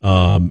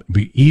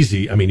 Be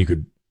easy. I mean,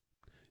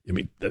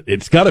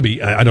 it's got to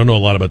be. I don't know a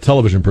lot about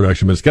television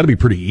production, but it's got to be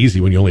pretty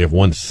easy when you only have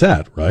one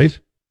set, right?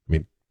 I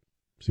mean,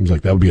 seems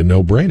like that would be a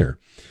no-brainer.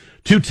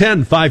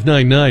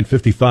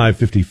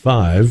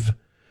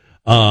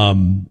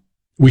 210-599-5555.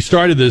 We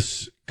started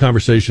this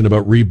conversation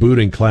about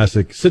rebooting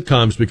classic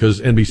sitcoms because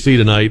NBC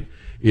tonight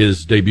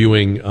is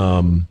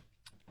debuting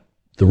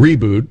the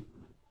reboot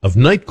of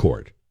Night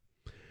Court.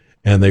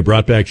 And they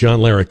brought back John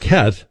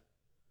Larroquette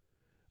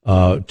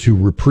to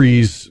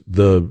reprise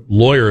the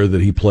lawyer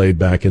that he played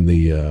back in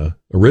the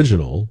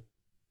original.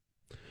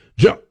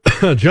 John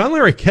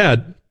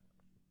Larroquette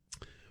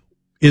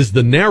is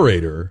the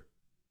narrator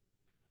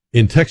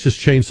in Texas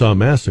Chainsaw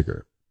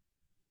Massacre,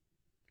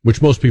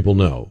 which most people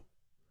know.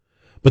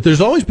 But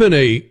there's always been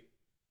a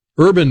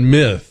urban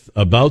myth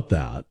about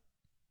that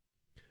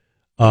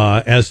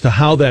as to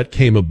how that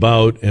came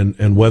about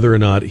and whether or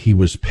not he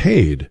was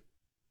paid.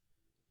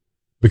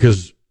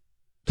 Because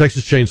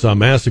Texas Chainsaw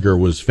Massacre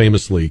was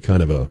famously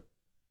kind of a,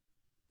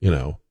 you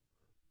know,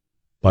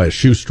 by a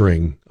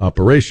shoestring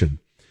operation.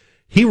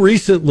 He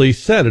recently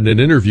said in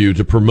an interview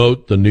to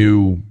promote the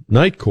new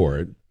Night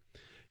Court,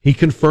 he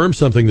confirmed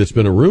something that's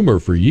been a rumor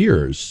for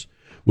years,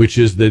 which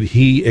is that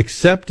he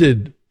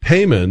accepted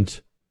payment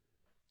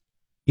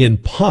in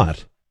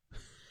pot.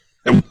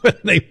 And when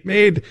they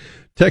made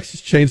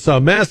Texas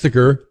Chainsaw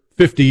Massacre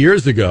 50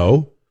 years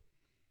ago,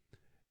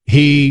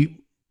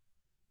 he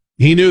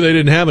knew they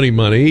didn't have any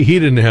money. He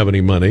didn't have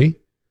any money.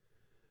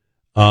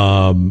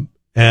 And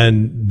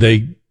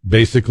they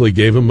basically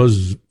gave him a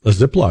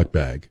Ziploc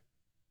bag.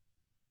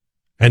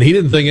 And he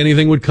didn't think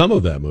anything would come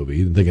of that movie.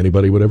 He didn't think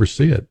anybody would ever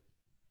see it.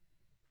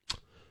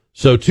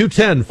 So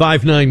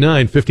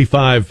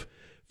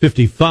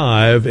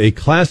 210-599-5555, a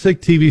classic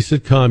TV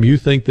sitcom you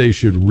think they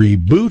should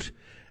reboot.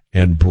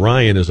 And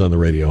Brian is on the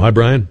radio. Hi,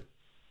 Brian.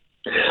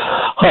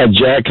 Hi,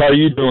 Jack. How are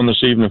you doing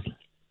this evening?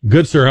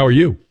 Good, sir. How are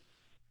you?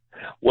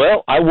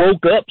 Well, I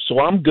woke up, so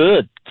I'm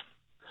good.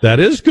 That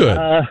is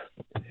good.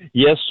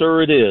 Yes,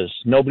 sir, it is.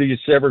 Nobody's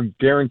ever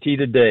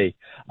guaranteed a day.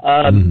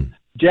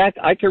 Jack,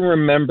 I can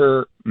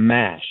remember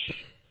MASH.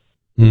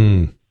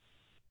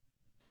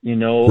 You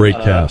know, great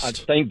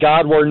cast. Thank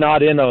God we're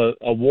not in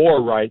a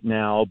war right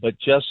now, but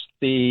just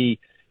the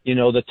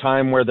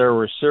time where there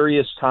were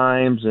serious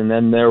times and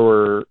then there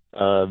were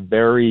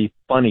very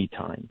funny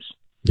times.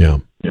 Yeah.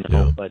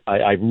 But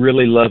I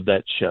really love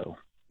that show.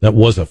 That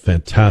was a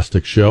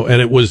fantastic show.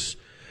 And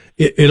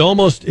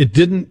it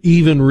didn't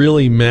even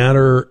really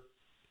matter.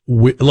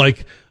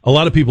 Like a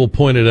lot of people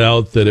pointed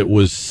out that it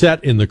was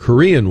set in the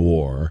Korean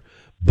War,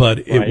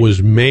 but it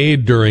was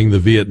made during the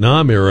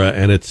Vietnam era,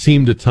 and it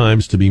seemed at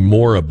times to be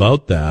more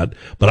about that.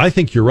 But I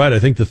think you're right. I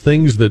think the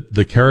things that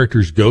the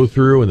characters go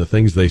through and the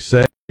things they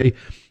say,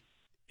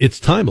 it's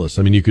timeless.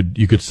 I mean, you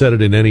could set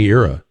it in any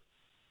era.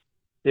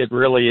 It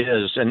really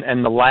is.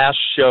 And the last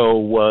show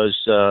was,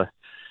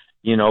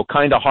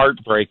 kind of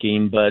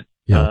heartbreaking, but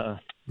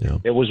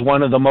It was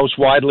one of the most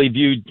widely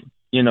viewed,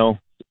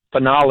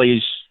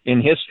 finales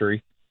in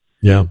history.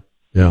 Yeah.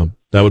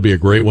 That would be a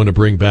great one to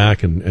bring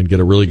back and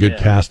get a really good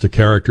cast of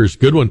characters.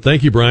 Good one.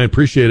 Thank you, Brian.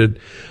 Appreciate it.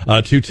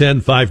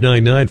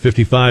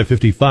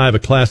 210-599-5555, a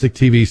classic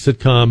TV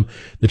sitcom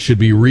that should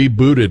be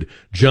rebooted.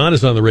 John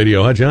is on the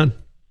radio. Hi, John.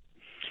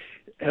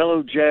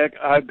 Hello, Jack.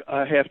 I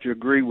have to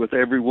agree with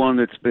everyone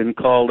that's been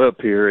called up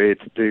here.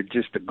 It's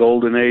just a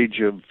golden age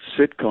of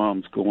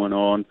sitcoms going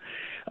on.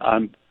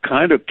 I'm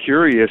kind of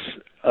curious.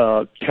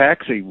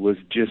 Taxi was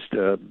just,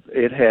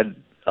 it had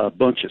a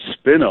bunch of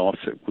spin-offs.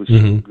 It was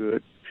so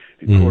good.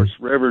 Of course,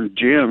 Reverend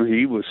Jim,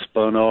 he was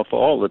spun off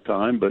all the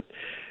time, but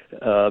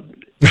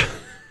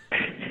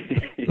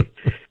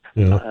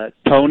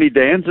Tony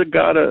Danza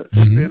got a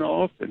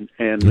spin-off, and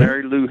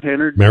Mary Lou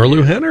Henner. Mary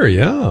Lou Henner,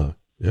 yeah.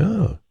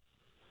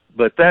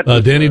 But that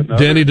Danny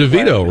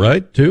DeVito,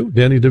 right? Too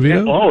Danny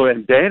DeVito.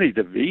 And Danny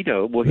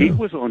DeVito. Well, he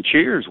was on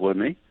Cheers,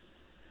 wasn't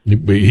he?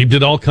 He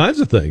did all kinds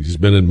of things. He's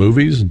been in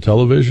movies and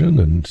television,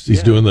 and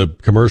he's doing the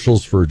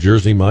commercials for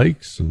Jersey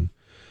Mike's and.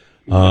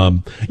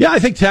 I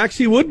think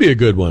Taxi would be a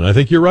good one. I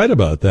think you're right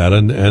about that.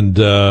 And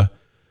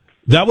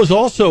that was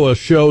also a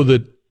show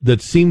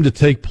that seemed to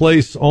take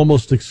place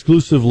almost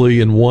exclusively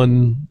in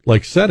one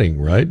setting,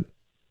 right?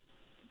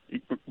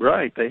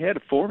 Right. They had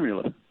a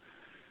formula.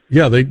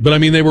 Yeah, but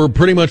they were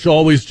pretty much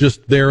always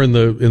just there in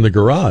the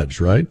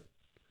garage, right?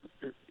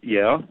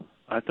 Yeah.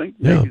 I think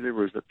maybe there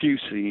was a few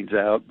scenes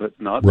out, but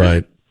not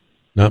right.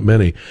 Not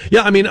many.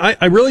 Yeah,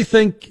 I really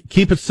think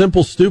keep it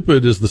simple,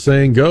 stupid, as the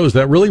saying goes.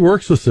 That really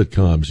works with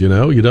sitcoms, You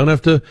don't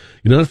have to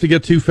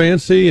get too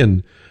fancy,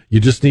 and you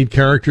just need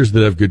characters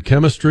that have good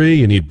chemistry.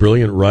 You need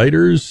brilliant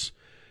writers,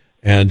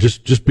 and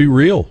just be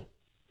real.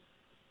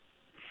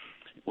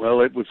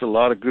 Well, it was a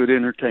lot of good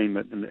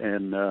entertainment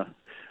and a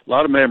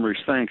lot of memories.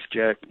 Thanks,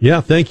 Jack. Yeah,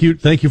 thank you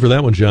for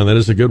that one, John. That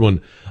is a good one.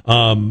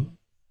 I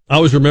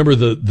always remember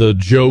the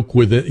joke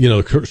with it,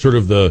 sort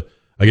of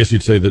I guess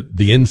you'd say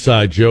the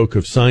inside joke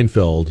of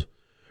Seinfeld.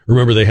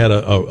 Remember, they had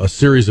a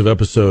series of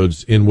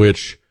episodes in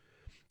which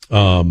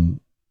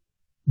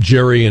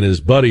Jerry and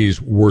his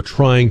buddies were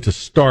trying to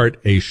start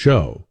a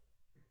show.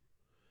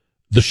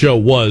 The show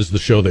was the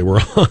show they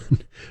were on,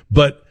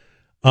 but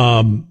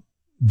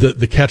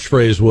the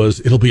catchphrase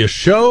was, "It'll be a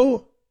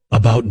show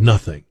about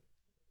nothing."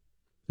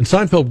 And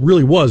Seinfeld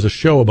really was a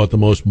show about the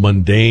most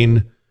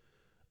mundane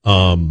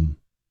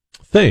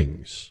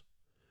things,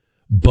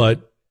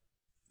 but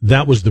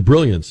that was the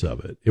brilliance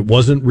of it. It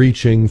wasn't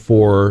reaching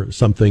for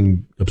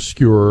something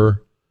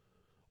obscure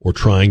or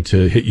trying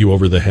to hit you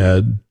over the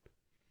head.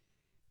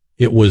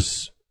 It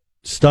was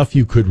stuff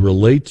you could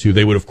relate to.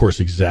 They would, of course,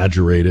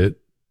 exaggerate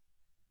it,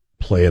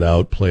 play it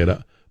out,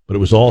 but it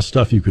was all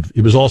stuff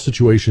it was all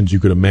situations you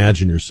could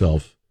imagine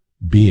yourself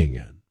being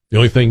in. The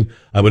only thing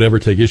I would ever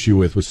take issue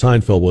with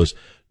Seinfeld was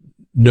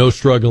no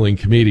struggling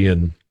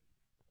comedian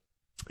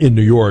in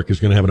New York is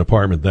going to have an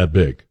apartment that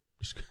big.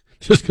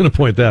 Just going to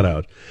point that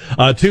out.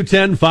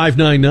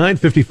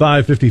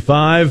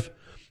 210-599-5555.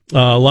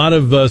 A lot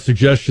of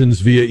suggestions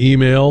via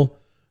email.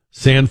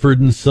 Sanford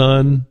and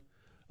Son.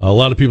 A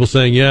lot of people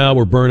saying,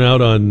 we're burnt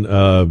out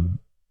on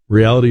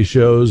reality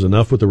shows.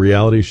 Enough with the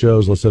reality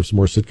shows. Let's have some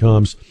more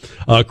sitcoms.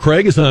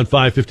 Craig is on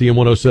 550 and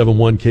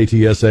 107.1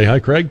 KTSA. Hi,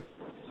 Craig.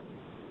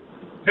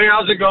 Hey,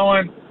 how's it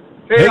going?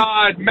 Hey,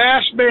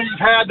 MASH may have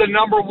had the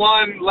number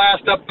one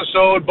last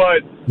episode,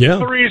 but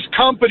Three's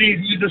Company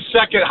is the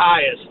second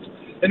highest.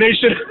 And they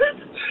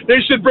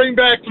should bring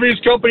back Three's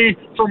Company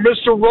for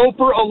Mr.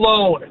 Roper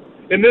alone.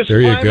 In this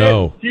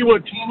climate, he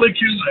would totally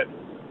kill it.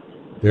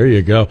 There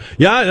you go.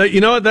 Yeah, you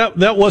know what?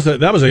 That was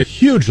a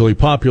hugely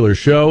popular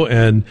show,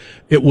 and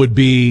it would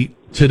be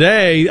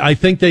today. I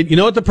think you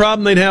know what the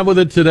problem they'd have with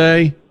it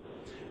today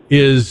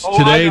is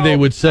they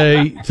would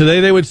say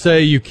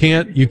you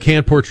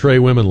can't portray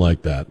women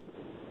like that.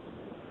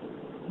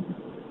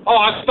 Oh,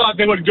 I thought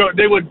they would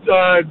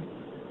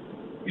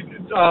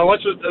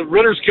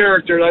Ritter's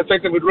character, I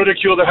think they would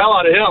ridicule the hell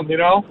out of him,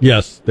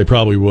 Yes, they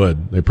probably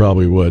would.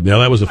 Now,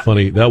 that was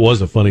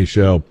a funny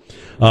show.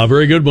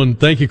 Very good one.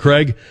 Thank you,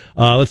 Craig.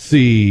 Let's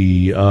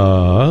see.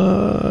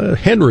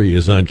 Henry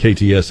is on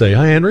KTSA.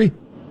 Hi, Henry.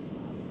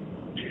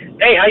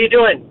 Hey, how you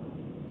doing?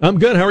 I'm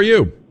good. How are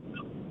you?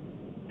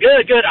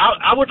 Good.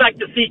 I would like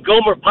to see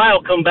Gomer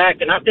Pyle come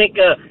back, and I think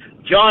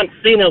John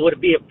Cena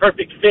would be a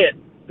perfect fit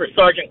for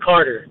Sergeant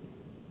Carter.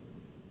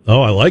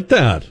 Oh, I like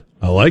that.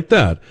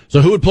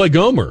 So who would play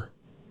Gomer?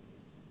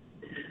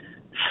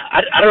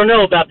 I don't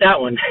know about that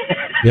one.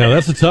 Yeah,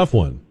 that's a tough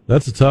one.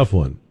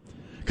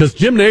 Because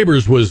Jim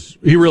Nabors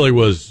really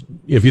was,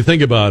 if you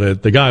think about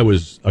it, the guy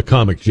was a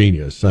comic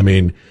genius.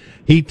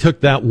 He took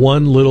that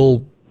one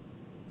little,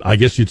 I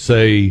guess you'd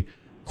say,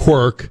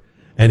 quirk,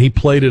 and he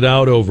played it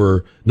out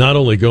over not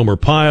only Gomer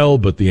Pyle,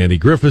 but the Andy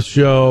Griffith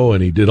Show,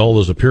 and he did all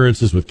those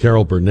appearances with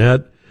Carol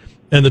Burnett.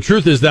 And the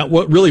truth is that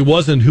what really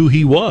wasn't who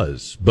he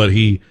was, but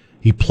he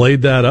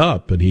played that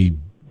up, and he,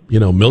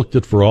 milked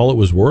it for all it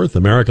was worth.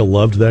 America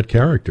loved that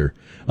character.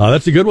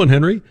 That's a good one,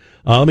 Henry.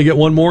 Let me get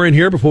one more in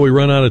here before we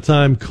run out of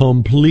time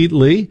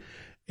completely.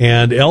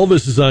 And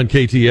Elvis is on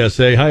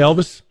KTSA. Hi,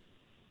 Elvis.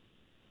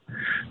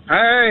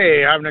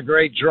 Hey, having a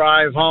great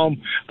drive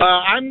home.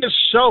 I miss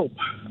Soap.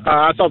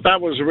 I thought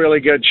that was a really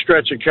good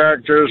stretch of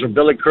characters of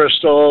Billy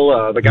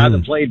Crystal, the guy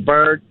that played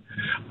Bert.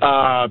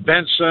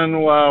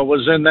 Benson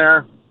was in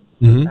there.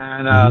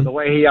 And the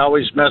way he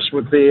always messed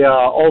with the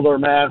older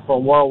man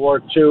from World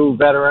War II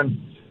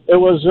veteran. It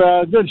was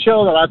a good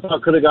show that I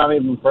thought could have gone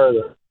even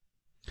further.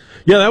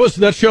 Yeah,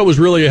 that show was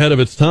really ahead of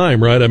its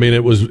time, right? I mean,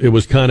 it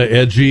was kind of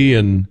edgy,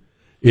 and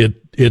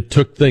it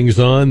took things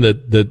on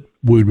that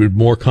we would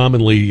more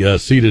commonly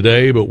see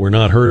today, but were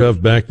not heard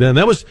of back then.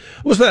 Was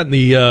that in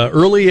the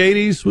early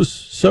 80s, was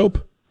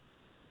Soap?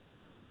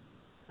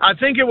 I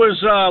think it was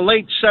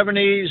late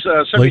 70s,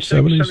 76,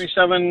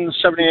 77,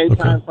 78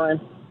 time frame.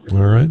 All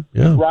right,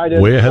 yeah. Right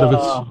way ahead of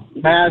its...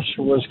 MASH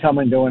was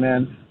coming to an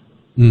end.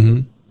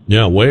 Mm-hmm.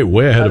 Yeah, way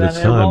ahead of its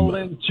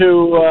time.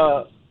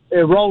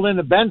 It rolled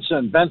into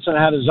Benson. Benson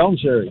had his own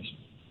series.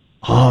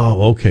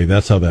 Oh, okay.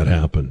 That's how that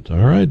happened. All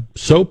right.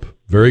 Soap.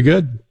 Very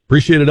good.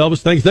 Appreciate it,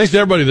 Elvis. Thanks to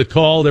everybody that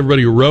called,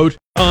 everybody who wrote.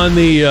 On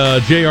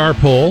the JR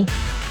poll,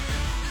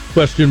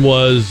 question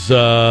was,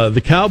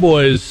 the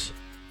Cowboys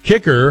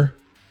kicker,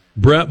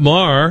 Brett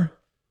Maher,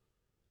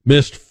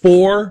 missed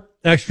 4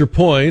 extra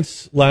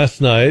points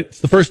last night. It's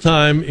the first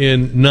time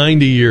in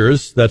 90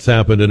 years that's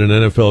happened in an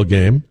NFL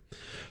game.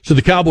 Should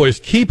the Cowboys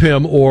keep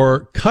him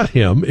or cut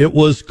him? It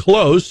was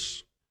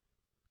close,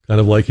 kind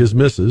of like his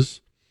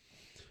misses.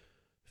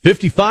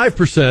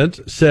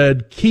 55%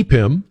 said keep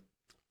him.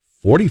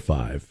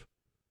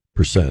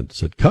 45%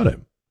 said cut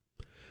him.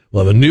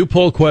 We'll have a new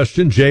poll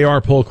question, JR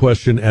poll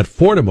question at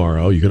 4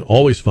 tomorrow. You can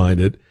always find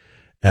it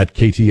at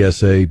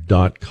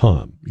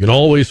ktsa.com. You can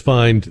always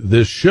find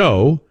this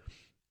show,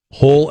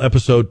 whole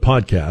episode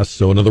podcast.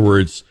 So in other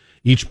words,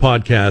 each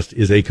podcast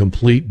is a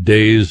complete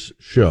day's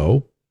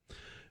show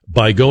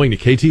by going to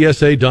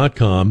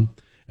ktsa.com,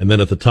 and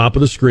then at the top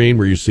of the screen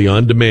where you see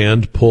on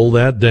demand, pull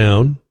that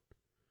down,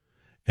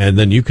 and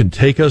then you can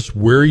take us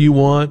where you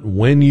want,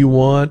 when you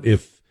want.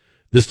 If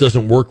this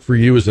doesn't work for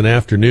you as an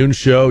afternoon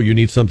show, you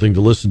need something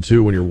to listen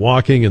to when you're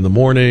walking in the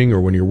morning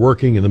or when you're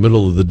working in the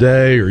middle of the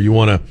day, or you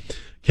want to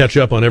catch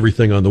up on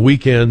everything on the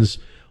weekends,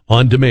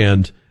 on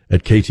demand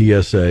at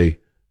ktsa.com.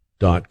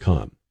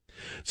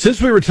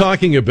 Since we were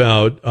talking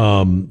about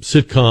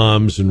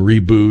sitcoms and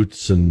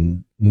reboots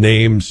and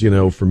names,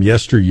 from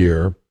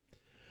yesteryear,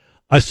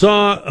 I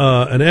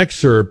saw an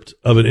excerpt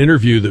of an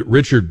interview that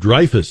Richard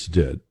Dreyfuss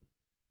did.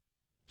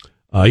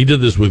 He did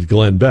this with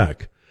Glenn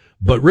Beck.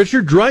 But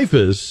Richard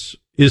Dreyfuss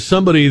is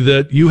somebody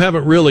that you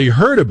haven't really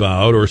heard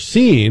about or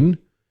seen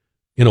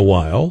in a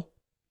while.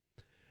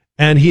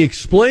 And he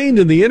explained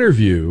in the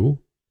interview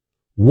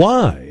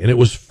why. And it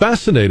was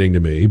fascinating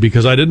to me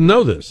because I didn't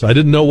know this. I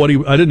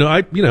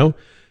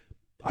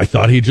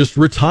thought he just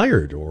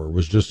retired or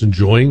was just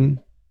enjoying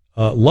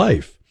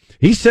life.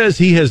 He says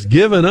he has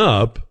given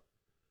up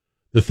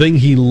the thing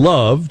he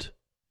loved,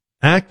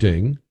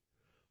 acting,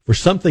 for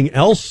something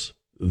else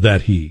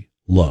that he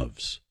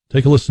loves.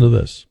 Take a listen to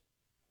this.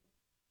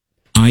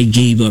 I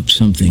gave up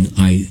something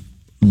I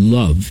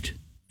loved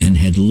and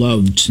had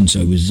loved since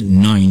I was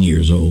 9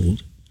 years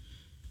old,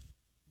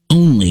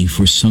 only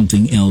for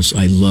something else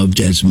I loved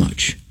as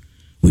much,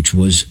 which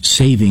was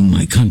saving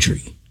my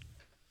country.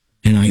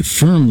 And I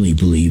firmly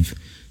believe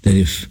that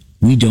if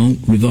we don't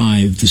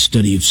revive the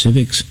study of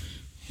civics,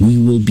 we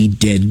will be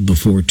dead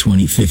before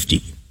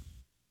 2050.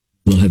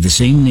 We'll have the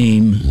same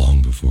name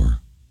long before,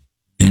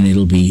 and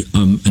it'll be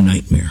a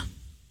nightmare.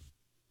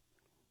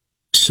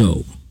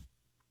 So,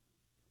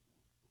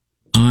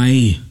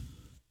 I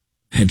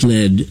had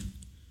led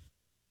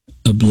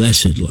a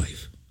blessed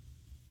life,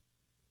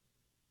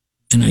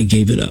 and I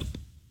gave it up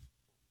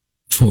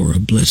for a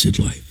blessed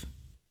life.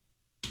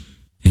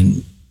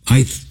 And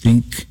I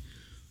think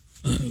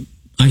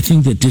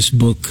that this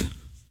book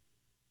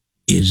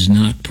is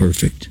not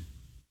perfect,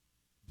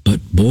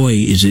 but boy,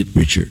 is it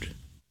Richard.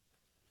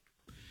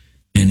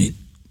 And it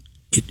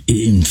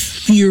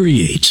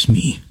infuriates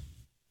me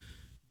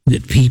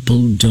that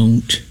people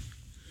don't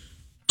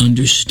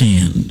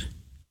understand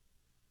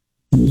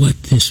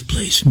what this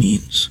place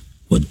means,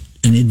 what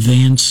an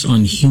advance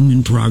on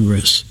human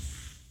progress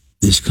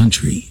this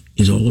country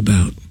is all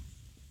about,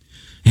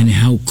 and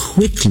how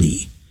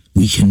quickly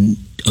we can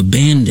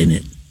abandon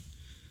it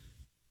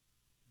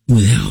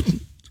without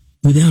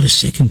a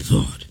second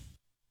thought.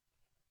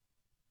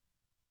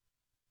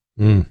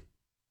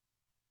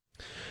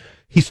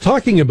 He's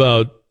talking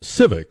about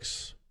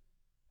civics.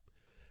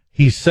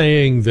 He's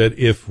saying that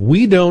if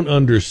we don't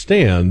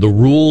understand the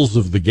rules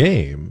of the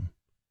game,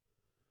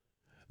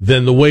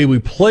 then the way we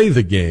play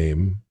the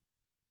game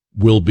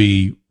will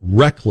be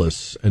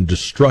reckless and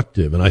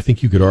destructive. And I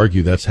think you could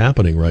argue that's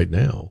happening right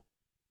now.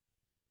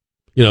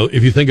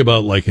 If you think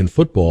about, like in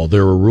football,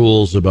 there are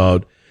rules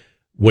about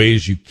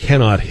ways you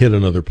cannot hit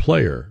another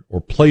player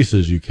or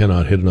places you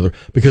cannot hit another,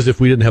 because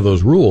if we didn't have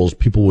those rules,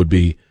 people would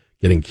be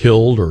getting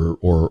killed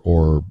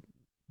or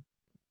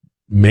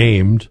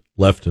maimed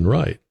left and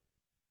right.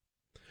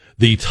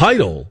 The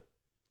title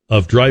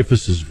of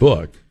Dreyfuss's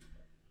book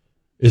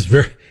is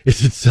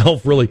is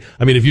itself really,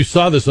 I mean, if you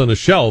saw this on a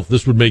shelf,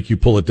 this would make you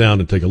pull it down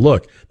and take a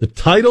look. The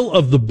title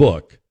of the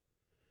book,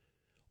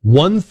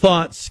 One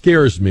Thought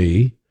Scares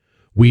Me.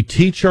 We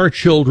teach our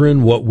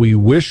children what we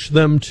wish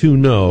them to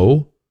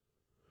know.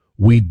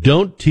 We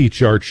don't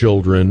teach our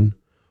children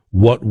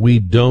what we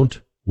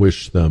don't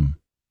wish them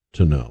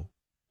to know.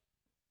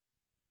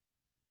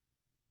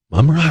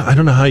 I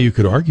don't know how you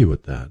could argue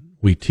with that.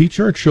 We teach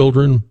our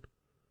children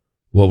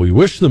what we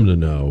wish them to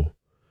know.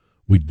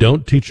 We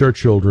don't teach our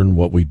children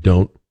what we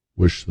don't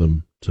wish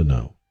them to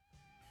know.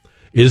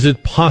 Is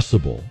it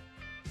possible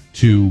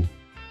to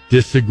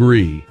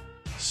disagree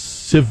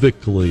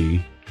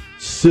civilly?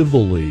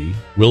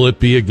 Will it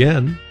be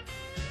again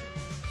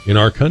in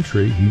our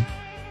country? He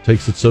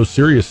takes it so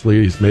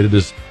seriously. He's made it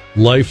his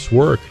life's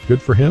work.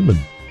 Good for him. And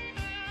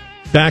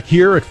back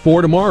here at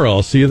 4 tomorrow.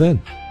 I'll see you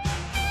then.